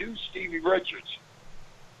that night, too? Stevie Richards.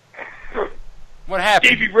 What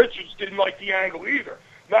happened? Stevie Richards didn't like the angle either.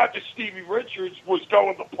 Not that Stevie Richards was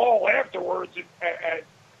going to Paul afterwards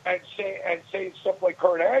and saying stuff like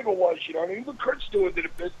Kurt Angle was, you know what I mean? But Kurt's still into the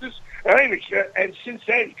business. And since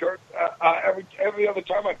then, Kurt, every other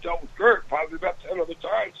time I've dealt with Kurt, probably about 10 other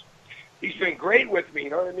times, he's been great with me, you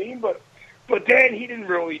know what I mean? But then he didn't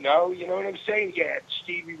really know, you know what I'm saying? Yeah,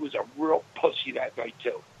 Stevie was a real pussy that night,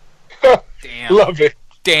 too. Damn. Love it.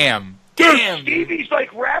 Damn. Dude, Damn. Stevie's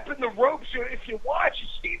like wrapping the ropes. If you watch it,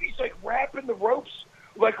 Stevie's like wrapping the ropes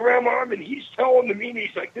like around my arm, and he's telling me, and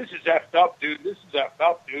he's like, "This is effed up, dude. This is effed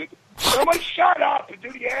up, dude." And I'm like, "Shut up and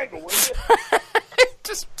do the angle, will you?"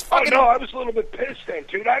 Just Oh fucking. no, I was a little bit pissed then,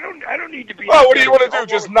 dude. I don't need to be. Oh, what do you want to do?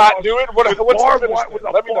 Just not do it? What's the finish with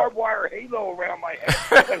then? a Let me know. barbed wire halo around my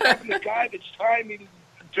head, and having the guy that's tying me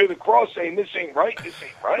to the cross saying, "This ain't right. This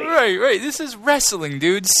ain't right." Right. This is wrestling,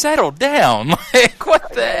 dude. Settle down. Like,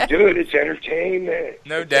 what the heck? Dude, it's entertainment.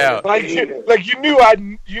 No doubt. Like I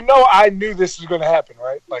knew this was going to happen,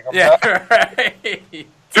 right? Like, I'm not, right.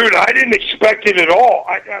 Dude, I didn't expect it at all.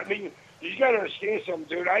 I mean, you got to understand something,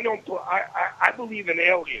 dude. I believe in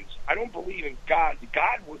aliens. I don't believe in God.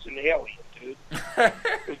 God was an alien, dude.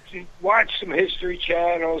 Watch some History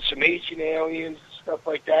Channel, some Ancient Aliens, stuff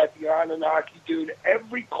like that, the Anunnaki, dude.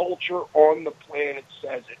 Every culture on the planet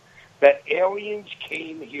says it, that aliens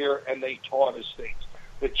came here and they taught us things.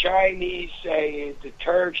 The Chinese say it, the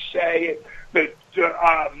Turks say it, the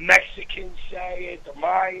Mexicans say it, the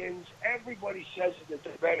Mayans, everybody says it that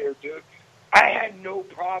they've been here, dude. I had no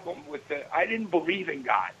problem with it. I didn't believe in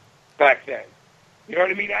God back then. You know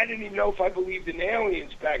what I mean? I didn't even know if I believed in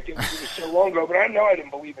aliens back then because it was so long ago, but I know I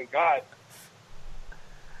didn't believe in God.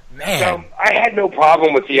 Man. So I had no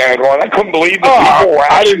problem with the angle, and I couldn't believe that people were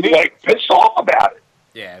actually like pissed off about it.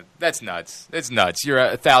 Yeah, that's nuts. It's nuts. You're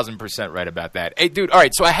 1,000% right about that. Hey, dude. All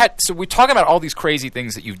right. So we're talking about all these crazy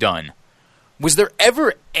things that you've done. Was there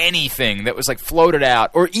ever anything that was like floated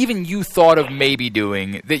out, or even you thought of maybe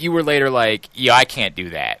doing that you were later like, yeah, I can't do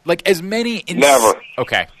that? Like as many. Never.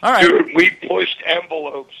 Okay. All right. Dude, we pushed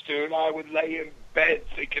envelopes, dude. I would lay in bed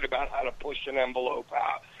thinking about how to push an envelope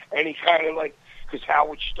out. Any kind of like. Because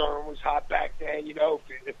Howard Stern was hot back then, you know.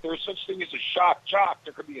 If there's such thing as a shock jock,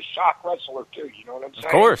 there could be a shock wrestler too. You know what I'm saying?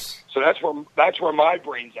 Of course. So that's where my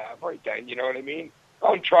brain's at right then. You know what I mean?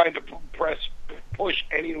 I'm trying to push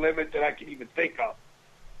any limit that I can even think of.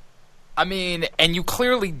 I mean, and you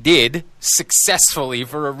clearly did successfully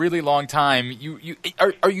for a really long time.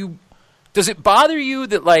 Are you? Does it bother you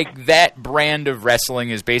that like that brand of wrestling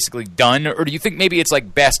is basically done, or do you think maybe it's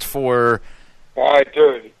like best for All right,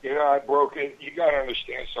 dude. I broke it. You got to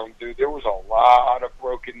understand something, dude. There was a lot of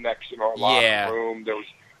broken necks in our locker room.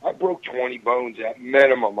 I broke 20 bones at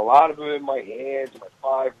minimum. A lot of them in my hands,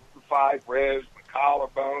 my five ribs, my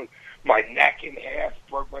collarbone, my neck in half.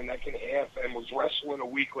 Broke my neck in half and was wrestling a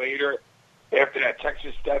week later after that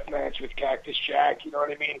Texas death match with Cactus Jack. You know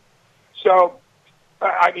what I mean? So,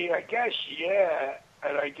 I guess, yeah.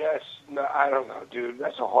 And I guess, no, I don't know, dude.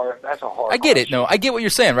 That's a hard. I get it. No, I get what you're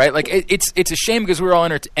saying, right? Like it's a shame because we were all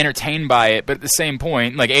entertained by it, but at the same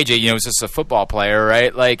point, like AJ, is just a football player,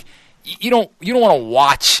 right? Like you don't want to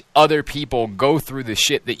watch other people go through the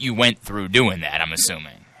shit that you went through doing that. I'm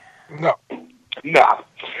assuming. No,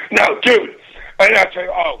 dude. And I'll tell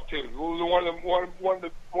you, dude, one of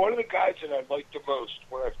the guys that I liked the most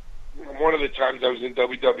one of the times I was in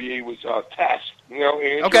WWE was Test.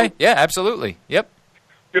 Andrew? Okay. Yeah. Absolutely. Yep.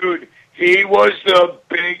 Dude, he was the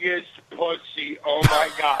biggest pussy. Oh, my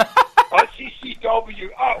God. On CCW.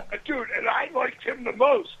 Oh, dude, and I liked him the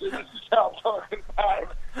most. This is how I'm talking about him.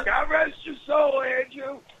 God rest your soul,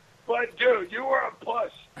 Andrew. But, dude, you were a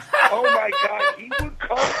puss. Oh, my God. He would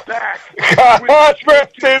come back. God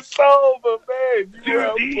rest his soul, but man.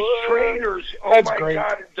 Dude, these trainers. Oh, that's my great.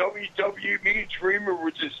 God. In WWE, me and Dreamer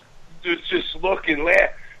were just looking,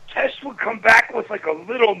 laugh. Test would come back with like a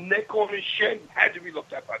little nick on his shin. Had to be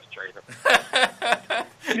looked at by the trainer.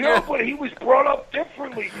 But he was brought up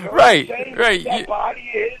differently. Right. That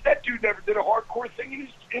body, that dude never did a hardcore thing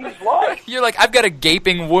in his life. You're like, I've got a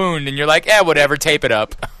gaping wound, and you're like, whatever, tape it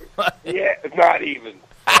up. Yeah, not even,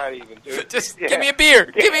 dude. Just give me a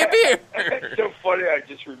beer. Give me a beer. It's so funny. I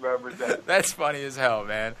just remembered that. That's funny as hell,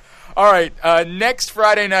 man. All right, next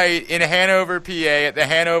Friday night in Hanover, PA, at the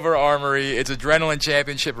Hanover Armory, it's Adrenaline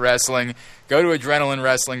Championship Wrestling. Go to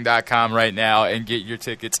adrenalinewrestling.com right now and get your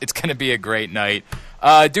tickets. It's going to be a great night.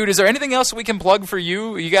 Dude, is there anything else we can plug for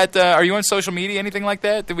you? You got? Are you on social media, anything like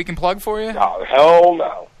that we can plug for you? No, hell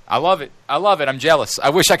no. I love it. I'm jealous. I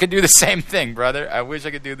wish I could do the same thing, brother. I wish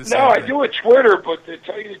I could do the same thing. No, I do a Twitter, but to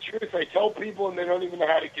tell you the truth, I tell people and they don't even know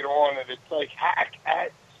how to get on it. It's like hack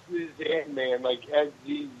at Sandman, like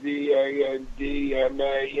SZZANDMAN.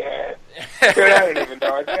 I don't even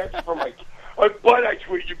know. That's from my. But I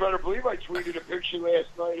tweeted. You better believe I tweeted a picture last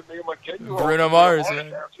night of me and my kid. Bruno Mars,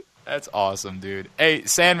 man. That's awesome, dude. Hey,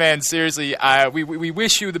 Sandman, seriously, we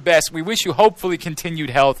wish you the best. We wish you hopefully continued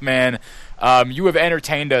health, man. You have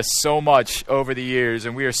entertained us so much over the years,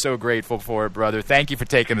 and we are so grateful for it, brother. Thank you for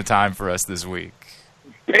taking the time for us this week.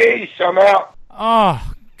 Peace. I'm out.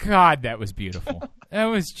 Oh, God, that was beautiful. That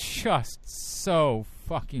was just so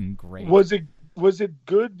fucking great. Was it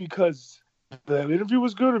good because the interview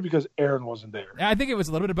was good or because Aaron wasn't there? I think it was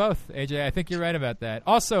a little bit of both, AJ. I think you're right about that.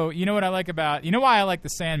 Also, you know what I like about... You know why I like the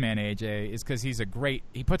Sandman, AJ, is because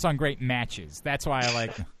he puts on great matches. That's why I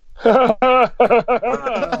like...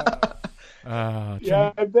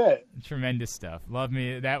 Yeah, I bet. Tremendous stuff. Love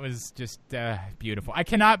me. That was just beautiful. I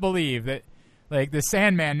cannot believe that... Like, the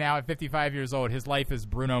Sandman now at 55 years old, his life is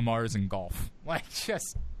Bruno Mars and golf. Like,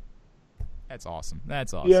 just... That's awesome.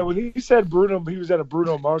 That's awesome. Yeah, when he said he was at a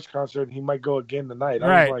Bruno Mars concert and he might go again tonight. Right.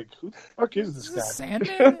 I was like, who the fuck is this guy?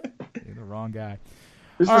 Sandman? You're the wrong guy.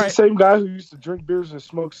 This is the same guy who used to drink beers and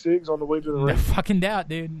smoke cigs on the way to the ring. No fucking doubt,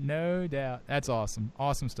 dude. No doubt. That's awesome.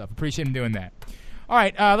 Awesome stuff. Appreciate him doing that. All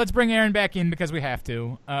right, let's bring Aaron back in because we have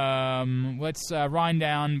to. Let's wind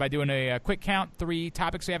down by doing a quick count. 3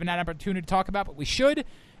 topics we haven't had an opportunity to talk about, but we should.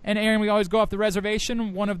 And, Aaron, we always go off the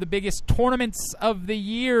reservation. One of the biggest tournaments of the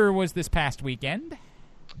year was this past weekend.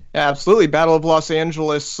 Absolutely. Battle of Los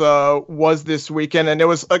Angeles was this weekend, and it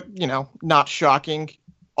was, not shocking.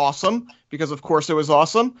 Awesome, because, of course, it was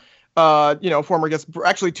awesome. Former guests,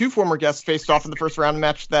 actually 2 former guests faced off in the first round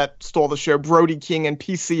match that stole the show. Brody King and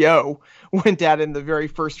PCO went at it in the very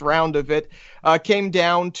first round of it. Came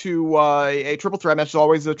down to a triple threat match,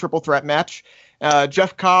 always a triple threat match.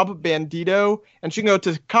 Jeff Cobb, Bandito, and Shingo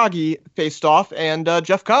Takagi faced off, and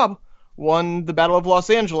Jeff Cobb won the Battle of Los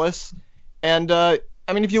Angeles. And,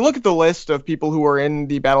 if you look at the list of people who were in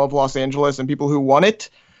the Battle of Los Angeles and people who won it,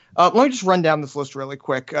 let me just run down this list really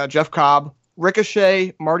quick. Jeff Cobb,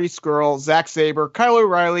 Ricochet, Marty Scurll, Zack Sabre, Kyle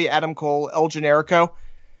O'Reilly, Adam Cole, El Generico.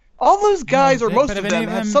 All those guys, or most of them,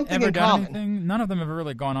 have something in common. Anything? None of them have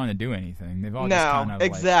really gone on to do anything. They've all just kind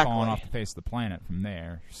of fallen off the face of the planet from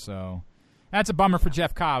there. So that's a bummer for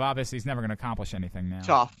Jeff Cobb. Obviously, he's never going to accomplish anything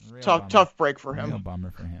now. Tough break for him. Real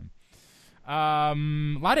bummer for him. A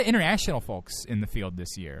lot of international folks in the field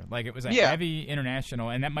this year. Like, it was a heavy international,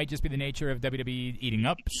 and that might just be the nature of WWE eating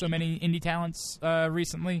up so many indie talents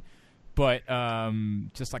recently. but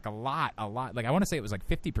just like a lot. Like I want to say it was like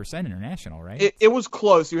 50% international, right? It was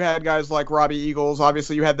close. You had guys like Robbie Eagles.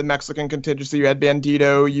 Obviously, you had the Mexican contingency. You had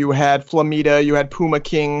Bandito. You had Flamita. You had Puma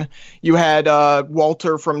King. You had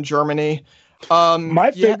Walter from Germany.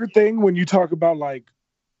 My favorite thing when you talk about like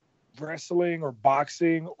wrestling or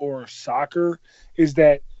boxing or soccer is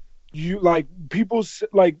that you like people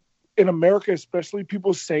like in America especially,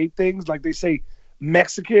 people say things like they say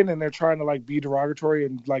Mexican and they're trying to like be derogatory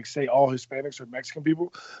and like say all Hispanics are Mexican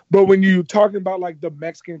people. But when you talking about like the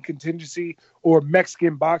Mexican contingency or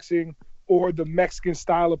Mexican boxing or the Mexican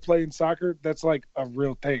style of playing soccer, that's like a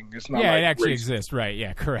real thing. It's not. Yeah, like it actually racist. exists. Right?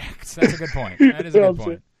 Yeah, correct. That's a good point. That is a good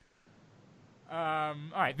point. All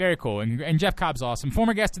right, very cool. And Jeff Cobb's awesome,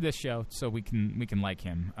 former guest of this show, so we can like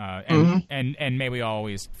him. And may we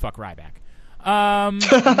always fuck Ryback.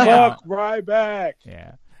 Fuck Ryback.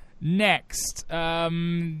 Yeah. Next,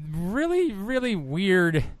 really, really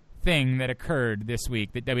weird thing that occurred this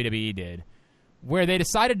week that WWE did, where they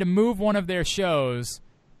decided to move one of their shows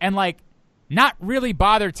and like not really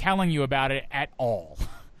bother telling you about it at all,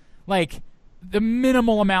 like the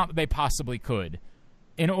minimal amount that they possibly could,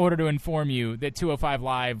 in order to inform you that 205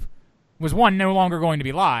 Live was, one, no longer going to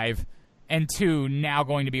be live, and two, now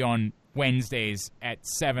going to be on Wednesdays at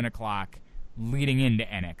 7 o'clock leading into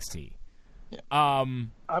NXT.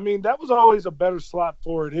 I mean, that was always a better slot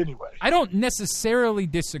for it anyway. I don't necessarily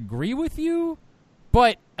disagree with you,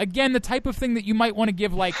 but again, the type of thing that you might want to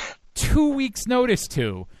give like 2 weeks notice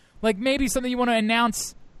to, like maybe something you want to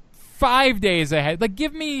announce 5 days ahead. Like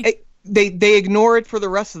give me... They ignore it for the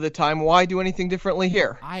rest of the time. Why do anything differently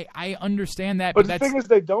here? I understand that, but the thing is,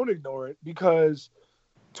 they don't ignore it because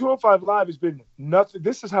 205 Live has been nothing.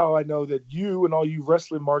 This is how I know that you and all you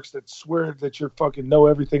wrestling marks that swear that you fucking know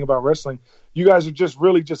everything about wrestling, you guys are just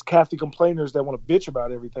really just Kathy complainers that want to bitch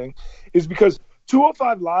about everything, is because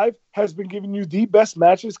 205 Live has been giving you the best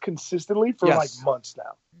matches consistently for like months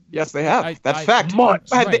now. Yes, they have. That's fact.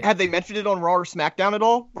 Months. Had they mentioned it on Raw or SmackDown at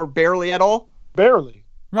all, or barely at all? Barely.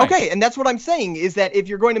 Right. Okay, and that's what I'm saying, is that if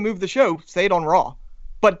you're going to move the show, say it on Raw.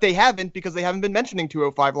 But they haven't, because they haven't been mentioning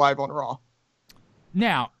 205 Live on Raw.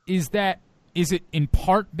 Now, is it in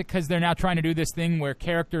part because they're now trying to do this thing where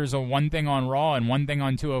characters are one thing on Raw and one thing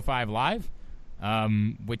on 205 Live,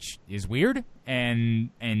 which is weird, and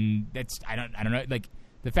that's I don't know, like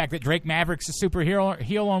the fact that Drake Maverick's a superhero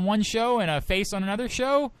heel on one show and a face on another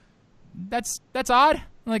show, that's odd.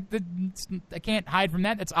 Like I can't hide from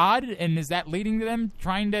that. That's odd. And is that leading to them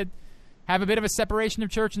trying to have a bit of a separation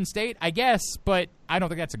of church and state? I guess, but I don't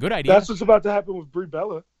think that's a good idea. That's what's about to happen with Brie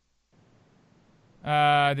Bella.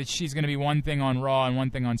 That she's going to be one thing on Raw and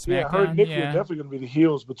one thing on SmackDown. Yeah, her and Nikki are definitely going to be the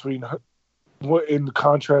heels between her, in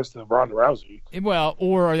contrast to Ronda Rousey. Well,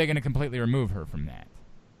 or are they going to completely remove her from that?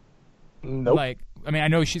 Nope. Like, I mean, I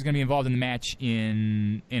know she's going to be involved in the match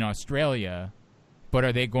in Australia. But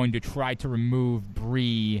are they going to try to remove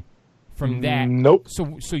Brie from that? Nope.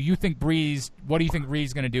 So you think what do you think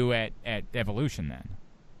Brie's going to do at Evolution then?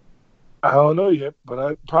 I don't know yet, but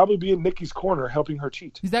I'd probably be in Nikki's corner helping her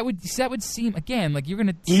cheat. That would seem, again, like you're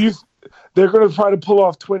going to... They're going to try to pull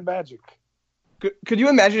off twin magic. Could you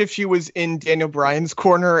imagine if she was in Daniel Bryan's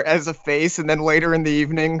corner as a face, and then later in the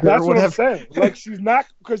evening... That's what I'm saying. Like, she's not...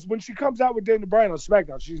 Because when she comes out with Daniel Bryan on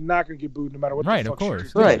SmackDown, she's not going to get booed no matter what the fuck. Right, of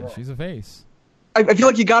course. Right. She's a face. I feel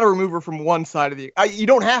like you got to remove her from one side of the... you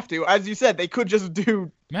don't have to. As you said, they could just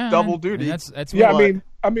do double duty. That's yeah,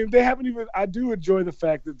 I mean, they haven't even... I do enjoy the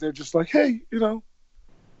fact that they're just like, hey,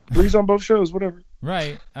 Bree's on both shows, whatever.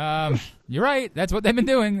 Right. You're right. That's what they've been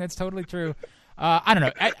doing. That's totally true. I don't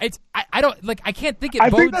know. I don't... Like, I can't think it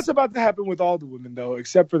bodes... I think that's about to happen with all the women, though,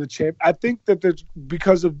 except for the champ. I think that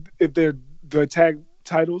because of if they're the tag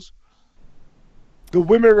titles, the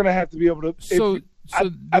women are going to have to be able to...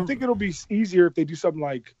 I think it'll be easier if they do something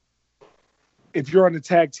like, if you're on the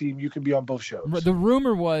tag team, you can be on both shows. The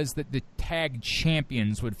rumor was that the tag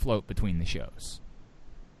champions would float between the shows.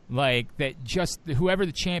 Like, that just whoever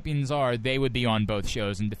the champions are, they would be on both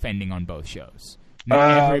shows and defending on both shows.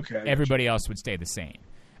 Everybody else would stay the same.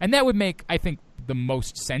 And that would make, I think, the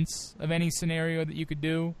most sense of any scenario that you could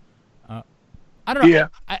do. I don't know.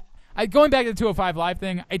 Yeah. Going back to the 205 Live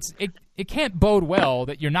thing, it can't bode well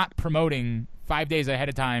that you're not promoting 5 days ahead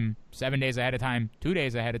of time, 7 days ahead of time, 2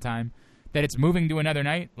 days ahead of time, that it's moving to another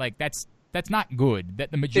night. Like, that's not good. That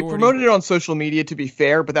the majority... They promoted it on social media, to be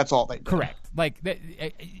fair, but that's all they did. Correct. Like,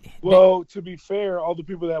 to be fair, all the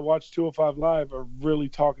people that watch 205 Live are really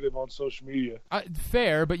talkative on social media.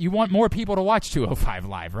 Fair, but you want more people to watch 205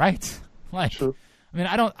 Live, right? Like, True. I mean,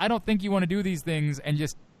 I don't think you want to do these things and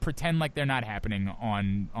just pretend like they're not happening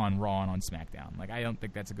on Raw and on SmackDown. Like, I don't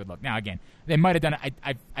think that's a good look. Now, again, they might have done it.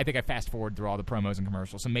 I think I fast-forwarded through all the promos and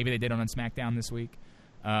commercials, so maybe they did it on SmackDown this week,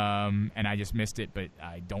 and I just missed it, but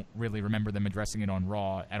I don't really remember them addressing it on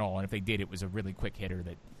Raw at all, and if they did, it was a really quick hitter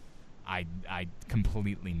that I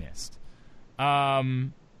completely missed.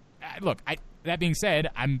 Look, that being said,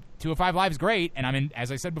 205 Live's great, and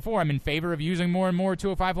as I said before, I'm in favor of using more and more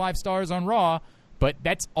 205 Live stars on Raw, but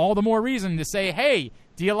that's all the more reason to say, hey,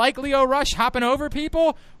 do you like Lio Rush hopping over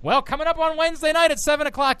people? Well, coming up on Wednesday night at 7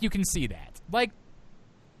 o'clock, you can see that. Like,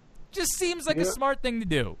 just seems like a smart thing to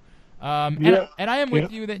do. And I am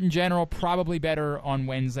with you that in general, probably better on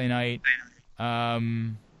Wednesday night. I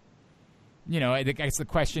guess the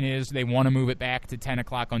question is, do they want to move it back to 10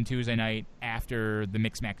 o'clock on Tuesday night after the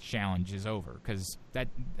Mixed Match Challenge is over? Because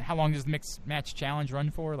how long does the Mixed Match Challenge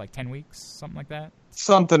run for? Like 10 weeks? Something like that?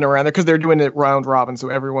 Something around there, because they're doing it round robin, so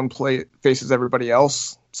everyone faces everybody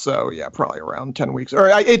else. So, yeah, probably around 10 weeks. Or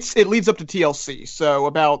it leads up to TLC, so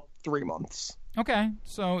about 3 months. Okay,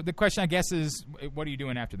 so the question, I guess, is what are you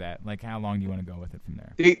doing after that? Like, how long do you want to go with it from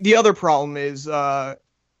there? The other problem is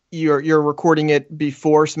you're recording it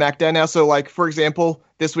before SmackDown now. So, like, for example,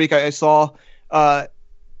 this week I saw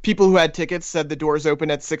people who had tickets said the doors open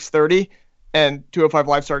at 6:30, and 205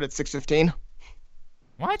 Live started at 6:15.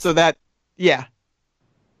 What? So that, yeah.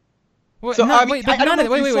 Well, so, no, I mean, wait, but I don't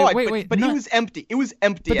know if you saw it, wait. But it was empty. It was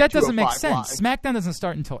empty. But that doesn't make 205 sense. Live. SmackDown doesn't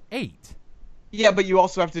start until 8. Yeah, but you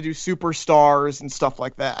also have to do superstars and stuff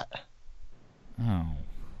like that. Oh.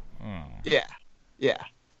 Yeah.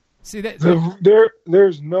 See that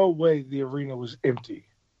there's no way the arena was empty.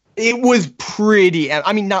 It was pretty.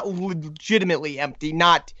 I mean, not legitimately empty.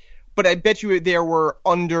 But I bet you there might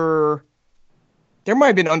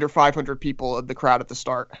have been under 500 people of the crowd at the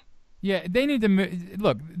start. Yeah, they need to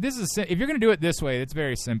look. This is if you're going to do it this way, it's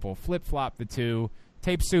very simple. Flip flop the two.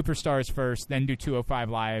 Tape Superstars first, then do 205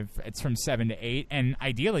 Live. It's from 7 to 8, and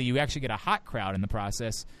ideally, you actually get a hot crowd in the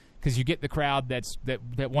process because you get the crowd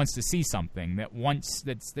that wants to see something,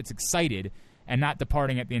 that's excited and not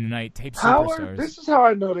departing at the end of the night. Tape Superstars. This is how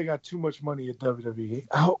I know they got too much money at WWE.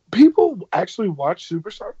 People actually watch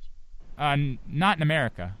Superstars? Not in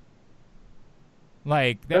America.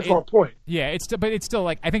 Like that's my point. Yeah, but it's still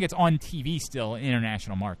like I think it's on TV still in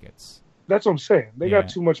international markets. That's what I'm saying. They got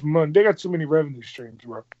too much money. They got too many revenue streams,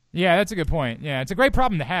 bro. Yeah, that's a good point. Yeah, it's a great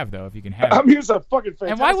problem to have, though, if you can have it. I mean, it's a fucking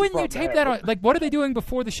fantastic. And why wouldn't you tape that on? Like, what are they doing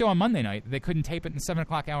before the show on Monday night? They couldn't tape it in the 7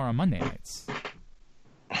 o'clock hour on Monday nights.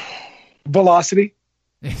 Velocity.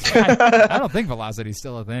 I don't think Velocity's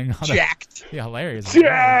still a thing. Jacked. Yeah, hilarious.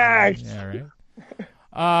 Jacked. Yeah, right.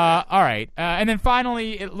 All right. And then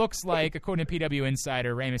finally, it looks like, according to PW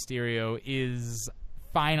Insider, Rey Mysterio is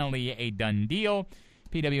finally a done deal.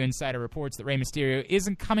 PW Insider reports that Rey Mysterio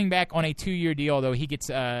isn't coming back on a 2-year deal, though he gets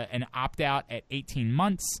an opt-out at 18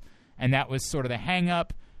 months, and that was sort of the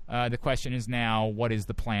hang-up. The question is now, what is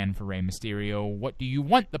the plan for Rey Mysterio? What do you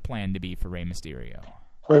want the plan to be for Rey Mysterio?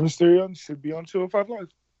 Rey Mysterio should be on 205 Live.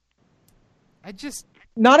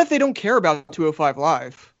 Not if they don't care about 205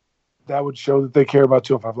 Live. That would show that they care about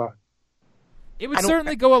 205 Live. It would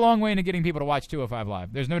certainly go a long way into getting people to watch 205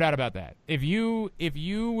 Live. There's no doubt about that. If you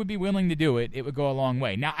would be willing to do it, it would go a long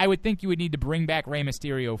way. Now, I would think you would need to bring back Rey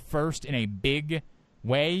Mysterio first in a big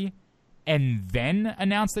way and then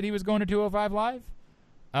announce that he was going to 205 Live.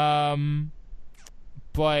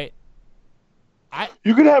 But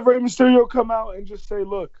you could have Rey Mysterio come out and just say,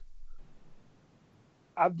 look,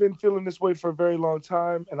 I've been feeling this way for a very long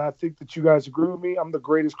time, and I think that you guys agree with me. I'm the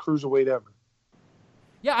greatest cruiserweight ever.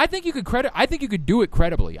 Yeah, I think you could do it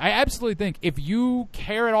credibly. I absolutely think if you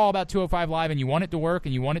care at all about 205 Live and you want it to work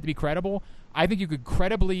and you want it to be credible, I think you could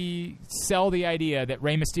credibly sell the idea that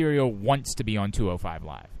Rey Mysterio wants to be on 205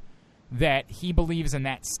 Live. That he believes in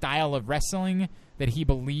that style of wrestling, that he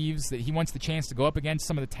believes that he wants the chance to go up against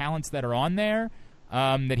some of the talents that are on there,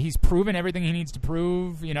 that he's proven everything he needs to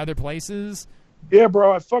prove in other places. Yeah,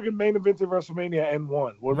 bro, I fucking main evented WrestleMania and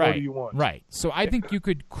won. What more do you want? Right. So I think you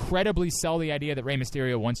could credibly sell the idea that Rey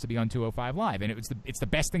Mysterio wants to be on 205 Live, and it's the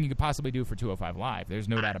best thing you could possibly do for 205 Live. There's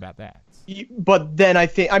no doubt about that. But then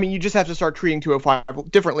you just have to start treating 205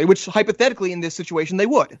 differently, which hypothetically in this situation they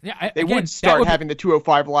would. Yeah, they would start having the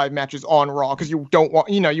 205 Live matches on Raw because you don't want,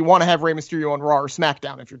 you want to have Rey Mysterio on Raw or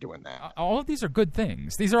SmackDown if you're doing that. All of these are good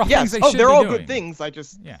things. These are all things they should be doing. They're all good things. I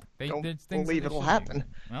just don't believe it'll happen.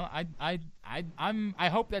 Well, I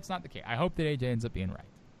hope that's not the case. I hope that AJ ends up being right.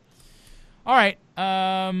 All right.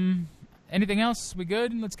 Anything else? We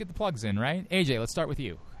good? Let's get the plugs in, right? AJ, let's start with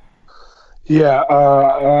you. Yeah,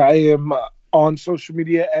 I am on social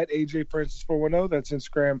media at AJ Francis 410. That's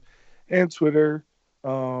Instagram and Twitter.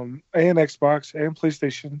 and Xbox and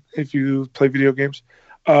PlayStation if you play video games.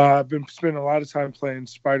 I've been spending a lot of time playing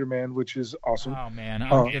Spider-Man, which is awesome. Oh man,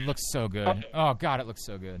 it looks so good. Oh god, it looks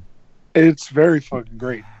so good. It's very fucking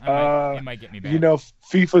great. It might get me back. You know,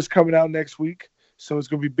 FIFA's coming out next week, so it's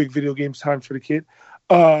gonna be big video games time for the kid.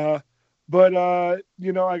 But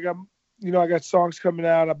you know, I got songs coming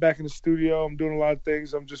out. I'm back in the studio. I'm doing a lot of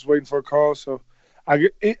things. I'm just waiting for a call. So I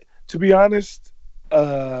get it. To be honest,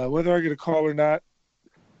 whether I get a call or not,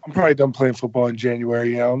 I'm probably done playing football in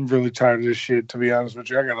January. Yeah, I'm really tired of this shit. To be honest with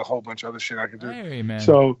you, I got a whole bunch of other shit I can do. Hey, man.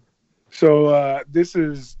 So this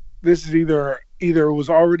is either it was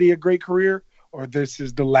already a great career or this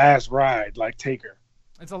is the last ride, like Taker.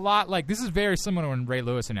 It's a lot like this is very similar when Ray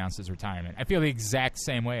Lewis announced his retirement. I feel the exact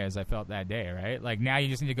same way as I felt that day, right? Like now you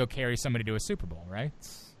just need to go carry somebody to a Super Bowl, right?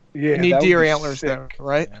 You Yeah, need deer antlers there,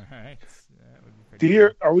 right? Yeah, right. That would be pretty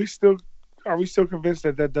Deer, are we still convinced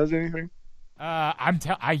that does anything?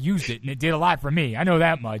 I used it and it did a lot for me. I know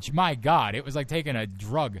that much. My God, it was like taking a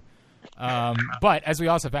drug. But as we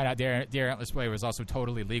also found out, deer antler spray was also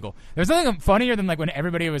totally legal. There's nothing funnier than like when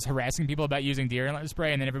everybody was harassing people about using deer antler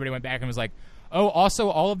spray, and then everybody went back and was like, "Oh, also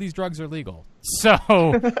all of these drugs are legal." So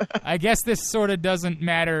I guess this sort of doesn't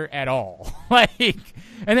matter at all. Like,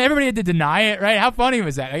 and everybody had to deny it, right? How funny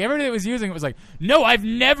was that? Like everybody that was using it was like, "No, I've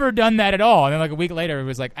never done that at all." And then like a week later, it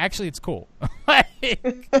was like, "Actually, it's cool." Like,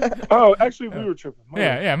 Oh, actually, we were tripping.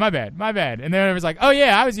 my bad. And then it was like, "Oh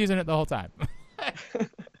yeah, I was using it the whole time."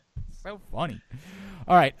 So funny.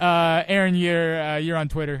 All right, Aaron, you're on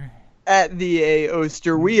Twitter. At the A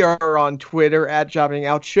Oster. We are on Twitter at Jobbing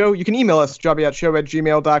Out Show. You can email us,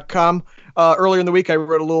 jobbingoutshow@gmail.com. Earlier in the week, I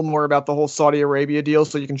wrote a little more about the whole Saudi Arabia deal,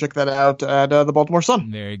 so you can check that out at the Baltimore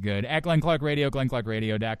Sun. Very good. At Glenn Clark Radio,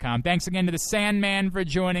 glennclarkradio.com. Thanks again to the Sandman for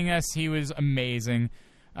joining us. He was amazing.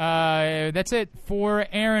 That's it for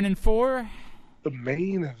Aaron and for The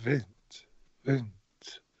main event.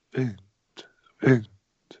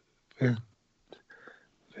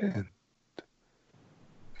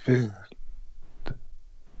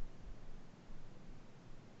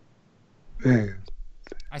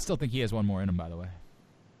 I still think he has one more in him, by the way.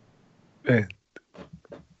 Man.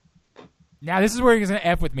 Now, this is where he's going to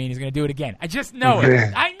F with me, and he's going to do it again. I just know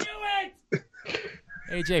it. I knew it!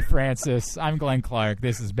 AJ Francis, I'm Glenn Clark.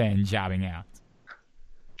 This has been Jobbing Out.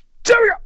 Jobbing Out!